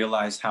know, and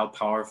realize how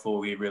powerful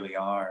we really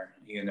are,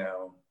 you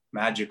know,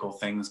 magical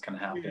things can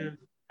happen.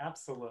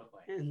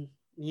 Absolutely.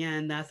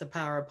 And that's the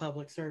power of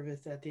public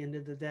service at the end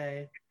of the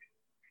day.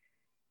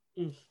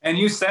 And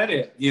you said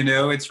it, you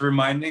know, it's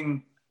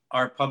reminding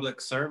our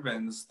public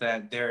servants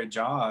that their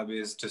job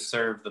is to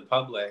serve the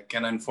public.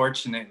 And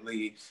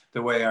unfortunately,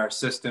 the way our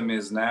system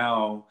is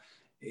now,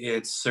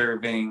 it's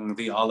serving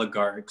the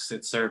oligarchs,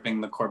 it's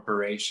serving the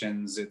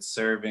corporations, it's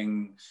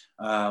serving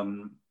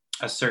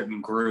a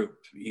certain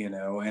group, you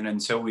know, and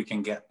until we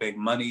can get big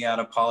money out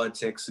of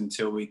politics,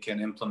 until we can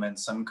implement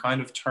some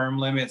kind of term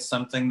limit,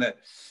 something that,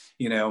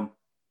 you know,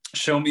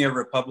 show me a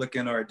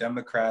Republican or a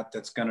Democrat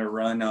that's going to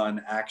run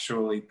on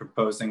actually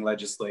proposing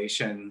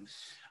legislation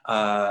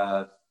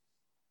to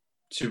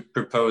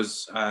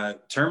propose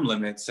term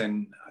limits,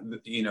 and,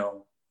 you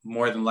know,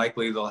 more than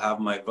likely they'll have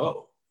my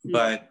vote.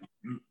 But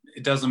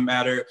it doesn't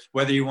matter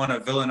whether you want to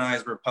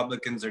villainize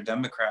Republicans or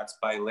Democrats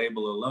by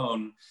label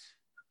alone.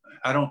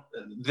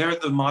 They're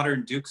the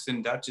modern dukes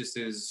and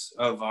duchesses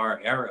of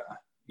our era,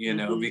 you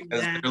know,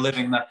 because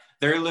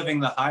they're living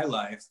the high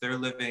life. They're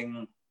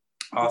living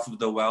off of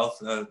the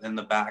wealth and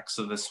the backs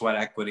of the sweat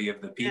equity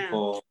of the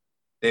people.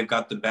 They've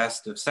got the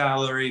best of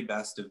salary,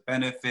 best of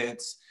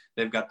benefits.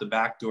 They've got the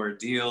backdoor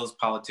deals.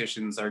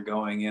 Politicians are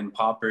going in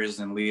paupers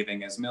and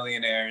leaving as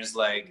millionaires.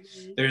 Like,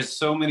 there's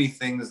so many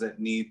things that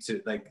need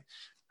to, like,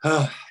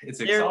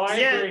 it's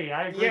exhausting.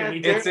 I agree. Yeah,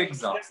 it's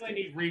exhausting.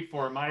 Definitely need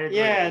reform. I agree.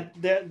 Yeah,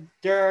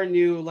 there are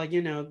new, like,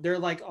 you know, they're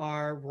like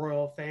our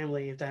royal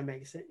family, if that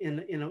makes it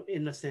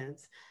in a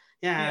sense.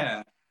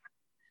 Yeah.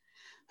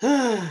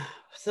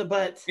 So,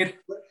 but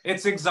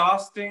it's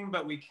exhausting,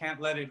 but we can't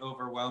let it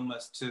overwhelm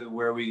us to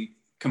where we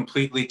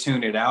completely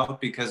tune it out,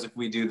 because if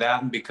we do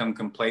that and become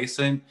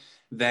complacent,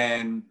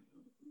 then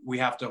we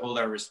have to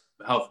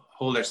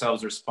hold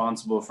ourselves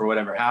responsible for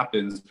whatever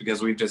happens,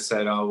 because we've just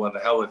said, oh, well, the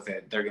hell with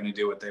it. They're going to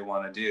do what they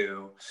want to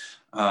do.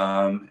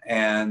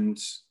 And,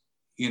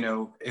 you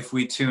know, if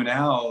we tune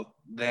out,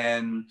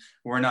 then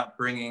we're not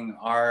bringing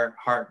our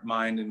heart,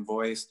 mind, and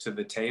voice to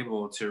the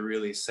table to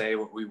really say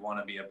what we want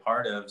to be a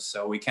part of.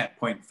 So we can't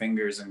point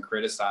fingers and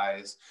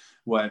criticize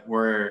what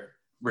we're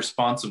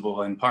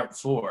responsible in part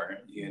for,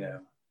 you know.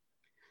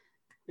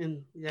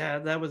 And yeah,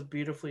 that was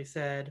beautifully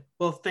said.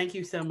 Well, thank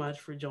you so much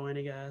for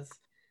joining us.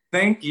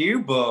 Thank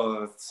you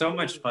both. So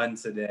much fun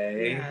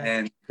today. Yeah.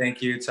 And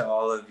thank you to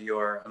all of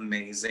your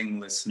amazing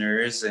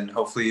listeners. And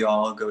hopefully you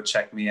all go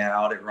check me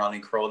out at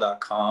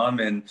ronniekroell.com.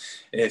 And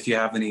if you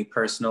have any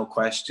personal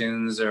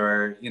questions,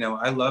 or, you know,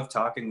 I love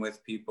talking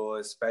with people,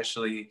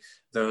 especially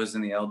those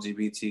in the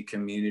LGBT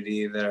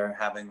community that are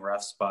having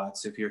rough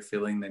spots. If you're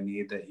feeling the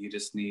need that you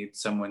just need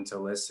someone to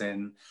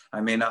listen, I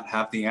may not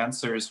have the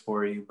answers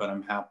for you, but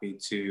I'm happy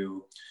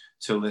to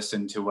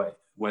listen to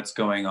what's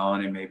going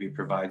on and maybe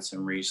provide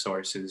some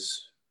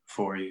resources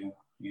for you,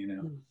 you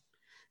know.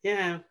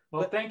 Yeah.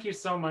 Well, thank you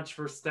so much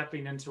for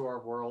stepping into our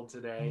world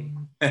today.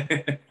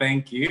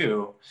 Thank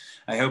you.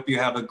 I hope you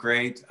have a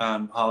great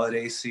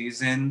holiday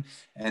season,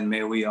 and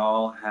may we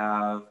all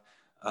have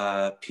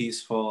a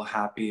peaceful,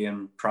 happy,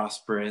 and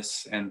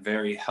prosperous and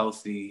very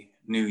healthy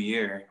new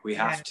year. We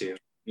have to,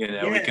 you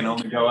know, we can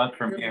only go up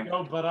from here.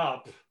 Go but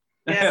up.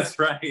 Yeah. That's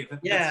right.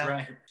 That's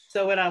right.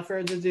 So without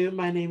further ado,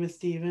 my name is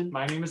Steven.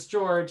 My name is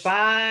George.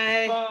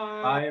 Bye.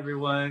 Bye. Bye,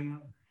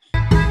 everyone.